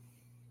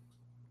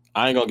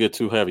 I ain't gonna get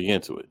too heavy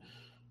into it,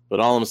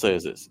 but all I'm gonna say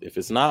is this: if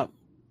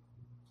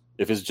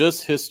it's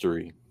just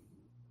history,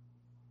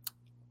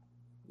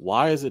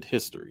 why is it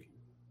history?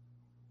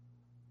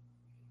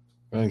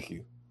 Thank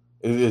you.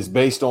 It's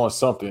based on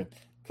something,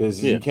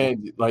 because you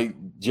can't, like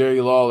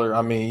Jerry Lawler.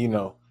 I mean, you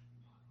know,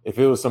 if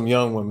it was some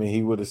young woman,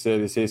 he would have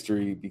said it's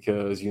history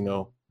because, you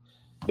know,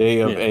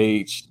 They of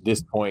age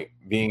this point,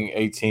 being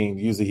 18.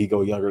 Usually he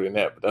go younger than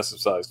that, but that's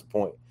besides the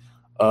point.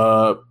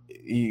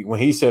 When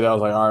he said, I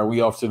was like, all right,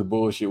 we off to the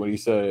bullshit. When he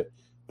said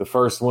the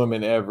first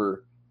woman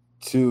ever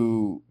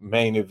to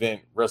main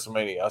event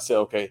WrestleMania, I said,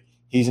 okay,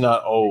 he's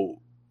not old.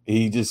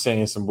 He just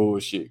saying some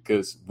bullshit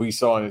because we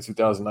saw it in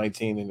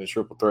 2019 in the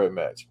triple threat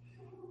match.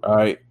 All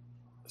right.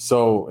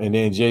 So, and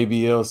then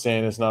JBL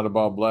saying it's not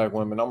about black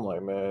women. I'm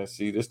like, man,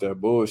 see, this that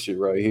bullshit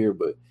right here.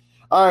 But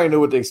I already knew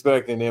what to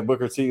expect. And then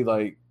Booker T,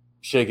 like,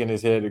 shaking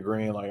his head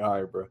agreeing, like,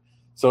 all right, bro.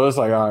 So it's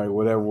like, all right,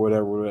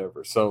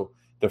 whatever. So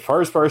the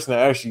first person to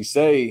actually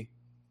say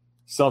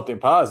something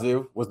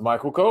positive was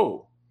Michael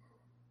Cole.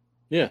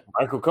 Yeah.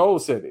 Michael Cole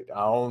said it.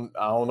 I don't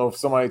know if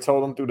somebody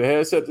told him through the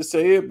headset to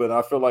say it, but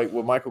I feel like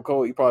with Michael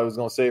Cole, he probably was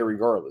going to say it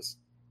regardless.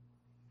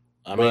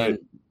 I mean,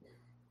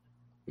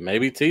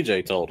 maybe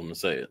TJ told him to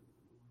say it.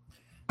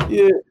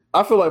 Yeah,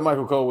 I feel like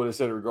Michael Cole would have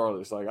said it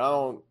regardless. Like,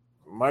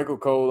 Michael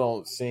Cole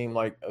don't seem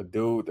like a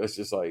dude that's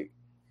just like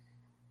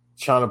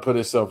trying to put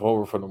himself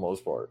over for the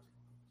most part.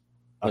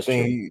 That's I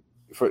think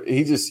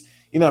he just,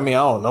 you know what I mean? I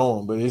don't know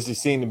him, but it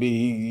just seemed to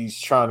be he's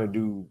trying to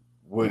do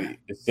what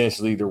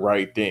essentially the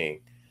right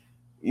thing.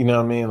 You know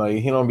what I mean? Like,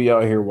 he don't be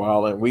out here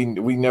wilding.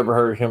 We never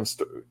heard him.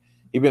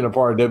 He been a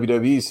part of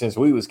WWE since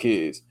we was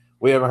kids.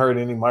 We haven't heard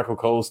any Michael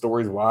Cole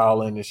stories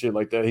wilding and shit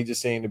like that. He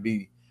just seemed to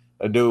be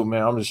a dude,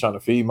 man. I'm just trying to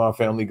feed my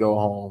family, go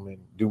home, and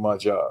do my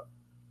job.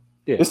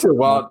 Yeah. It's still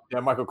wild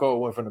that Michael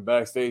Cole went from the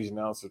backstage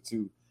announcer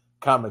to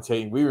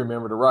commentating. We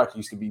remember The Rock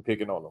used to be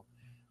picking on him.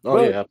 Oh,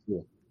 but yeah,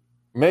 absolutely.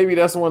 Maybe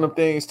that's one of the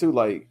things, too.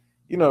 Like,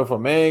 you know, if a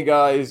main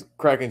guy is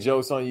cracking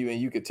jokes on you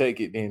and you could take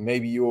it, then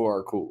maybe you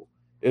are cool.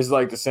 It's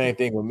like the same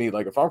thing with me.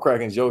 Like, if I'm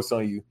cracking jokes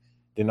on you,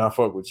 then I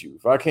fuck with you.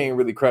 If I can't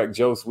really crack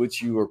jokes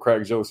with you or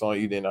crack jokes on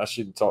you, then I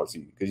shouldn't talk to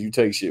you because you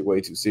take shit way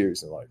too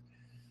serious in life.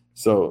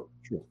 So,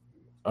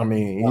 I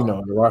mean, you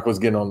know, The Rock was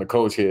getting on the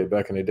coach head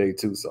back in the day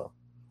too. So,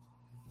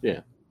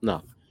 yeah,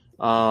 no,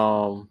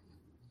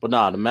 but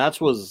nah, the match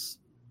was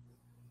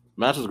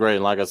great.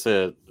 And like I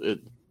said, if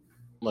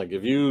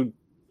the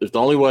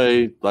only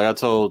way, like I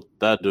told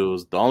that dude,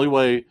 is the only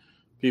way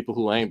people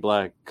who ain't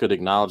black could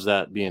acknowledge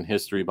that being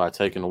history by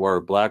taking the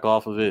word black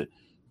off of it,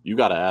 you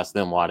got to ask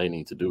them why they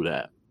need to do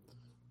that,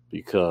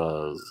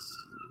 because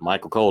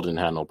Michael Cole didn't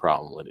have no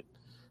problem with it.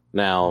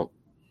 Now,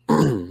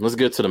 let's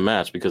get to the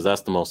match because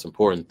that's the most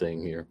important thing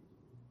here.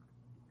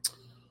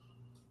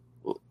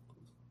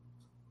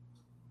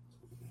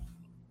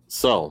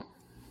 So,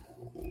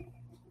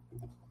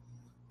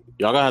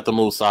 y'all gonna have to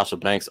move Sasha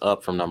Banks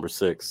up from number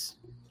 6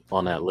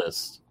 on that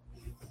list.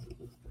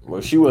 Well,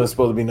 she wasn't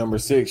supposed to be number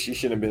 6. She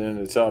should have been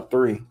in the top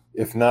 3,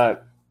 if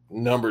not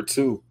number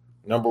 2,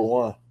 number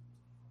 1.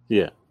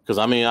 Yeah, because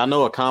I mean, I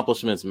know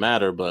accomplishments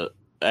matter, but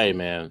hey,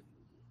 man,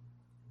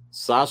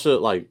 Sasha,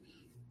 like,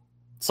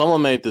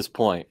 someone made this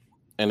point,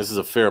 and this is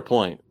a fair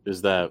point,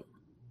 is that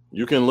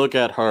you can look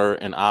at her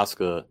and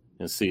Asuka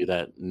and see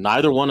that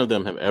neither one of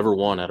them have ever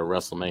won at a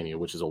WrestleMania,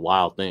 which is a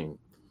wild thing.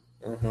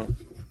 Mm-hmm.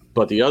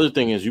 But the other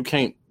thing is you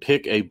can't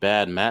pick a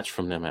bad match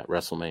from them at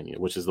WrestleMania,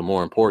 which is the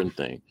more important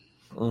thing,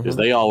 because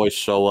they always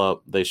show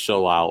up, they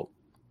show out.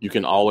 You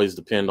can always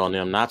depend on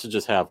them not to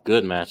just have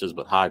good matches,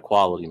 but high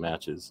quality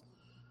matches.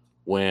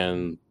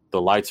 When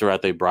the lights are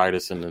at their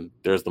brightest and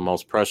there's the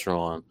most pressure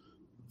on,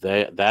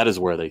 that is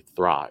where they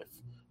thrive.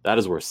 That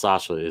is where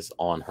Sasha is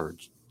on her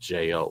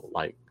JO.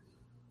 Like,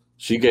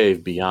 she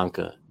gave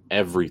Bianca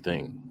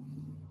everything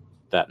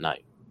that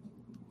night.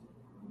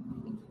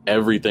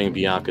 Everything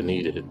Bianca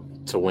needed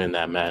to win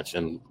that match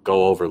and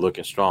go over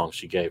looking strong,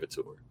 she gave it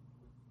to her.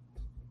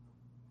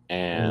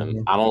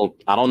 And I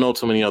don't know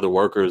too many other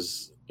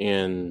workers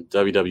in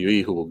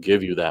WWE who will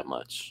give you that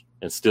much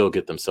and still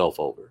get themselves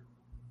over.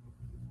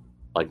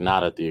 Like,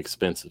 not at the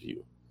expense of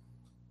you.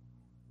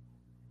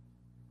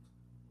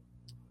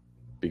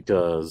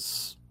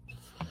 Because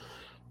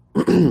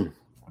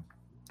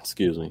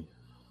excuse me.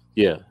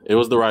 Yeah, it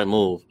was the right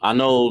move. I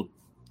know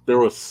there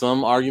were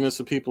some arguments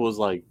with people was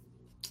like,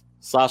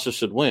 Sasha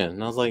should win.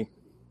 And I was like,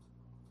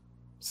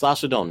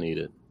 Sasha don't need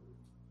it.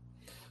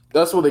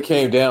 That's what it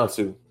came down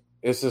to.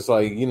 It's just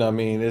like, you know what I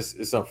mean?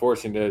 It's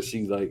unfortunate that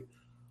she's like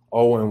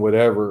and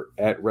whatever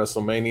at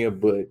WrestleMania,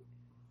 but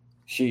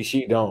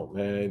she don't,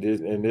 man.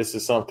 And this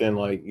is something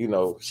like, you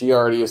know, she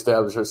already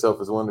established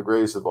herself as one of the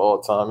greatest of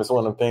all time. It's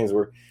one of them things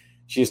where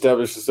she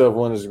established herself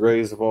one of the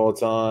greatest of all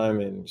time,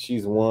 and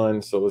she's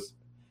won. So it's,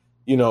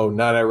 you know,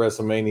 not at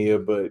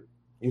WrestleMania, but,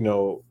 you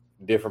know,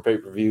 different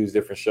pay-per-views,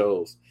 different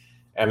shows.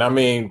 And I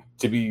mean,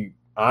 to be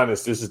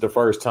honest, this is the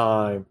first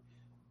time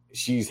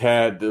she's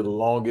had the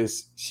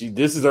longest.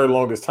 This is her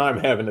longest time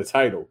having a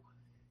title.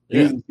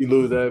 Yeah. Usually she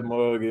lose that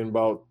mug in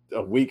about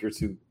a week or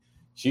two.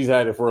 She's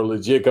had it for a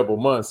legit couple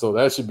months, so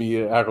that should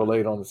be an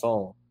accolade on its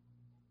own.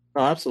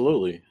 Oh,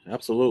 absolutely.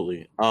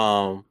 Absolutely.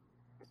 And,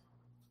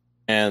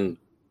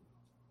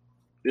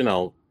 you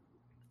know,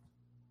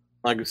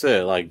 like I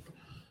said, like,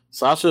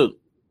 Sasha,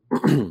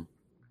 so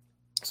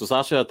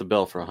Sasha had the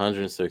belt for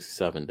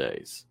 167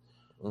 days.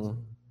 Mm-hmm.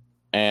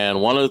 And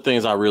one of the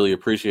things I really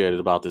appreciated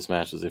about this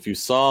match is if you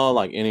saw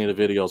like any of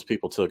the videos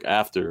people took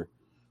after,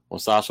 when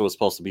Sasha was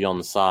supposed to be on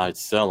the side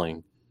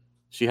selling,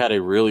 she had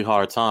a really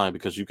hard time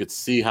because you could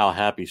see how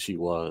happy she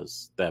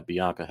was that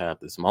Bianca had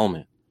this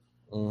moment.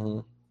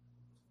 Mm-hmm.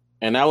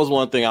 And that was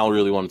one thing I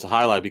really wanted to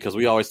highlight because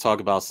we always talk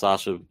about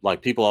Sasha,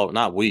 like people,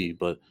 not we,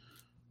 but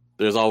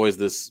there's always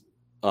this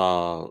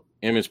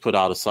image put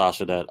out of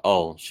Sasha that,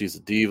 oh, she's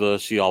a diva.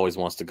 She always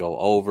wants to go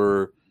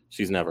over.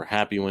 She's never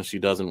happy when she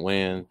doesn't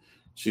win.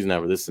 She's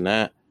never this and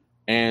that.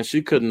 And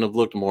she couldn't have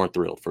looked more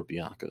thrilled for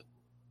Bianca.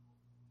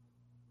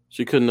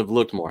 She couldn't have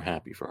looked more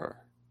happy for her.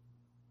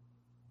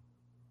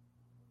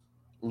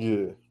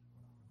 Yeah.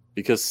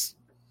 Because,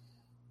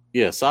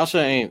 yeah, Sasha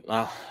ain't,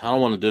 I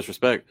don't want to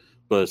disrespect,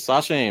 but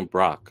Sasha ain't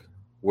Brock,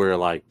 where,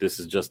 like, this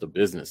is just a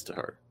business to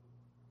her.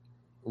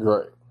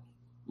 Right.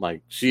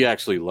 Like, she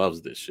actually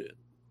loves this shit.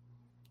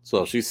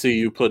 So if she see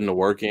you putting the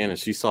work in and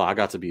she saw I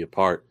got to be a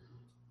part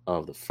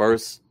of the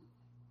first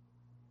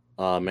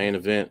main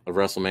event of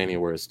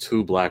WrestleMania where it's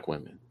 2 black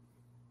women,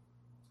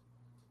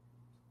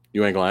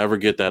 you ain't gonna ever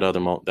get that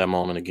that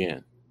moment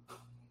again.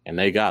 And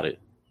they got it.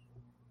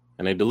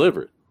 And they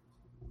delivered.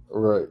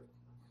 Right.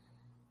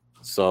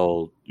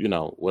 So, you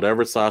know,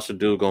 whatever Sasha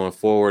do going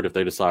forward, if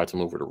they decide to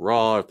move her to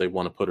Raw, if they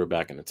want to put her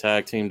back in the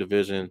tag team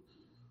division,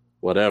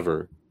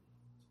 whatever,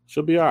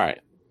 she'll be all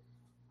right.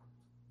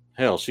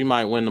 Hell, she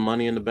might win the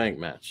Money in the Bank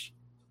match.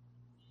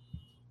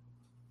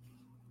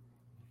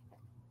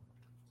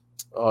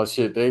 Oh,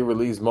 shit. They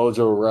released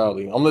Mojo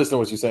Rawley. I'm listening to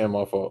what you're saying,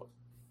 my fault.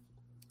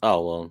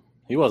 Oh, well,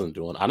 he wasn't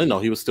doing it. I didn't know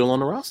he was still on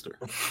the roster.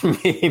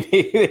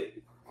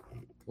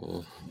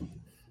 All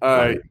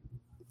right.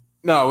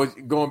 No,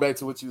 going back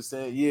to what you were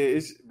saying, yeah,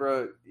 it's,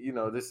 bro, you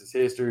know, this is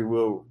history.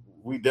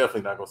 We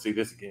definitely not going to see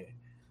this again,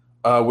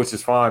 which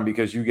is fine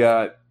because you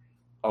got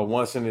a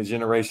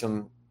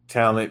once-in-a-generation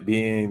talent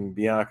being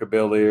Bianca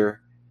Belair,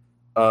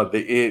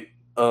 the it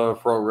of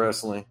pro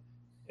wrestling,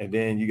 and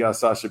then you got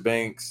Sasha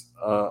Banks,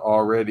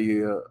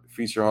 already a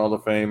future Hall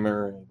of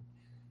Famer, and,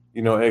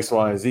 you know, X,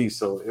 Y, and Z.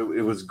 So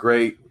it was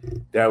great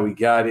that we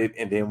got it,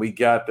 and then we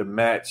got the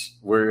match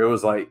where it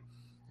was like,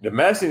 the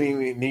match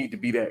didn't even need to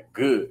be that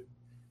good.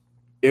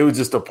 It was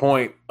just a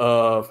point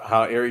of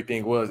how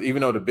everything was.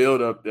 Even though the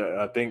build-up,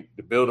 I think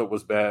the build-up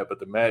was bad, but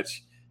the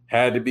match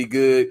had to be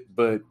good,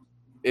 but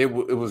it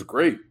was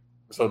great.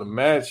 So the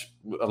match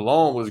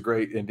alone was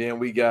great, and then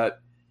we got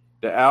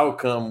the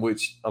outcome,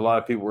 which a lot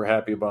of people were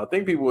happy about. I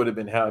think people would have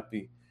been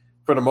happy.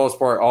 For the most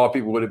part, all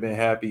people would have been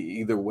happy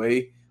either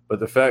way. But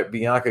the fact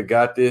Bianca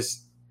got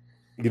this,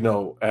 you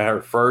know, at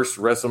her first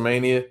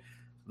WrestleMania,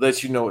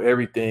 lets you know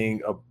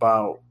everything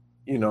about,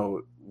 you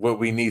know, what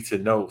we need to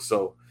know.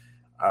 So,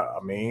 I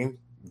mean,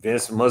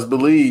 Vince must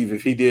believe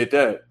if he did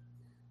that.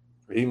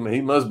 He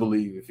must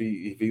believe if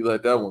he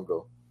let that one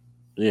go.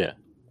 Yeah.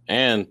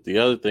 And the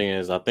other thing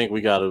is, I think we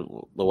got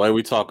to, the way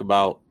we talk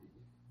about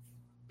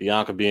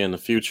Bianca being the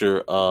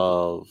future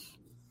of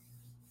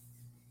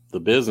the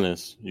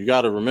business, you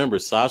got to remember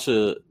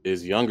Sasha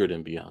is younger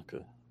than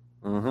Bianca.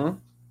 Mm-hmm.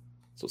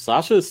 So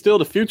Sasha is still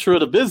the future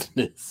of the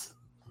business.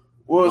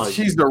 Well,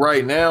 she's the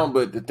right now,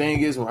 but the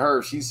thing is with her,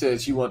 if she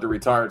said she wanted to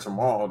retire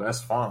tomorrow,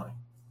 that's fine.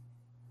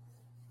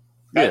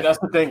 Yeah. That's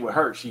the thing with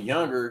her. She's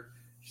younger.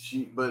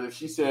 But if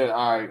she said,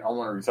 all right, I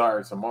want to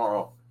retire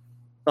tomorrow.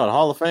 No, the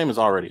Hall of Fame is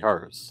already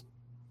hers.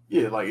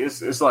 Yeah, like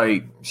it's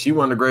like she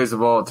won the greatest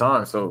of all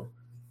time. So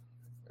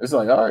it's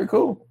like, all right,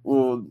 cool.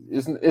 Well,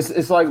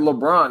 it's like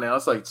LeBron now.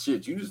 It's like,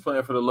 shit, you just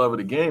playing for the love of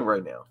the game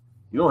right now.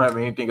 You don't have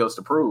anything else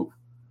to prove.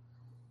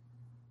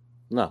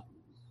 No.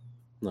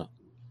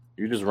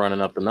 You're just running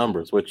up the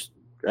numbers, which,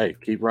 hey,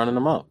 keep running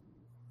them up.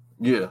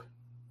 Yeah.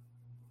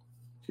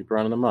 Keep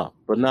running them up.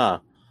 But nah.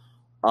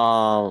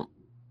 I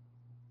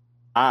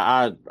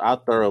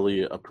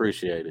thoroughly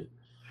appreciate it.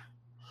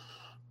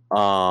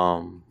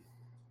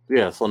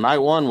 Yeah, so night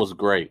one was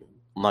great.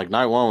 Like,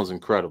 night one was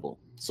incredible.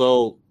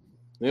 So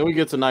then we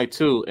get to night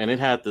 2, and it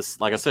had this,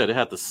 like I said, it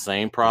had the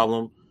same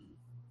problem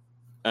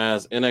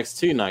as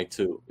NXT night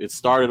 2. It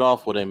started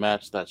off with a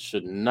match that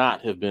should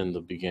not have been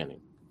the beginning.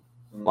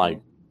 Mm-hmm. Like,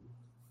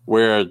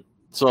 where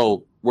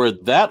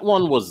that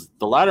one was,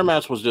 the ladder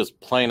match was just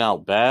plain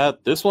out bad.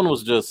 This one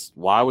was just,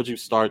 why would you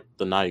start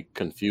the night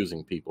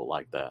confusing people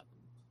like that?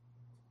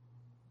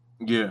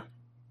 Yeah.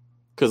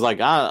 Because,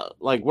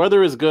 like,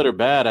 whether it's good or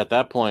bad at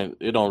that point,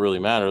 it don't really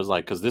matter. It's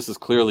like, because this is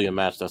clearly a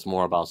match that's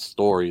more about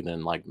story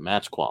than, like,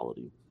 match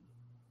quality.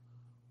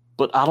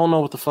 But I don't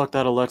know what the fuck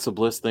that Alexa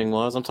Bliss thing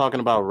was. I'm talking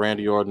about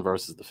Randy Orton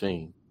versus The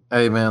Fiend.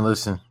 Hey, man,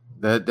 listen.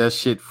 That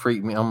shit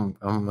freaked me.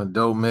 I'm a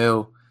dope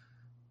male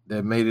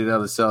that made it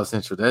out of South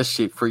Central. That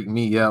shit freaked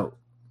me out.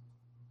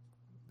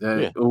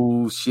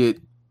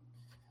 Shit.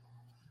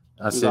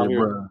 I said,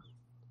 bro.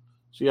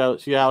 She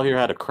out here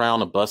had a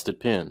crown of busted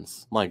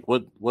pins. Like,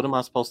 what am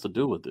I supposed to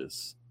do with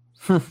this?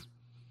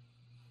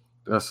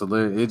 That's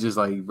hilarious. It's just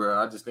like, bro,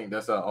 I just think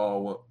that's how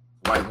all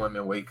white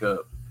women wake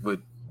up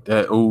with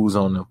that ooze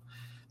on them.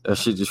 That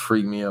shit just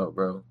freaked me out,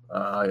 bro.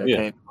 I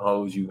can't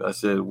hold you. I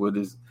said, what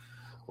is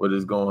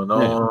going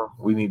on? Yeah.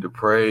 We need to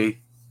pray.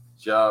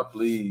 God,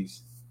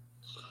 please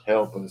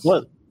help us.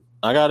 What?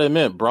 I gotta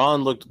admit,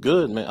 Braun looked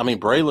good, man. I mean,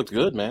 Bray looked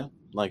good, man.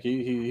 Like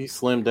he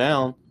slimmed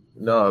down.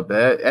 No,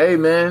 bad. Hey,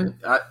 man,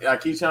 I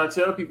keep trying to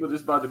tell people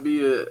this about to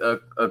be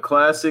a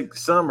classic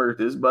summer.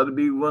 This about to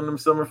be one of them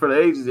summer for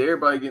the ages.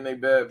 Everybody getting a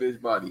bad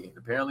bitch body. And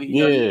apparently,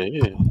 Yeah.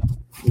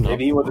 You know,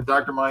 maybe he went to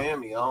Dr.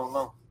 Miami. I don't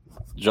know.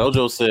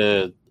 JoJo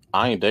said,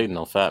 "I ain't dating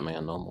no fat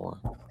man no more."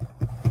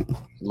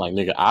 Like,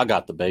 nigga, I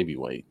got the baby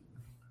weight.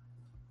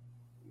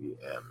 Yeah,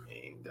 I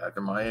mean,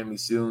 Dr. Miami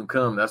soon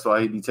come. That's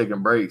why he be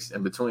taking breaks.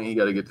 In between, he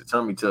got to get the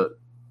tummy tuck.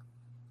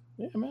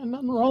 Yeah, man,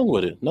 nothing wrong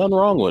with it. Nothing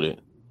wrong with it.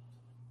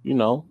 You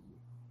know,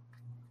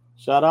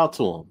 shout out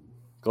to him.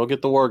 Go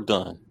get the work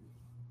done.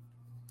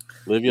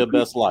 Live your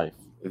best life.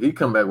 If he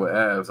come back with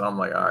abs, I'm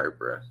like, all right,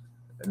 bro.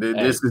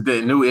 This is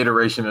the new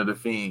iteration of the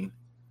Fiend.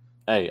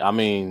 Hey, I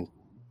mean,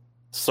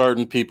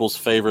 certain people's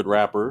favorite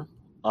rapper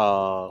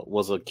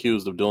was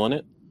accused of doing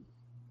it.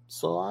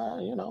 So,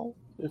 you know,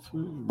 if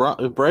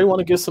Bray want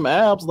to get some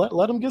abs,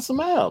 let him get some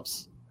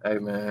abs. Hey,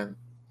 man,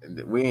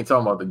 we ain't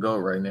talking about the GOAT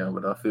right now,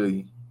 but I feel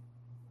you.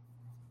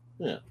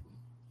 Yeah.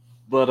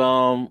 But,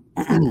 no,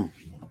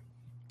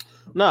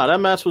 that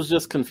match was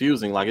just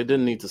confusing. Like, it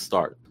didn't need to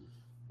start.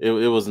 It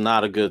was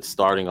not a good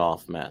starting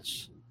off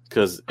match.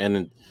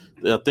 And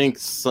I think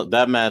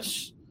that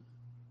match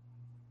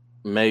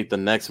made the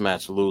next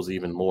match lose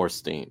even more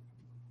steam,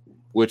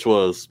 which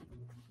was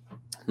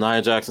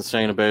Nia Jackson,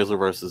 Shayna Baszler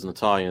versus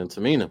Natalya and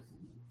Tamina.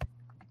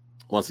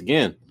 Once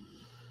again,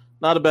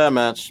 not a bad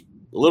match.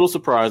 A little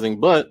surprising,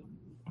 but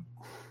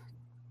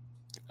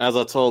as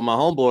I told my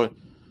homeboy,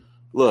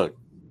 look,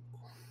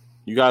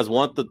 you guys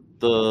want the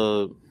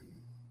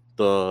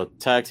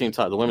tag team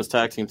the women's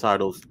tag team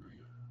titles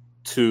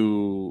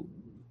to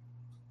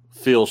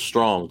feel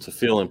strong, to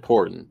feel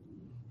important.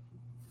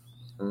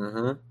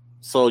 Mm-hmm.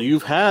 So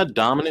you've had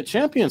dominant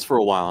champions for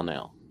a while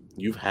now.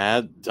 You've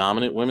had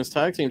dominant women's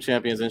tag team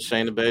champions in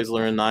Shayna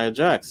Baszler and Nia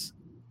Jax.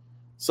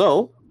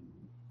 So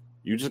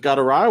you just got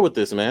to ride with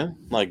this, man.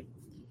 Like,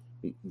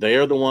 they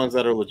are the ones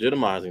that are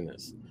legitimizing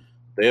this.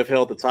 They have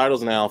held the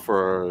titles now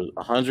for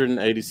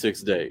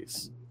 186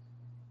 days.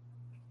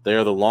 They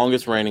are the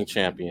longest reigning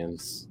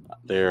champions.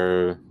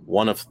 They're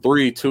one of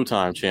 3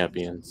 two-time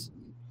champions.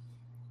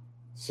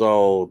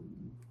 So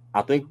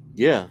I think,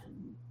 yeah,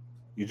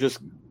 you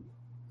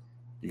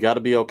got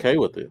to be okay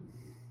with it.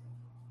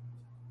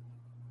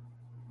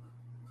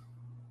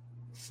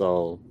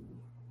 So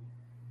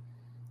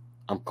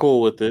I'm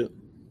cool with it.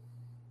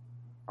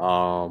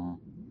 I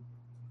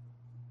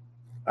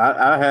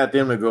had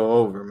them to go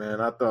over,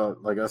 man. I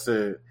thought, like I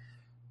said,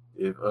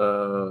 if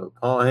Paul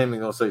Heyman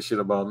gonna say shit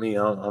about me,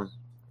 I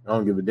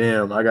don't give a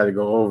damn. I got to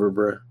go over,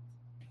 bro.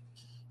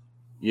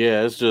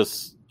 Yeah, it's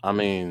just, I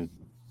mean,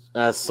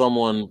 as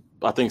someone,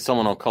 I think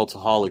someone on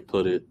Cultaholic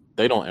put it,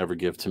 they don't ever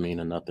give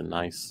Tamina nothing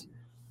nice.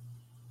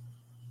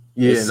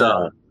 Yeah,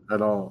 not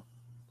at all.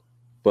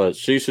 But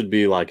she should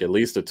be like at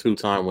least a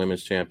 2-time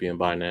women's champion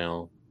by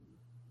now.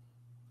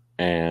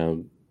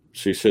 And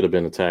she should have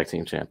been a tag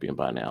team champion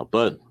by now.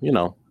 But, you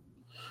know,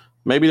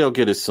 maybe they'll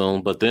get it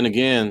soon. But then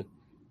again,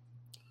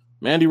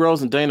 Mandy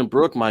Rose and Dana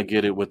Brooke might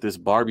get it with this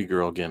Barbie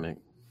girl gimmick.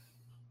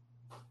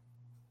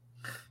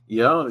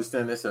 Yeah, I don't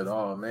understand this at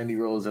all. Mandy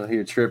Rose out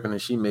here tripping,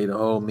 and she made a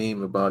whole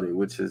meme about it,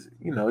 which is,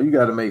 you know, you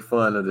got to make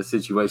fun of the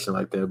situation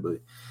like that. But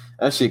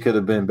that shit could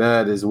have been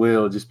bad as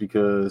well just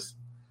because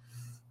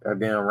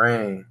goddamn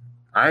rain.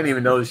 I didn't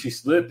even know that she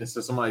slipped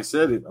until somebody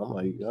said it. I'm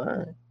like, all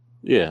right.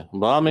 Yeah,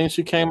 but I mean,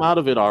 she came out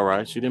of it all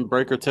right. She didn't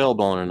break her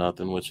tailbone or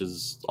nothing, which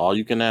is all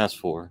you can ask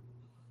for.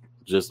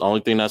 Just the only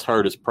thing that's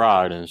hurt is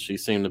pride, and she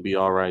seemed to be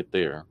all right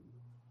there.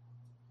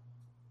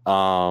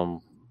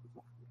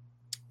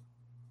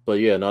 But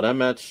yeah, no, that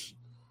match,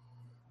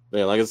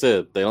 yeah, like I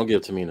said, they don't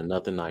give Tamina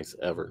nothing nice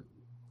ever.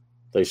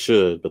 They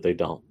should, but they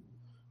don't.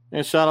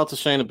 And shout out to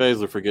Shayna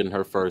Baszler for getting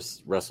her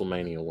first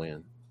WrestleMania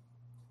win.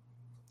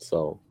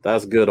 So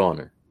that's good on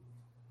her.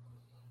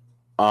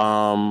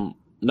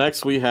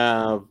 Next we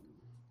have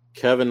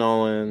Kevin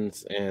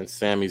Owens and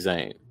Sami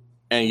Zayn.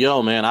 And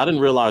yo, man, I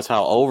didn't realize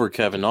how over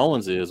Kevin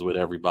Owens is with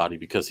everybody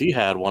because he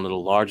had one of the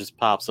largest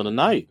pops of the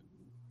night.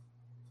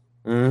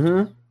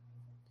 Mm-hmm.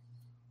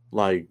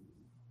 Like,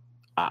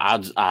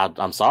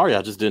 I'm sorry,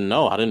 I just didn't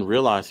know. I didn't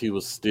realize he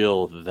was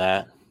still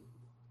that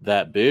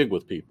big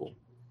with people.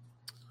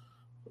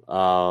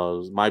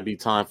 Might be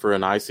time for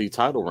an IC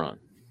title run.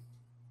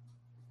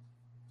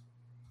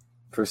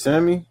 For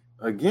Sammy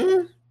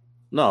again?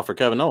 No, for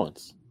Kevin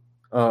Owens.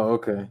 Oh,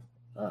 okay.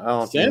 I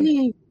don't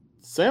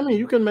Sammy,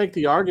 you can make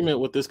the argument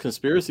with this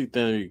conspiracy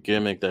theory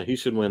gimmick that he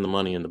should win the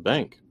Money in the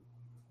Bank.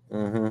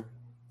 Mm-hmm.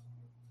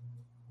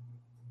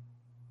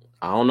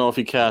 I don't know if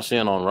he cashed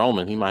in on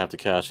Roman. He might have to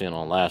cash in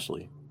on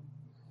Lashley.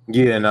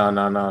 Yeah,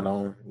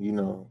 no. You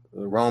know,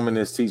 Roman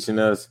is teaching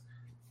us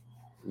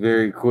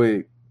very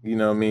quick. You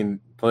know what I mean?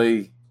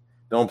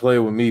 Don't play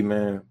with me,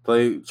 man.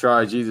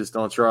 Try Jesus,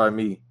 don't try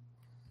me.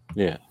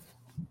 Yeah.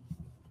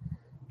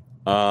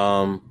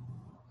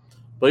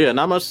 But yeah,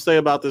 not much to say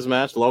about this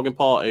match. Logan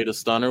Paul ate a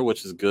stunner,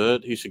 which is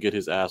good. He should get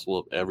his ass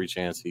whooped every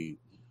chance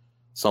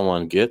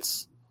someone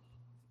gets.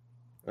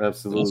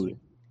 Absolutely.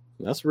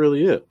 That's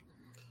really it.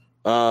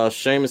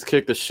 Sheamus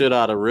kicked the shit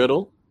out of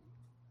Riddle.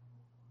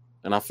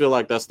 And I feel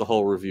like that's the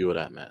whole review of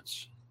that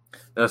match.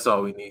 That's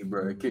all we need,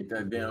 bro. Kick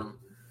that damn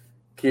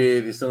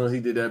kid as soon as he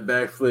did that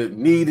backflip.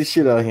 Need the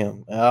shit out of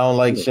him. And I don't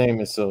like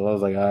Sheamus, so I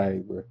was like, all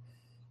right, bro.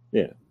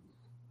 Yeah.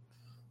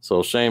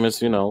 So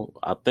Sheamus,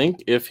 I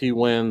think if he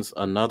wins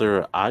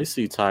another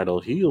IC title,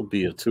 he'll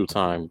be a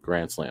 2-time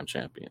Grand Slam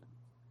champion.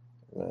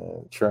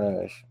 Man,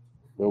 trash.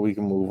 But we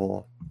can move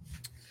on.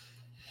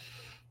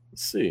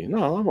 Let's see.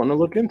 No, I want to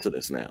look into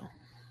this now.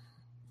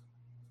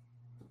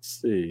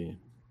 Let's see.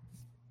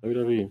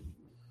 WWE.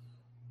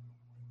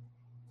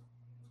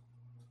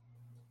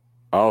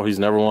 Oh, he's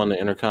never won the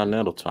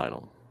Intercontinental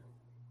title.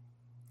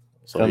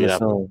 So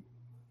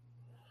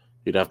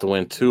he'd have to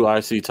win 2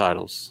 IC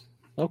titles.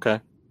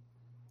 Okay.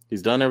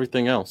 He's done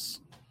everything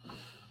else.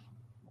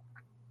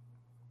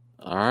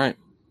 All right.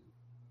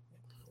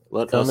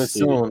 Coming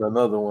soon,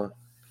 another one.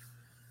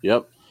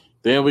 Yep.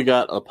 Then we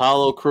got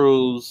Apollo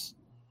Crews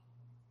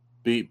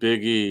beat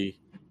Big E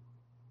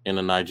in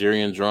a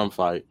Nigerian drum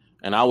fight.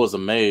 And I was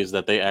amazed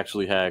that they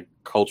actually had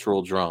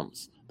cultural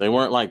drums. They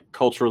weren't like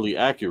culturally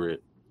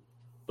accurate.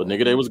 But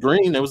nigga, they was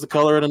green. They was the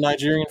color of the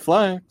Nigerian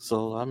flag.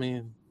 So, I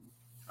mean.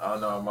 I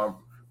don't know.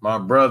 My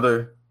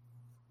brother,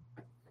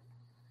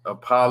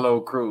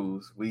 Apollo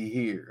Crews, we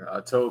here. I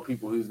told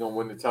people he's going to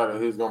win the title.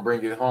 He's going to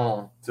bring it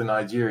home to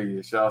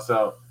Nigeria. Shouts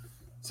out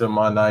to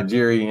my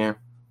Nigerian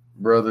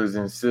brothers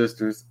and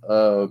sisters.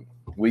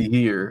 We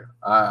here.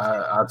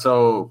 I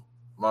told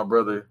my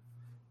brother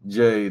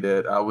Jay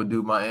that I would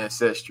do my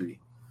ancestry.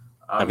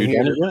 Have you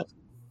done it yet?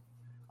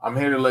 I'm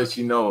here to let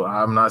you know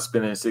I'm not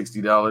spending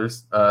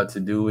 $60 to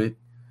do it.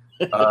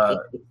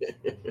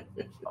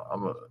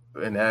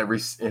 In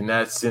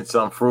that sense,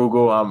 I'm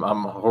frugal.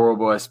 I'm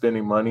horrible at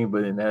spending money,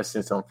 but in that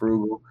sense, I'm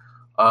frugal.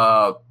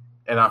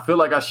 And I feel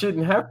like I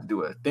shouldn't have to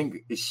do it. I think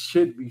it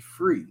should be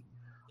free.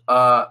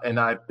 And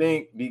I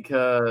think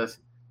because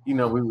we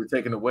were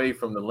taken away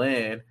from the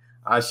land,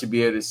 I should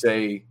be able to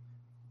say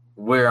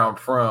where I'm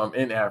from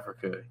in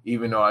Africa,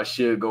 even though I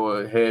should go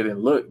ahead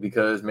and look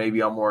because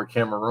maybe I'm more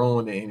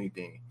Cameroon than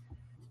anything.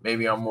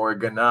 Maybe I'm more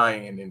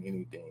Ghanaian than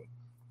anything.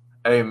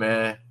 Hey,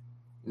 man,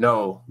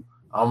 no,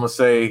 I'm going to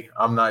say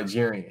I'm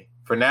Nigerian.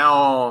 For now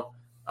on,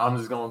 I'm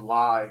just going to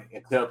lie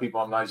and tell people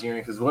I'm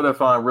Nigerian because what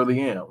if I really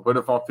am? What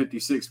if I'm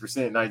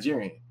 56%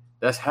 Nigerian?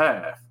 That's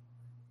half.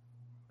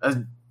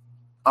 I'm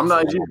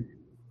Nigerian.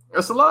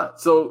 That's a lot.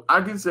 So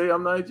I can say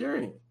I'm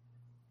Nigerian.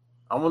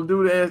 I'm going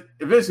to do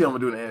eventually I'm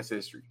going to do the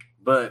ancestry.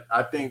 But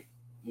I think,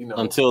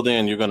 Until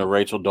then, you're going to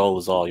Rachel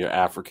Dolezal your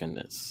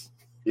Africanness.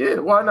 Yeah,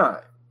 why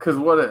not? Because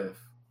what if?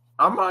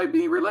 I might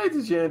be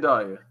related to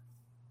Jandaya.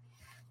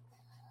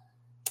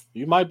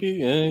 You might be.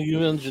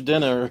 You and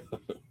Jadena,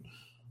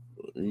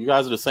 you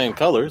guys are the same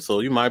color,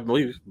 so you might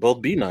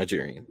both be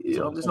Nigerian.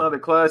 Yeah, I'm just not a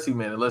classy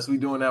man unless we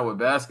doing that with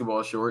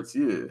basketball shorts.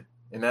 Yeah,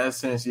 in that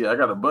sense, yeah, I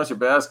got a bunch of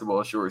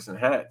basketball shorts and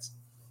hats.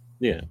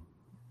 Yeah,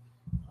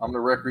 I'm the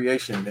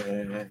recreation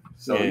man.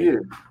 So yeah.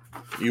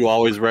 You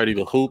always ready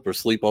to hoop or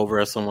sleep over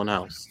at someone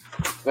else.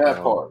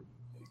 That part.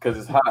 Because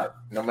it's hot.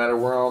 No matter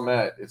where I'm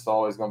at, it's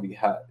always going to be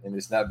hot. And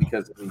it's not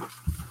because of me.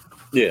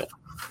 Yeah.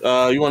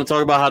 You want to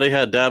talk about how they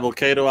had Dabo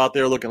Kato out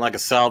there looking like a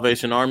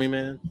Salvation Army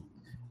man?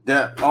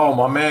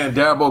 My man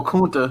Dabo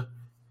Kunta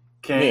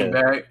came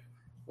back.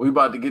 We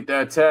about to get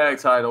that tag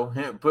title.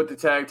 Put the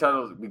tag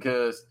titles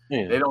because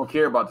they don't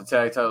care about the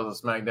tag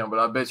titles on SmackDown. But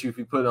I bet you if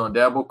you put it on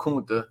Dabo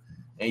Kunta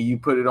and you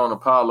put it on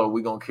Apollo,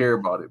 we're going to care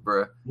about it,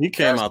 bro. He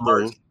came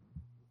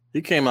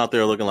out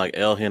there looking like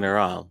El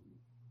General.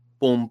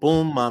 Boom,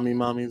 boom, mommy,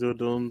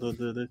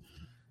 do.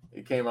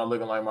 He came out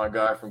looking like my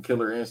guy from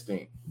Killer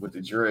Instinct with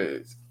the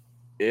dreads.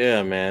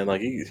 Yeah, man.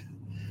 Like, he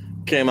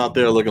came out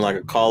there looking like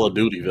a Call of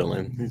Duty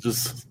villain. He's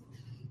just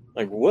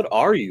like, what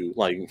are you?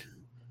 Like,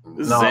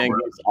 this is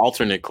Zangief's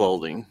alternate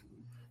clothing.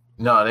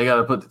 No, they got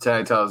to put the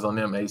tag titles on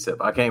them ASAP.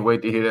 I can't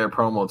wait to hear their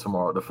promo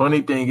tomorrow. The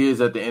funny thing is,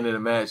 at the end of the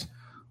match,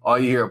 all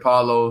you hear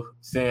Apollo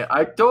saying,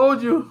 I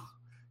told you.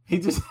 He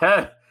just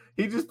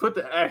put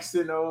the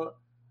accent on.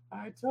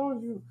 I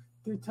told you.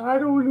 The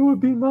title would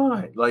be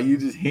mine. Like, you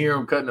just hear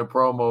him cutting a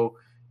promo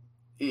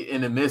in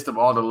the midst of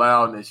all the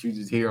loudness. You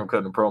just hear him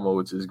cutting a promo,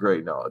 which is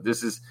great. No,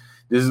 this is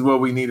what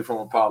we needed from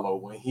Apollo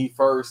when he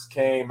first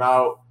came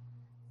out,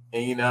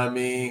 and you know what I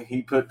mean.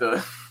 He put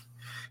the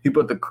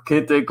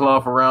kente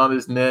cloth around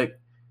his neck.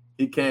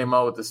 He came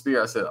out with the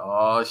spear. I said,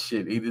 "Oh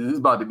shit, either this is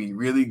about to be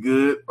really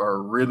good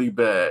or really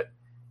bad."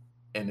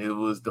 And it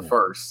was the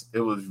first.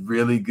 It was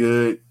really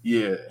good,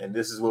 yeah. And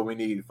this is what we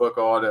need. Fuck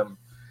all them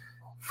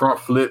front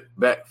flip,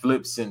 back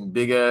flips, and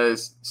big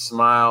ass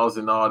smiles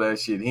and all that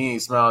shit. He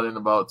ain't smiled in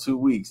about 2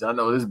 weeks. I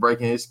know this is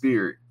breaking his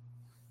spirit.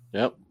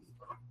 Yep.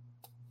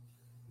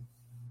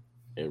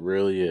 It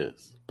really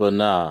is. But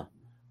nah,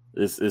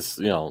 it's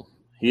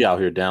he out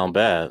here down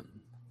bad.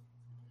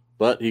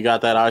 But he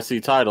got that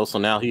IC title, so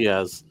now he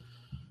is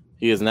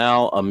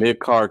now a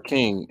mid-card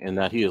king in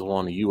that he has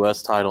won the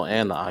US title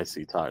and the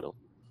IC title.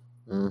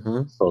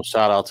 Mm-hmm. So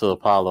shout out to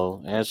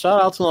Apollo. And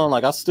shout out to him.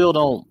 Like, I still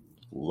don't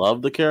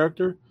love the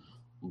character.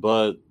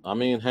 But, I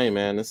mean, hey,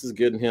 man, this is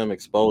getting him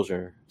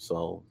exposure.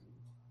 So,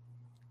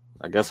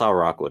 I guess I'll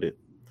rock with it.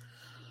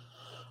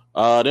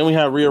 Then we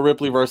have Rhea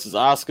Ripley versus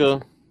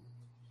Asuka.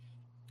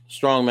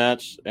 Strong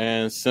match,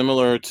 and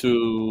similar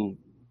to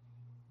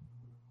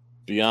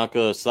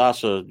Bianca,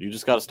 Sasha, you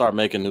just got to start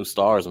making new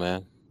stars,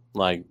 man.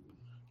 Like,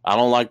 I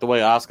don't like the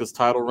way Asuka's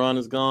title run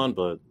is gone,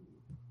 but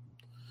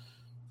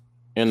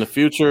in the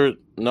future,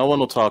 no one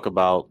will talk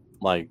about,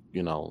 like,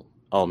 you know,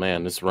 oh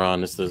man, this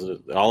run, this is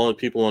all the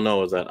people will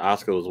know is that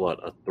Asuka was what,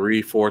 a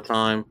 3-4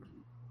 time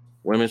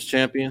women's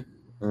champion.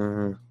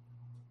 Mm-hmm.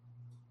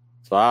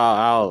 So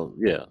I'll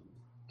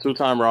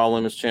 2-time Raw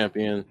Women's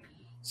Champion,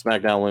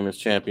 SmackDown Women's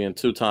Champion,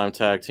 2-time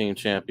Tag Team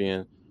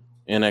Champion,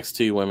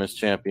 NXT Women's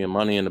Champion,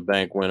 Money in the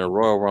Bank winner,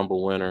 Royal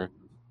Rumble winner,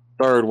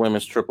 3rd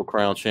Women's Triple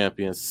Crown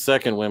Champion,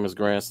 2nd Women's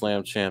Grand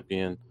Slam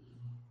Champion,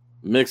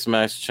 Mixed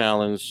Match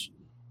Challenge,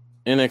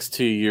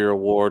 NXT Year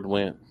Award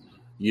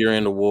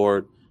Year-End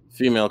Award,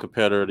 Female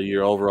Competitor of the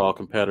Year, Overall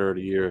Competitor of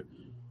the Year,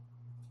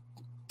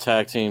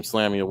 Tag Team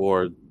Slammy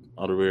Award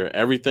of the Year.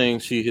 Everything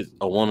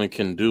a woman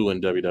can do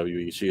in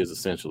WWE, she has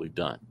essentially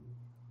done.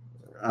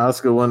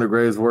 Asuka, one of the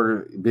greatest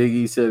workers. Big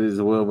E said it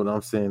as well, but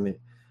I'm saying it.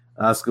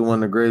 Asuka, one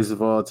of the greatest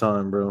of all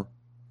time, bro.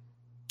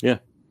 Yeah.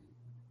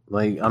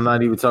 Like, I'm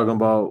not even talking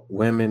about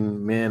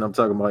women, men. I'm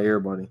talking about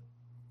everybody.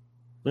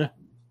 Yeah.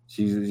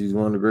 She's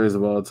one of the greatest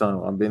of all time.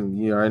 I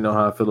already know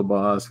how I feel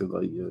about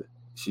Asuka. Like, yeah,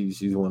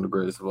 she's one of the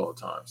greatest of all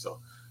time.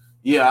 So,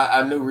 yeah,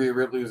 I knew Rhea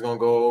Ripley was going to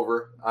go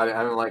over. I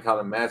didn't like how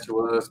the match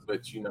was,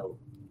 but, you know,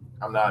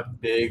 I'm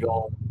not big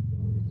on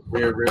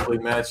Rhea Ripley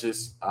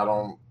matches. I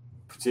don't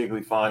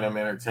particularly find them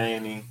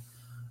entertaining.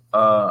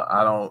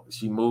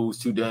 She moves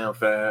too damn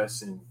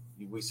fast, and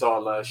we saw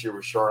it last year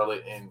with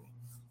Charlotte, and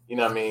you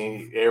know what I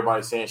mean,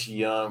 everybody's saying she's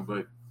young,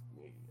 but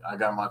I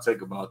got my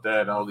take about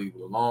that. I'll leave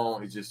it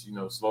alone. It's just, you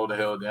know, slow the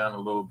hell down a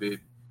little bit.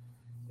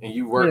 And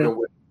you working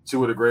with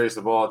two of the greatest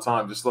of all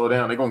time, just slow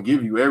down. They're gonna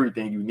give you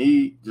everything you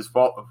need. Just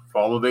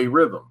follow their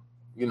rhythm.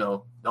 You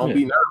know, don't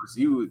be nervous.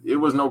 It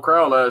was no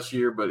crowd last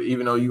year, but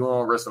even though you were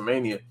on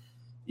WrestleMania,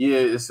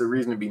 it's a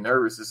reason to be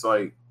nervous. It's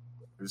like,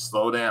 just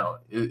slow down.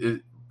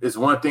 It's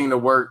one thing to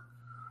work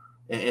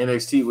in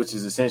NXT, which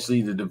is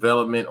essentially the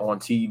development on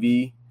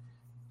TV,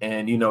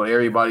 and you know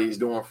everybody's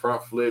doing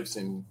front flips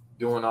and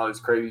doing all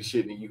this crazy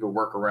shit, and you can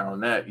work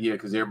around that. Yeah,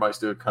 because everybody's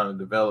still kind of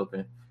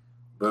developing.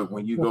 But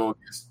when you go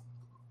against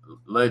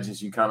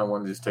legends, you kind of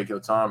want to just take your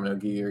time, and they'll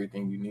give you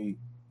everything you need.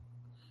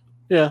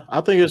 Yeah,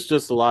 I think it's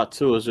just a lot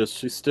too. It's just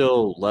she's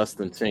still less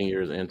than 10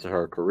 years into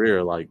her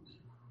career. Like,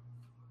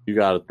 you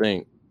got to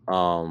think.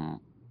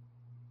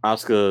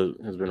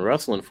 Asuka has been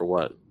wrestling for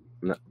what,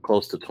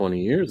 close to 20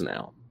 years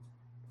now.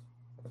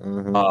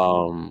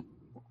 Mm-hmm.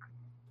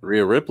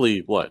 Rhea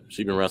Ripley, what?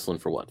 She's been wrestling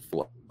for what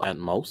at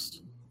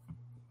most?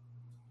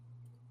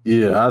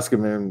 Yeah,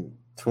 Asuka been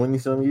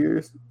 20-some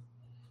years.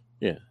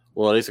 Yeah.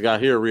 Well, they got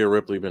here. Rhea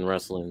Ripley been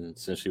wrestling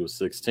since she was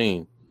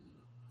 16.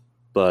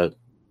 But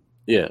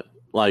yeah,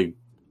 like,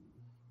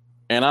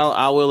 and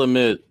I will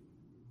admit,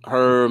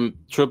 her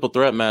triple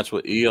threat match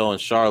with Io and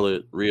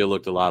Charlotte, Rhea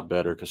looked a lot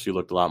better because she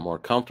looked a lot more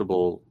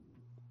comfortable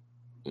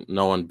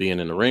knowing being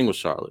in the ring with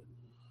Charlotte.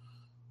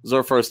 This is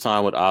her first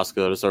time with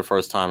Asuka. This is her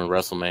first time in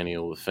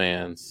WrestleMania with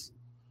fans.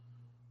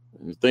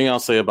 And the thing I'll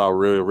say about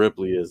Rhea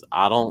Ripley is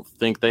I don't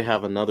think they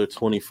have another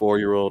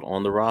 24-year-old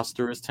on the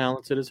roster as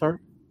talented as her.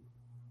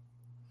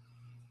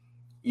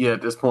 Yeah,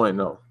 at this point,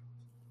 no.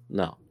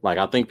 No. Like,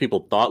 I think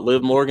people thought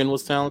Liv Morgan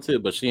was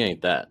talented, but she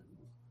ain't that.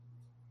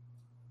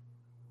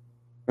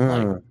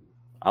 Like,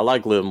 I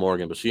like Liv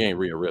Morgan, but she ain't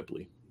Rhea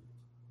Ripley.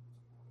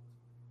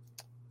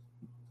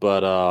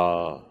 But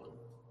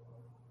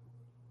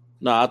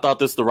no, I thought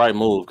this was the right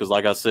move because,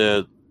 like I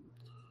said,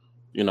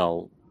 you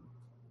know,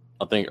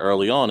 I think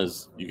early on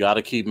is you got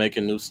to keep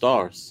making new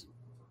stars.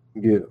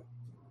 Yeah.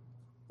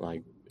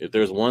 Like, if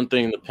there's one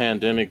thing the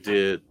pandemic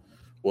did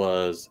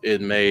was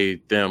it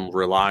made them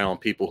rely on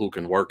people who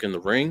can work in the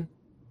ring,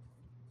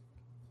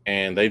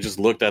 and they just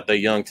looked at their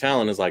young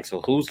talent as like, so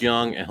who's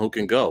young and who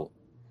can go?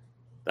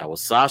 That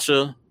was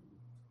Sasha.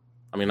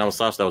 I mean, that was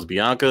Sasha. That was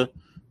Bianca.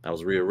 That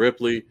was Rhea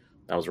Ripley.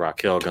 That was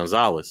Raquel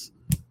Gonzalez.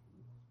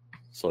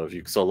 So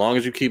long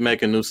as you keep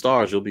making new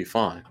stars, you'll be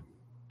fine.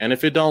 And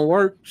if it don't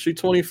work, she's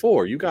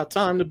 24. You got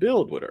time to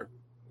build with her.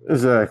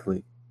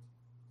 Exactly.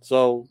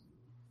 So,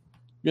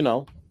 you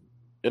know,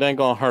 it ain't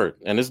gonna hurt.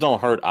 And this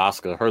don't hurt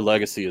Asuka. Her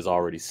legacy is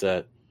already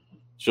set.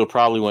 She'll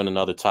probably win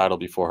another title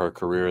before her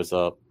career is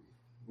up.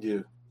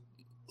 Yeah.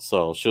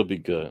 So she'll be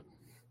good.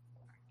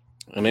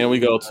 And then we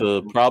go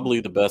to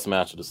probably the best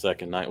match of the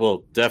second night.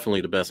 Well,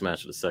 definitely the best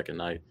match of the second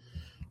night,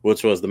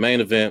 which was the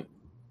main event.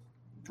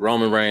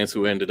 Roman Reigns,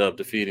 who ended up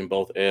defeating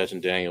both Edge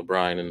and Daniel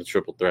Bryan in the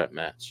triple threat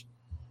match.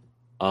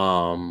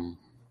 Yeah,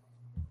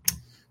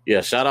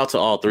 shout out to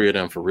all three of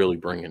them for really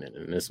bringing it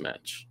in this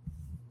match.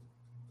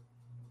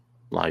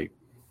 Like,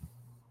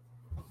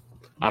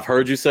 I've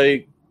heard you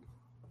say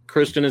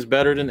Christian is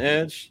better than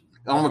Edge.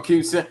 I'm gonna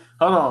keep saying.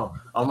 Hold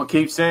on, I'm gonna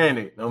keep saying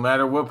it. No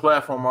matter what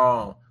platform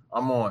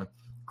I'm on.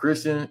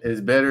 Christian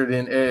is better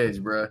than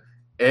Edge, bro.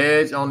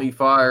 Edge only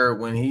fire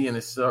when he in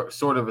a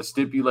sort of a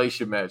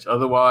stipulation match.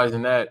 Otherwise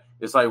than that,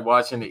 it's like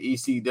watching the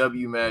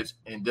ECW match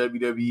in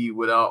WWE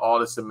without all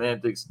the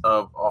semantics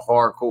of a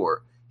hardcore.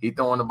 He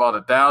throwing about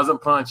 1,000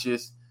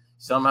 punches.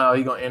 Somehow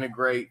he gonna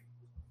integrate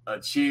a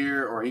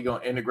cheer or he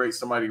gonna integrate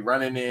somebody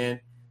running in.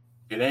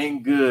 It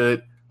ain't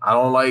good. I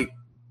don't like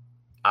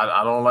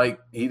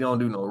he don't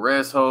do no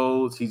rest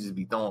holds. He just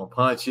be throwing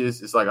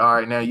punches. It's like, all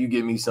right, now you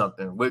give me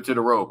something. Whip to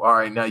the rope. All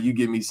right, now you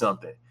give me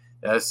something.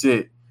 That's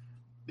it.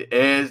 The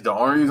Edge, the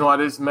only reason why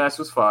this match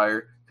was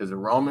fired, because the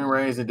Roman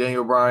Reigns and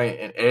Daniel Bryan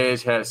and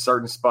Edge had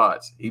certain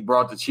spots. He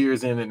brought the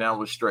cheers in and that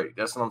was straight.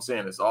 That's what I'm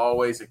saying. It's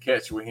always a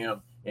catch with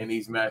him in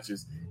these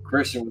matches.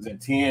 Christian was in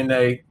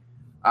TNA,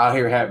 out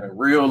here having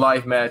real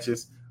life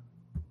matches.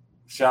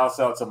 Shouts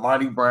out to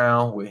Monty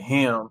Brown with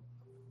him.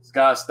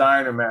 Scott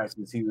Steiner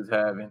matches he was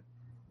having.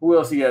 Who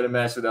else he had a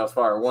match with that was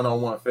fire?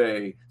 One-on-one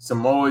fade.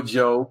 Samoa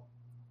Joe.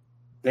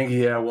 I think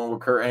he had one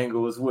with Kurt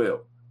Angle as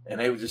well. And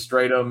they were just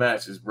straight up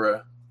matches,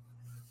 bruh.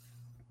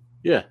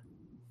 Yeah.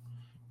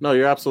 No,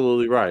 you're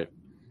absolutely right.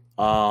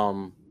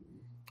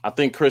 I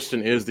think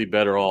Christian is the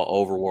better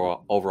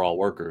overall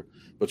worker.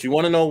 But you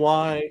want to know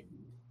why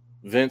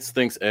Vince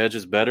thinks Edge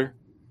is better?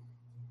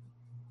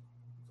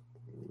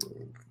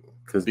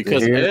 Because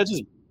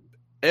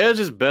Edge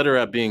is better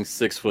at being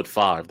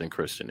 6'5" than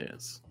Christian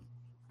is.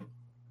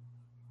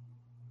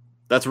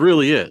 That's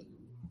really it.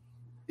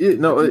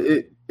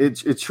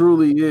 It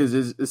truly is.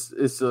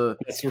 It's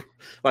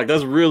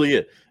that's really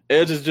it.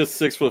 Edge is just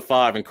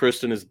 6'5" and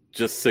Christian is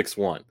just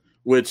 6'1",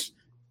 which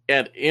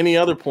at any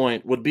other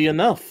point would be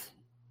enough.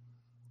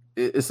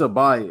 It's a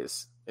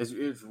bias.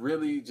 It's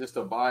really just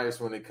a bias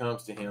when it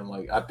comes to him.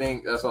 Like, I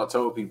think that's what I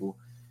told people.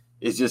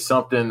 It's just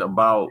something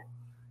about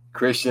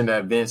Christian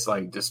that Vince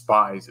like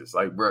despises.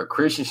 Like, bro,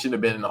 Christian should have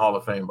been in the Hall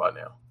of Fame by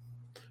now.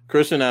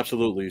 Christian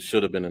absolutely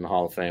should have been in the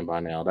Hall of Fame by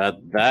now.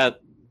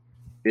 That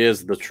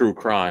is the true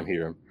crime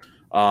here.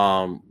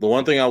 The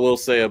one thing I will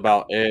say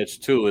about Edge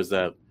too is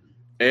that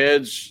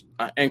Edge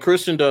and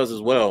Christian does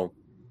as well,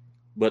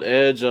 but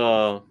Edge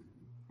just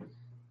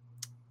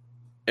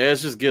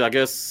I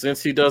guess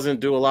since he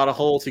doesn't do a lot of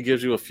holds, he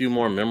gives you a few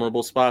more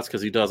memorable spots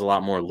because he does a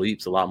lot more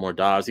leaps, a lot more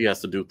dives. He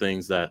has to do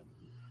things that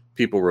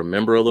people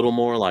remember a little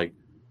more. Like,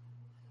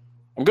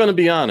 I'm going to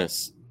be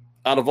honest.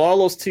 Out of all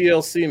those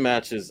TLC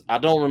matches, I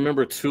don't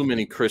remember too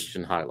many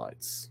Christian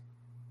highlights.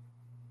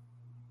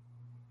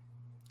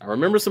 I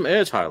remember some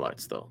Edge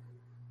highlights, though.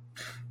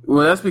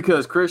 Well, that's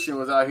because Christian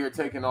was out here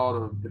taking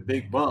all the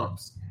big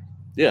bumps.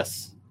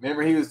 Yes.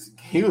 Remember, he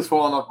was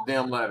falling off the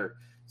damn ladder.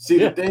 See,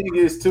 The thing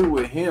is, too,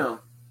 with him,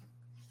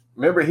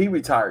 remember, he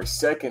retired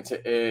second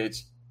to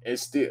Edge.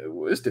 It's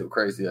still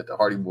crazy that the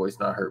Hardy Boys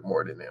not hurt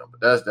more than them. But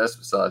that's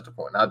besides the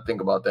point. I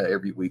think about that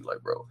every week,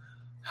 like, bro.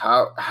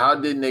 How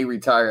didn't they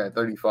retire at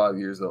 35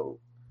 years old?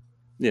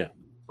 Yeah.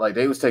 Like,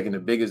 they was taking the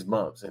biggest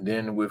bumps. And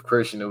then with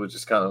Christian, it was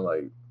just kind of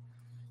like,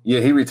 yeah,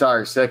 he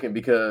retired second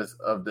because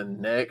of the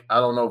neck.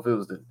 I don't know if it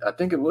was I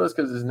think it was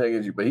because of his neck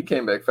injury, but he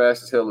came back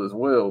fast as hell as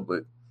well.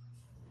 But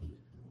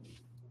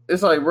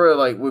it's like, bro,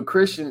 like with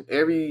Christian,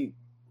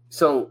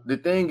 so the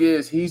thing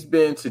is, he's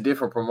been to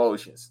different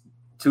promotions,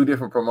 2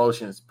 different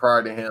promotions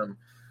prior to him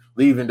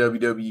leaving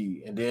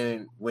WWE. And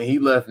then when he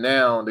left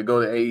now to go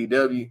to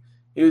AEW,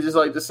 he was just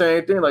like the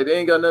same thing. Like, they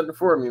ain't got nothing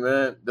for me,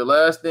 man. The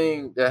last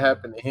thing that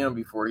happened to him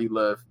before he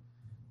left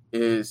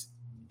is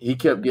he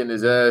kept getting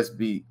his ass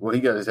beat. Well, he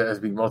got his ass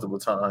beat multiple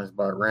times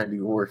by Randy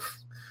Orton.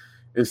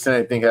 The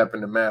same thing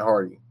happened to Matt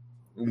Hardy.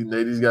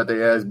 They just got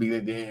their ass beat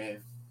and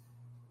then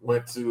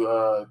went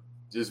to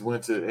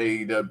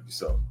AEW.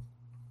 So,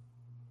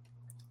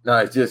 no,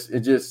 it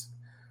just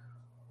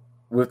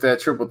with that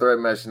triple threat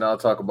match, and I'll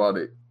talk about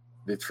it.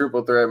 The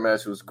triple threat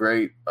match was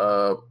great.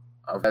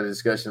 I've had a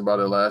discussion about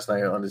it last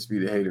night on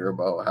Undisputed Hater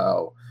about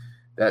how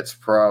that's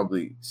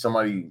probably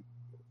somebody.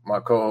 My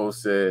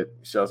co-host said,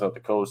 shouts out to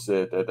Coach,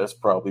 said that that's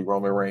probably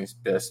Roman Reigns'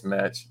 best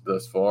match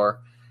thus far.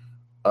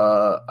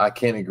 I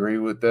can't agree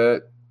with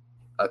that.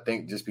 I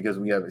think just because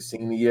we haven't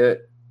seen it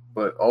yet,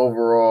 but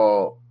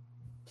overall,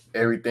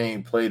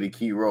 everything played a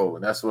key role,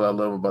 and that's what I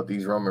love about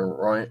these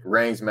Roman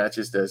Reigns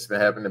matches that's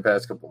been happening the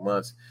past couple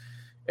months.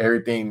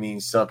 Everything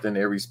means something.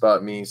 Every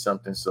spot means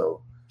something.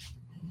 So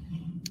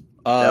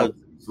that was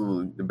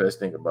absolutely the best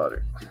thing about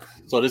it.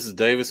 So this is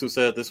Davis who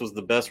said this was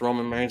the best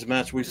Roman Reigns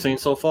match we've seen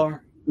so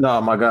far?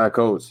 No, my guy,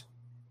 Coach.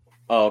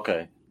 Oh,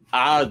 okay.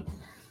 I'd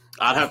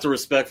have to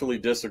respectfully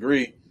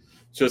disagree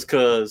just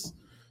because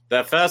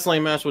that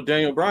Fastlane match with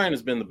Daniel Bryan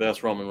has been the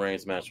best Roman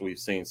Reigns match we've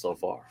seen so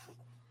far.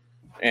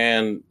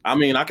 And, I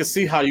mean, I could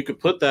see how you could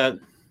put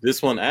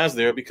this one as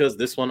there because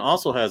this one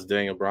also has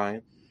Daniel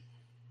Bryan.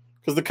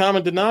 Because the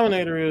common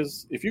denominator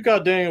is if you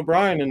got Daniel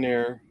Bryan in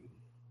there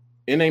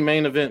in a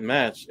main event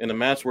match, in a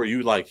match where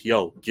you like,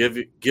 yo,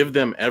 give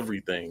them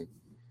everything,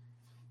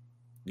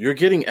 you're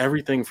getting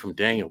everything from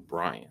Daniel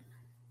Bryan.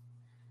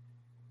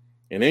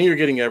 And then you're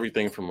getting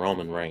everything from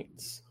Roman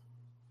Reigns.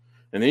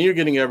 And then you're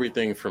getting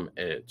everything from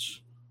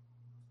Edge,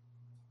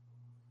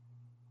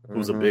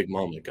 who's a big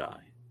moment guy.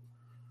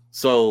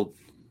 So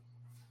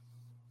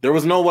There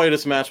was no way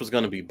this match was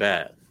going to be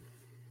bad.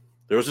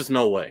 There was just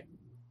no way.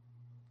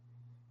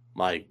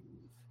 Like,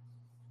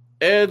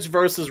 Edge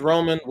versus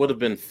Roman would have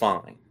been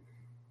fine.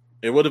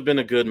 It would have been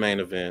a good main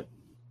event,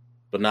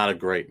 but not a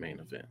great main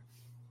event.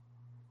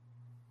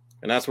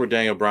 And that's where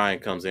Daniel Bryan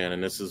comes in,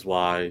 and this is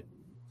why,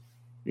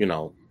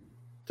 Daniel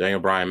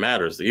Bryan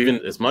matters.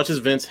 Even as much as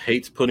Vince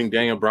hates putting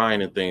Daniel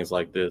Bryan in things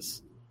like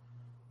this,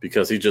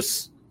 because he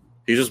just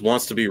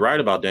wants to be right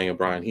about Daniel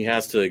Bryan, he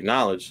has to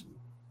acknowledge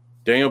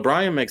Daniel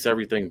Bryan makes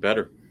everything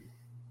better.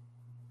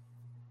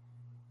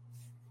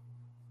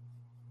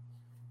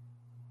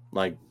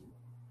 Like,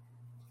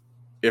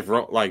 I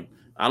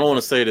don't want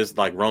to say this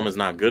like Roman's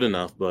not good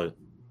enough, but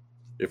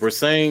if we're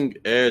saying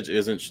Edge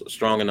isn't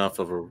strong enough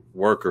of a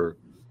worker,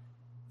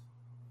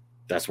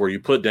 that's where you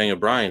put Daniel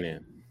Bryan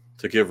in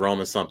to give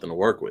Roman something to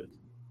work with.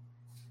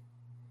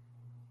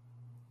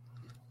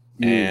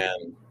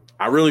 And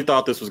I really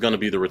thought this was going to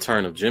be the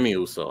return of Jimmy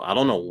Uso. I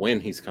don't know when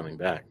he's coming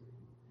back.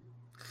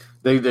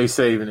 They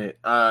saving it.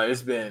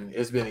 It's been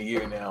a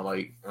year now.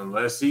 Like,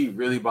 unless he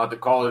really about to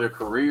call it a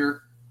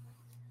career,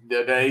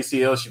 the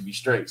ACL should be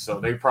straight. So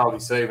they probably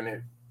saving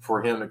it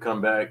for him to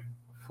come back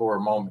for a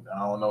moment. I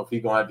don't know if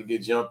he's gonna have to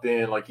get jumped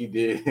in like he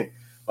did,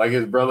 like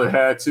his brother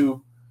had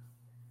to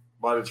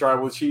by the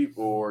tribal chief,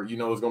 or it's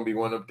gonna be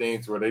one of them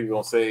things where they're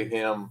gonna save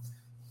him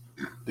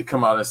to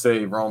come out and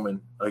save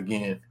Roman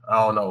again.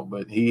 I don't know,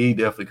 but he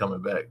definitely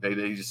coming back. They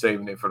just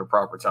saving it for the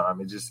proper time.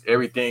 It's just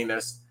everything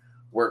that's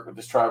worked with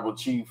this tribal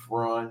chief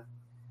run,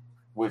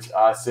 which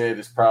I said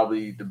is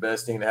probably the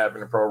best thing to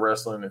happen in pro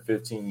wrestling in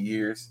 15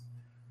 years.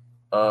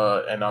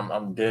 And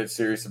I'm dead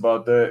serious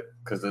about that,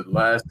 because the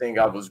last thing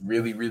I was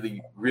really,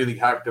 really, really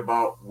hyped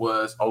about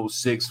was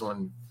 06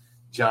 when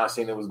John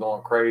Cena was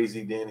going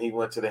crazy. Then he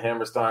went to the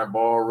Hammerstein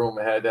Ballroom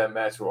and had that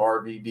match with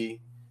RVD,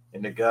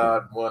 and the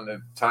God won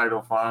the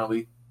title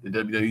finally, the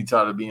WWE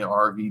title being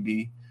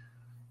RVD.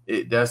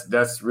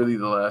 That's really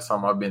the last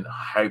time I've been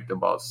hyped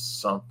about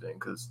something,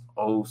 because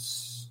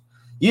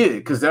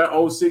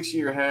that 06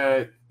 year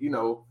had,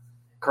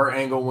 Kurt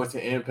Angle went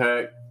to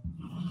Impact.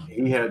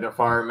 He had the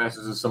fire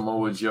matches with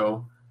Samoa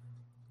Joe.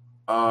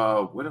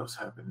 What else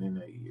happened in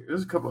that year?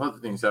 There's a couple other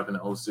things happened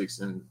in 06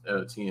 in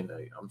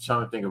TNA. I'm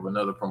trying to think of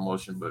another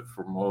promotion, but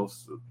for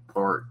most of the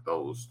part,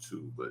 those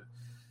two. But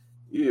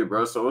yeah,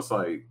 bro. So it's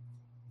like,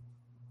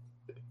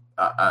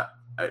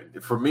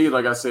 for me,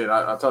 like I said,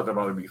 I talked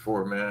about it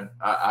before, man.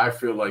 I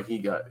feel like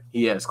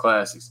he has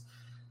classics.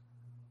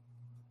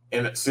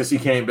 And since he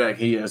came back,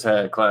 he has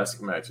had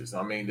classic matches.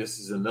 I mean, this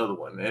is another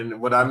one. And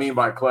what I mean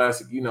by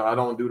classic, I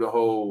don't do the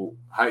whole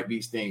hype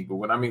beast thing, but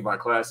what I mean by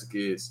classic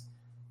is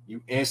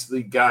you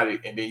instantly got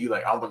it, and then you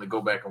like, I'm going to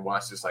go back and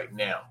watch this like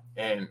now.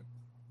 And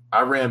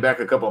I ran back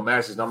a couple of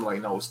matches, and I'm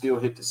like, no, it still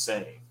hit the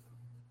same.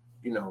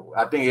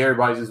 I think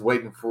everybody's just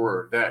waiting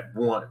for that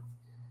one,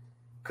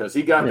 because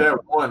he got that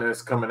one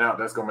that's coming out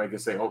that's going to make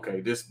it say, okay,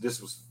 this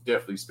was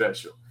definitely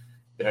special.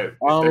 That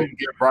if they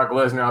get Brock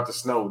Lesnar out the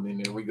snow,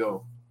 then there we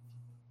go.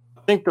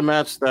 I think the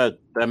match that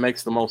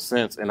makes the most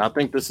sense, and I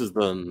think this is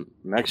the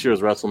next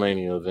year's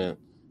WrestleMania event,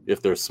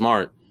 if they're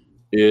smart,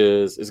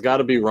 is it's got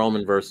to be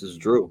Roman versus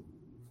Drew.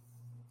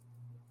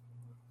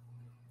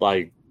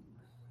 Like,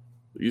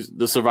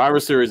 the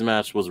Survivor Series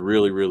match was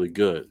really, really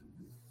good.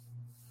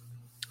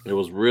 It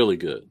was really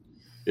good.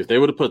 If they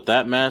would have put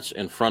that match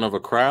in front of a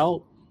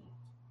crowd,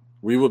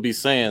 we would be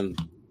saying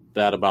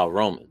that about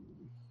Roman.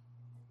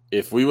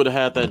 If we would have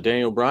had that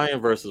Daniel Bryan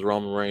versus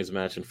Roman Reigns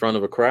match in front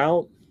of a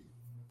crowd,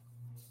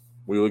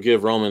 we would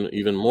give Roman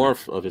even more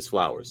of his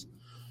flowers.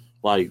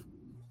 Like,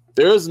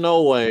 there's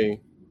no way,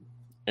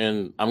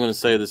 and I'm going to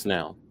say this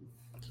now,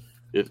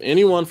 if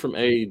anyone from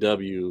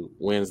AEW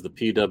wins the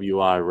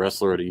PWI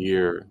Wrestler of the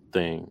Year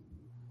thing,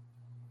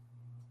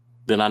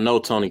 then I know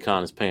Tony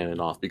Khan is paying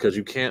it off, because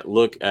you can't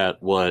look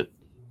at what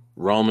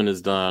Roman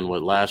has done,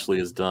 what Lashley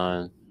has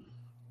done,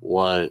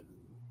 what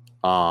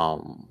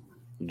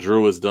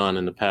Drew has done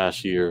in the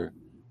past year,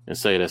 and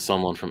say that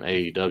someone from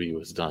AEW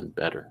has done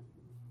better.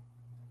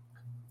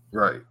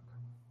 Right.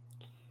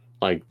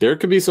 Like, there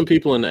could be some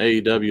people in the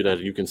AEW that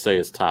you can say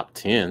is top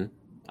 10.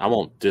 I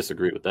won't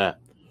disagree with that.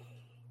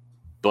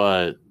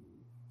 But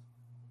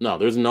no,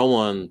 there's no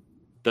one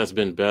that's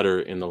been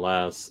better in the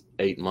last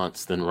 8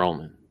 months than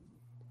Roman.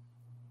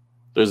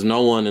 There's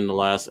no one in the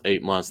last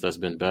 8 months that's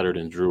been better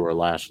than Drew or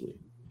Lashley.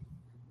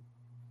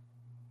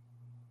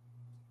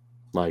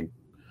 Like,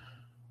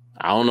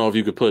 I don't know if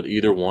you could put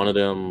either one of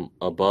them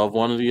above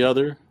one or the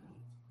other,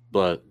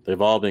 but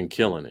they've all been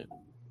killing it.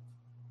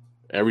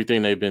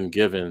 Everything they've been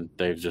given,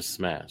 they've just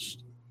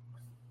smashed.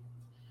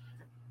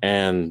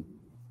 And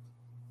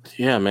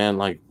yeah, man,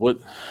 like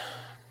what's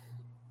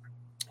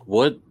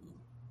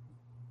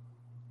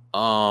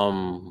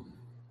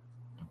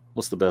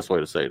the best way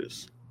to say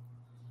this?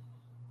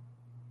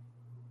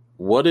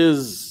 What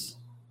is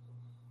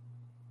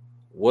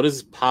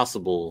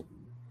possible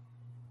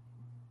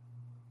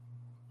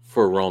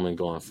for Roman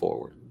going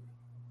forward?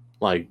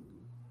 Like,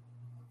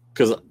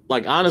 because,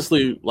 like,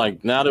 honestly,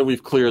 like, now that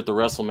we've cleared the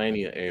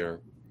WrestleMania air,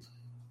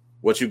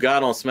 what you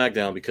got on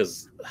SmackDown,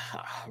 because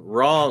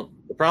Raw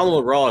The problem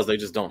with Raw is they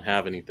just don't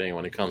have anything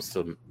when it comes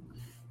to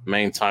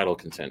main title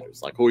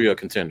contenders. Like, who are your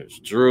contenders?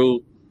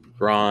 Drew,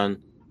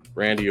 Braun,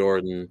 Randy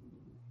Orton.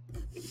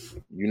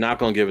 You're not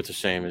going to give it to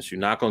Sheamus. You're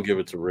not going to give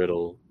it to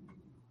Riddle.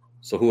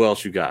 So who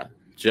else you got?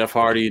 Jeff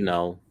Hardy?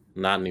 No,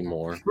 not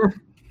anymore.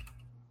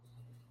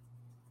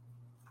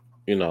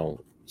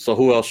 So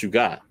who else you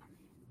got?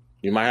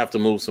 You might have to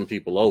move some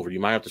people over. You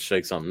might have to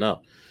shake something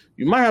up.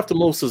 You might have to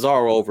move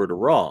Cesaro over to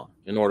Raw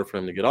in order for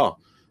him to get off.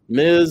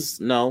 Miz,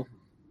 no.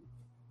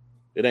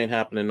 It ain't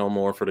happening no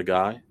more for the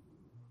guy.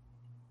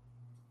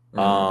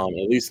 At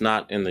least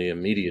not in the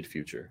immediate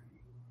future.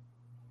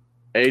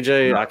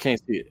 AJ, I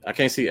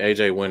can't see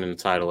AJ winning the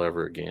title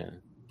ever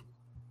again.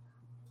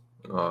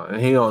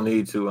 And he don't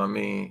need to. I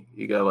mean,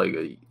 he got like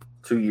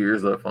 2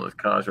 years left on his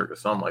contract or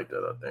something like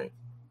that, I think.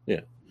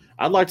 Yeah.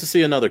 I'd like to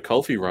see another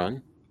Kofi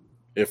run.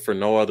 If for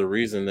no other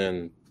reason,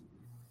 then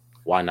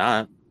why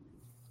not?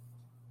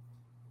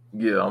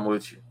 Yeah, I'm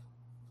with you.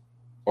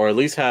 Or at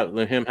least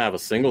let him have a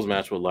singles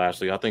match with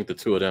Lashley. I think the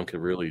two of them could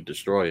really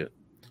destroy it.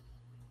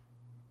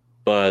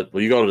 But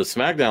when you go to the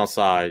SmackDown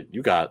side,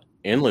 you got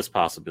endless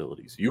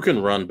possibilities. You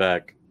can run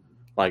back.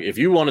 Like, if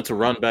you wanted to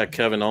run back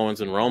Kevin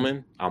Owens and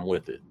Roman, I'm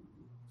with it.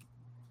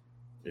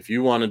 If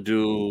you want to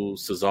do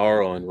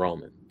Cesaro and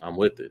Roman, I'm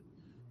with it.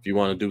 If you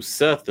want to do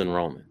Seth and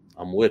Roman,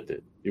 I'm with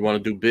it. You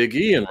want to do Big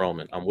E and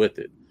Roman, I'm with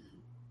it.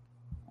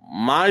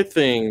 My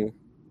thing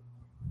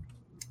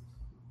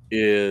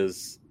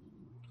is,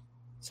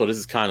 so this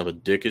is kind of a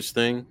dickish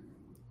thing.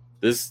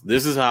 This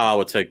is how I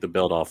would take the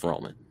belt off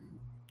Roman.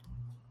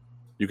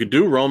 You could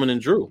do Roman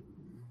and Drew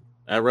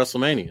at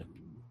WrestleMania.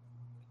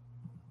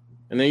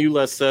 And then you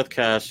let Seth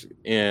cash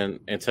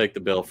in and take the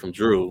belt from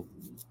Drew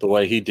the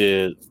way he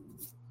did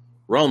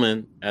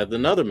Roman at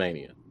another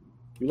Mania.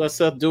 You let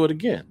Seth do it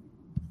again.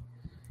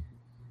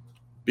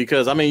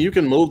 Because, I mean, you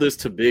can move this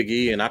to Big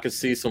E, and I could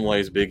see some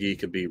ways Big E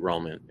could beat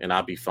Roman, and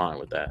I'd be fine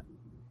with that.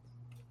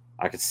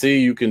 I could see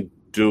you can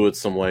do it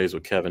some ways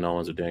with Kevin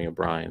Owens or Daniel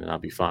Bryan, and I'd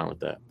be fine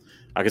with that.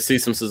 I could see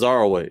some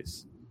Cesaro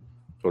ways.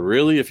 But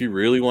really, if you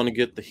really want to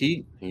get the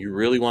heat and you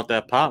really want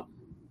that pop,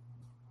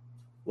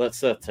 let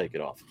Seth take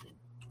it off.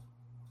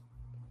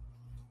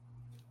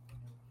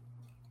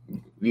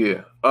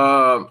 Yeah.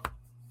 I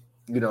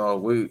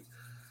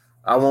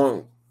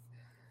won't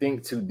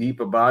think too deep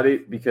about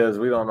it because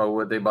we don't know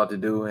what they're about to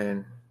do,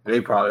 and they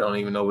probably don't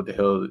even know what the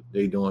hell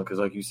they're doing because,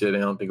 like you said, they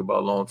don't think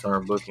about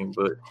long-term booking.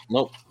 But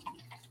nope,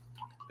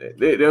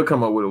 they'll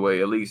come up with a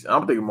way. At least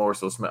I'm thinking more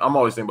so. I'm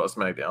always thinking about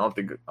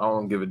SmackDown. I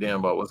don't give a damn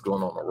about what's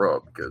going on Raw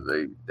because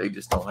they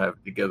just don't have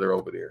it together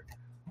over there.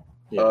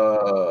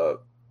 Yeah.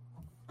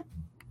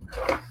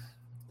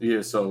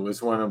 Yeah. So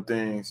it's one of them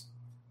things.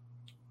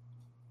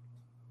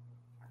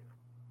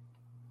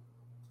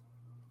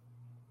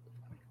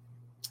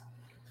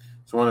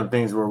 It's one of the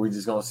things where we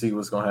just gonna see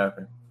what's gonna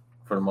happen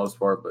for the most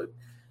part, but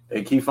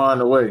they keep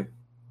finding a way.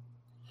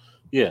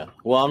 Yeah,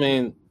 well, I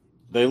mean,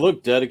 they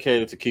look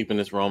dedicated to keeping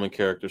this Roman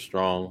character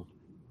strong.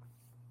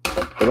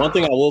 The one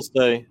thing I will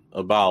say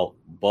about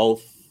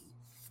both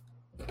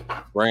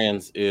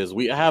brands is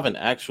we have an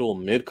actual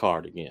mid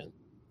card again.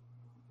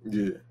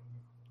 Yeah,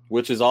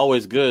 which is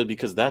always good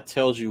because that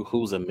tells you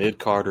who's a mid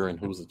carder and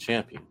who's a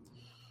champion.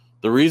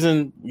 The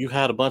reason you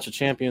had a bunch of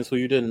champions who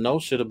you didn't know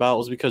shit about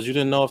was because you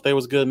didn't know if they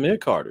was good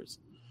mid-carders.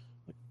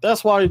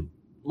 That's why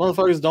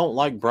motherfuckers don't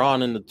like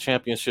Braun in the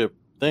championship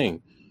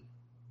thing.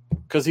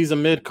 Because he's a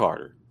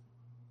mid-carder.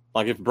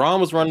 Like, if Braun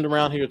was running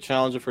around here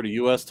challenging for the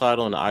U.S.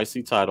 title and the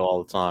IC title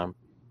all the time,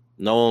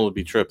 no one would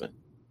be tripping.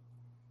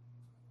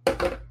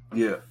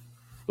 Yeah.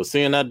 But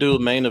seeing that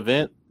dude main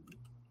event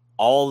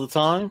all the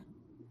time,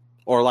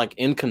 or like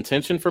in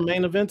contention for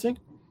main eventing,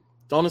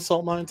 don't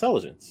insult my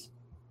intelligence.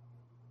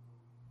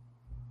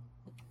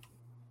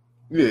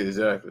 Yeah,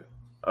 exactly.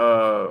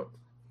 But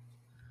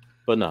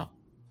no,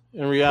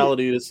 in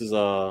reality, this is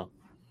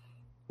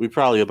we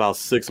probably about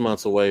 6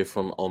 months away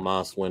from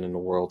Omos winning the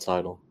world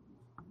title.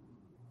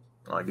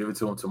 I'll give it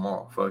to him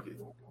tomorrow. Fuck it.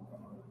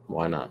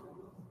 Why not?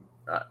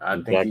 I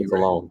think he's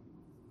ready. Alone.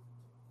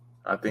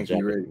 I think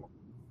he's ready.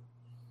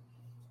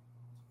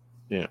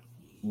 Yeah,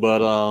 but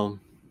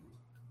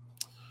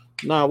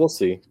nah, we'll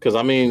see. Because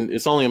I mean,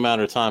 it's only a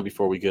matter of time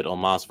before we get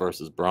Omos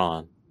versus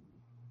Braun.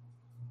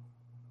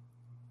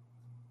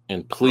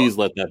 And please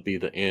let that be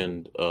the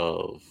end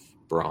of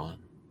Braun.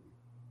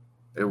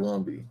 It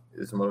won't be.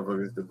 This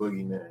motherfucker's the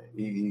boogeyman.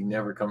 He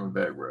never coming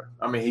back, bro.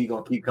 I mean, he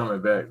gonna keep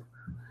coming back.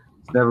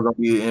 It's never gonna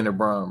be the end of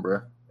Braun,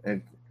 bro.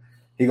 And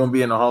he gonna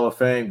be in the Hall of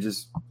Fame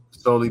just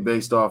solely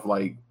based off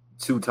like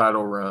 2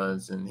 title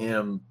runs and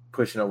him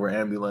pushing over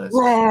ambulance.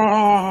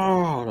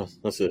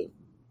 That's it.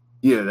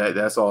 Yeah,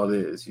 that's all it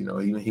is. You know,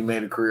 he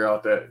made a career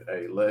out that.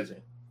 Hey,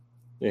 legend.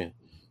 Yeah.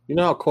 You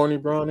know how corny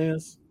Braun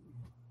is?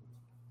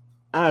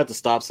 I have to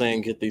stop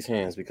saying "get these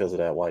hands" because of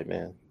that white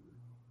man.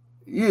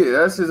 Yeah,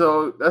 that's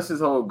his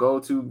whole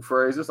go-to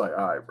phrase. It's like,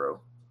 all right, bro.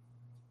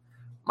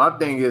 My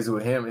thing is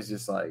with him, it's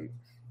just like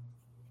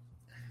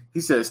he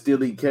said steel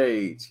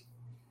cage.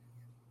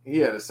 He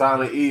had a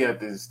silent E at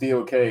the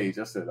steel cage.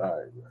 I said, all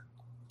right, bro.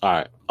 All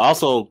right.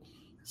 Also,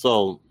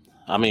 so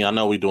I mean, I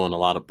know we're doing a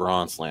lot of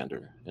Braun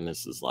slander, and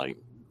this is like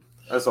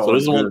That's all. so.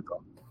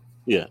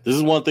 This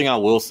is one thing I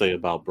will say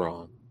about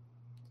Braun.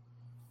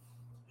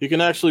 He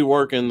can actually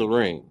work in the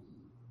ring.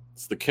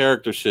 It's the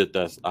character shit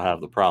that I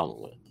have the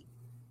problem with.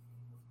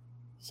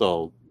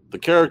 So the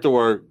character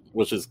work,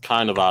 which is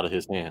kind of out of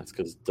his hands,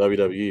 because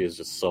WWE is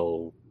just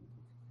so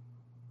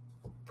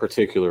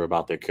particular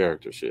about their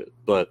character shit.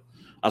 But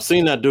I've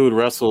seen that dude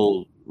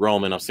wrestle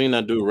Roman. I've seen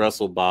that dude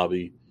wrestle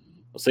Bobby.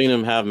 I've seen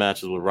him have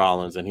matches with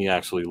Rollins, and he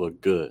actually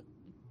looked good.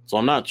 So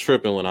I'm not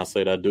tripping when I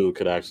say that dude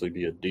could actually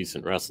be a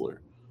decent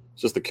wrestler.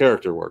 It's just the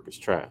character work is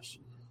trash.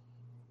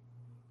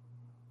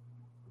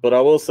 But I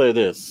will say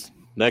this.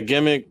 That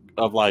gimmick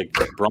of like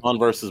Braun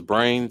versus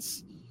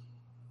Brains,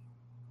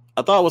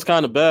 I thought was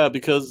kind of bad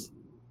because,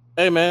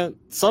 hey man,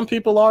 some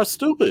people are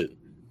stupid.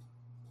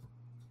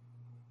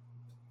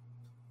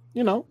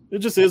 You know, it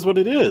just is what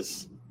it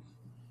is.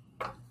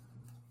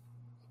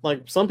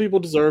 Like, some people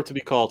deserve to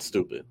be called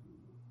stupid.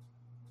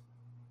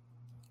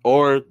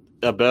 Or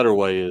a better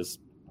way is,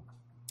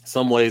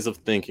 some ways of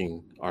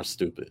thinking are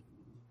stupid.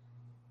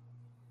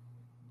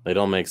 They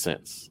don't make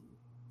sense.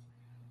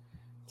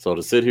 So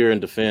to sit here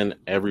and defend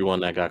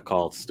everyone that got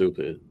called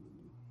stupid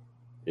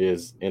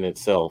is in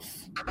itself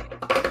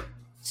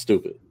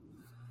stupid.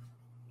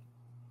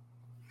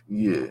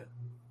 Yeah.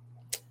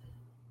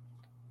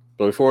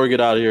 But before we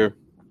get out of here,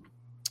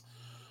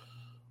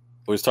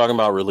 we was talking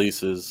about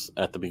releases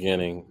at the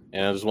beginning,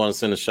 and I just want to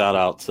send a shout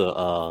out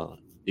to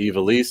Eva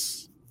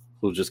Lise,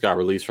 who just got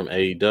released from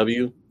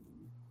AEW.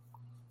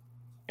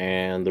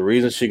 And the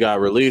reason she got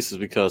released is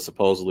because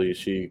supposedly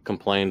she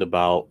complained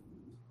about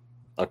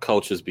a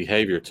coach's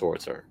behavior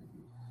towards her.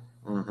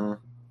 Mm-hmm.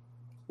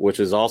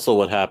 Which is also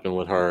what happened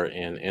with her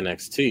in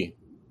NXT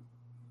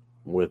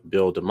with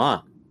Bill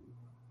DeMott.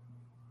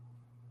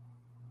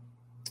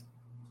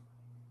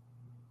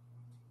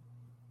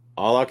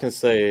 All I can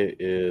say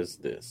is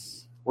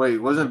this. Wait,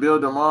 wasn't Bill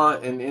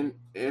DeMott in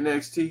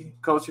NXT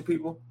coaching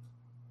people?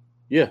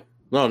 Yeah.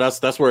 No,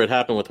 that's where it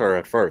happened with her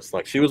at first.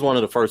 Like, she was one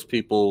of the first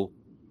people,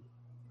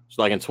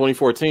 like in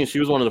 2014, she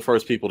was one of the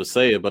first people to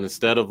say it, but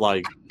instead of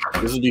like,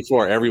 this is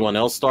before everyone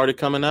else started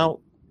coming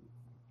out.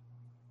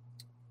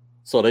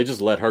 So they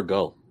just let her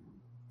go.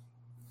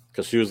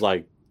 Because she was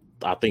like,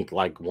 I think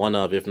like one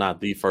of, if not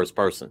the first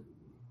person.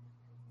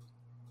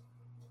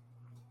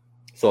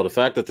 So the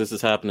fact that this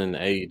is happening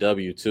in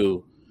AEW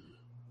too,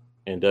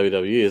 and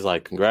WWE is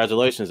like,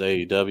 congratulations,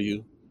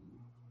 AEW.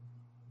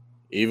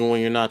 Even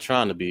when you're not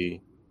trying to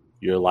be,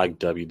 you're like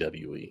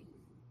WWE.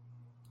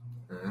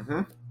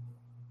 Mm-hmm.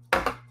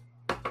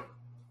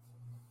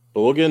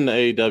 But we'll get into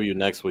AEW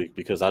next week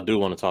because I do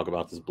want to talk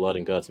about this blood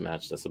and guts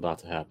match that's about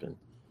to happen.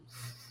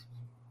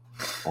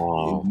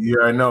 You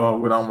already know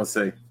what I'm gonna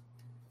say.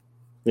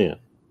 Yeah.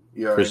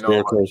 You already Chris know.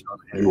 Jericho,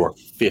 you are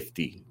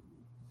 50.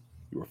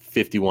 You are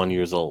 51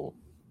 years old.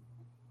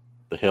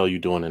 The hell you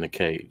doing in a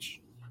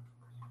cage?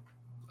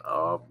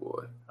 Oh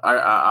boy,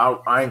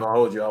 I ain't gonna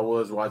hold you. I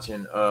was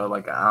watching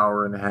like an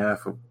hour and a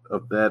half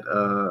of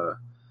that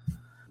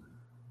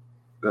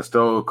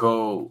Stone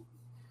Cold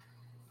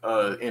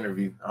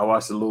interview. I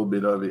watched a little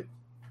bit of it.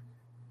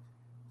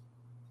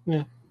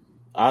 Yeah,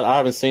 I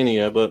haven't seen it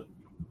yet, but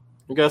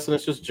I'm guessing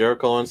it's just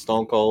Jericho and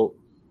Stone Cold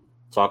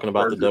talking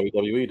about the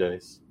WWE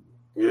days.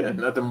 Yeah,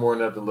 nothing more,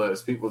 nothing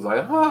less. People's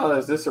like,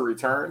 is this a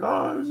return?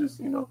 No, it's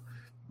just,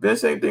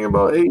 Vince ain't thinking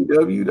about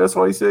AEW. That's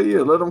why he said,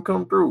 yeah, let them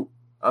come through.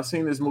 I've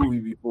seen this movie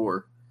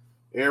before.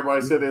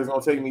 Everybody said it was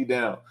going to take me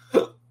down.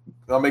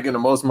 I'm making the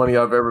most money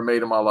I've ever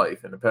made in my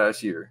life in the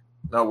past year.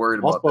 Not worried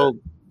about that.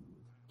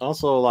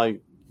 Also,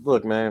 like,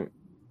 look, man,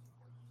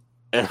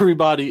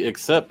 everybody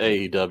except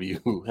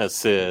AEW has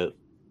said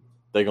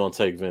they're going to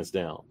take Vince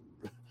down.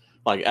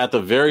 Like, at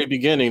the very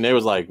beginning, they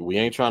was like, we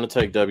ain't trying to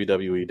take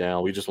WWE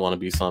down. We just want to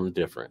be something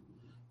different.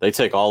 They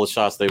take all the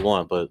shots they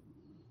want, but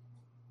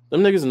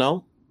them niggas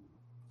know.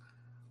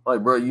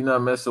 Like, bro, you're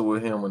not messing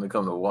with him when it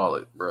comes to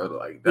wallet, bro.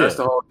 Like, that's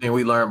the whole thing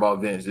we learned about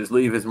Vince. Just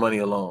leave his money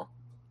alone.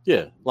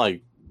 Yeah,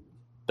 like,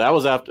 that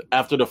was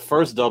after the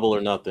first Double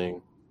or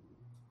Nothing.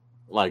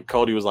 Like,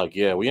 Cody was like,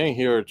 yeah, we ain't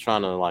here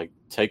trying to, like,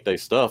 take their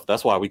stuff.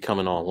 That's why we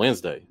coming on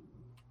Wednesday.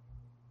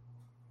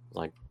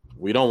 Like,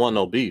 we don't want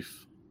no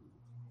beef.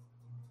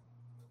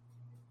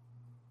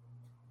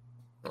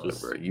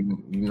 Just, bro,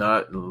 you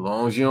not, as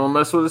long as you don't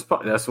mess with his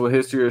pocket. That's what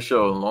history will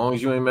show. As long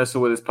as you ain't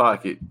messing with his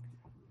pocket,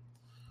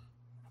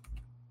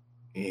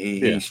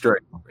 he's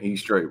straight. He's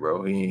straight,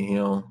 bro. He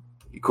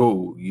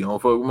cool. You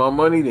don't fuck with my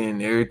money,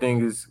 then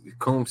everything is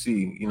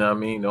coomsy. You know what I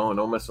mean?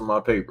 Don't mess with my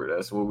paper.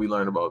 That's what we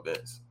learned about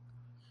Vince.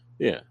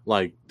 Yeah,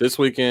 like this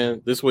week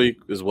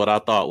is what I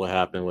thought would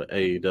happen with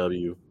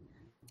AEW.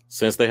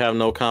 Since they have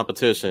no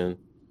competition,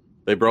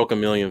 they broke 1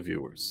 million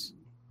viewers.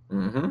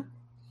 Mm-hmm.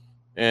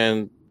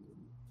 And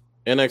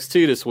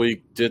NXT this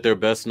week did their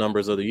best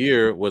numbers of the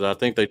year with, I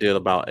think they did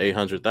about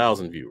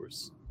 800,000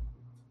 viewers.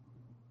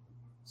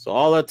 So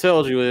all that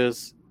tells you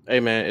is, hey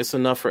man, it's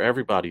enough for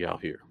everybody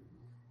out here.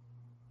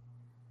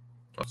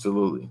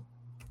 Absolutely.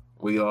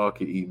 We all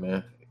can eat,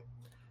 man.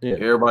 Yeah.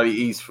 Everybody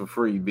eats for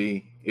free,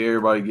 B.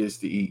 Everybody gets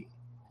to eat.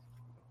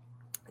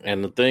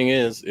 And the thing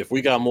is, if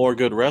we got more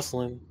good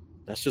wrestling,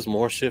 that's just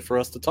more shit for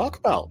us to talk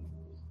about.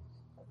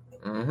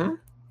 Mm-hmm.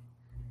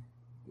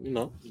 You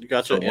know, you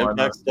got your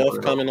Impact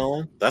stuff coming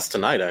on. That's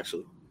tonight,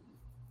 actually.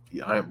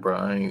 Yeah, I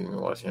ain't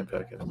even watching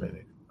Impact in a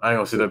minute. I ain't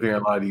gonna sit up here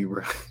and lie to you,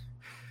 bro.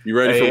 You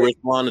ready for Rich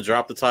Swann to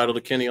drop the title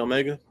to Kenny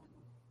Omega?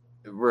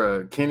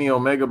 Bro, Kenny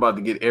Omega about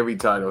to get every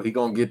title. He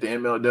gonna get the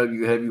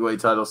MLW heavyweight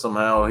title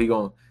somehow.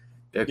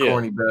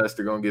 Corny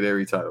bastard gonna get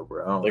every title,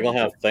 bro. They're gonna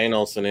have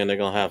Thanos, and then they're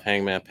gonna have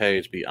Hangman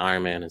Page be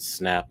Iron Man and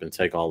snap and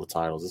take all the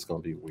titles. It's gonna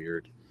be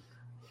weird.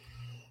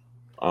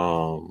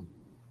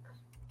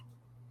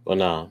 But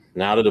now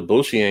that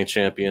Ibushi ain't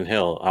champion,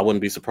 hell, I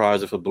wouldn't be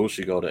surprised if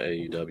Ibushi go to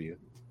AEW.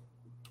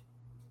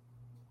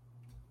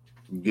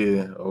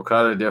 Yeah,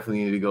 Okada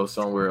definitely need to go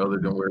somewhere other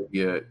than where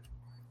he at,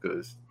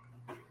 because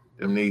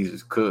them knees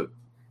is cooked.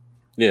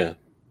 Yeah,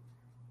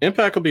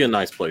 Impact will be a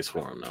nice place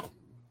for him now.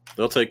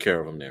 They'll take care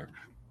of him there.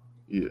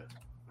 Yeah,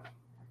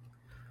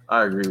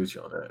 I agree with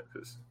you on that,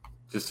 because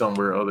just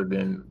somewhere other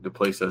than the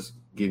place that's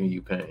giving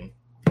you pain.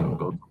 Don't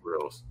go somewhere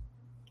else.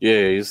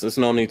 Yeah, there's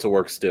no need to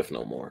work stiff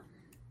no more.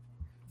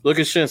 Look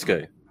at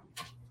Shinsuke.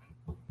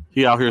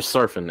 He out here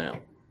surfing now.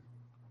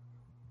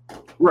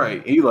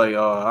 Right. He like,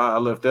 I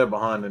left that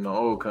behind in the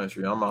old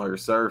country. I'm out here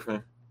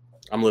surfing.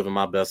 I'm living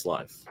my best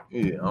life.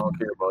 Yeah, I don't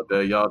care about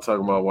that. Y'all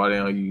talking about why they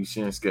don't use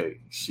Shinsuke.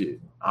 Shit.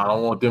 I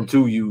don't want them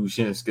to use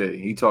Shinsuke.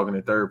 He talking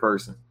in third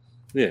person.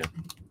 Yeah.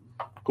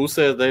 Who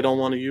said they don't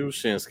want to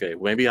use Shinsuke?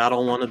 Maybe I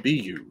don't want to be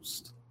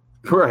used.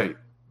 Right.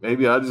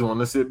 Maybe I just want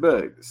to sit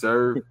back,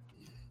 serve.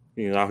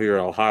 You know, I hear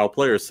an Ohio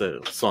player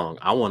song,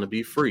 I want to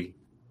be free.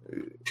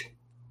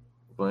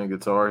 Playing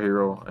Guitar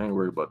Hero, I ain't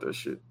worried about that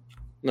shit.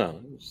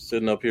 No,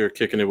 sitting up here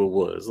kicking it with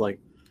wood. It's like,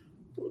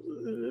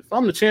 if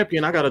I'm the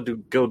champion, I gotta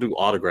go do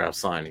autograph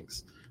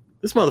signings.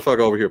 This motherfucker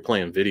over here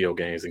playing video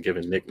games and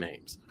giving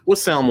nicknames. What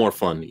sound more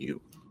fun to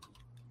you?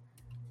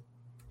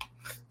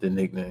 The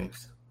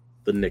nicknames.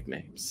 The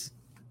nicknames.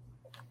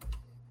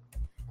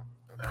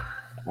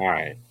 All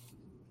right.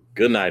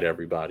 Good night,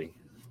 everybody.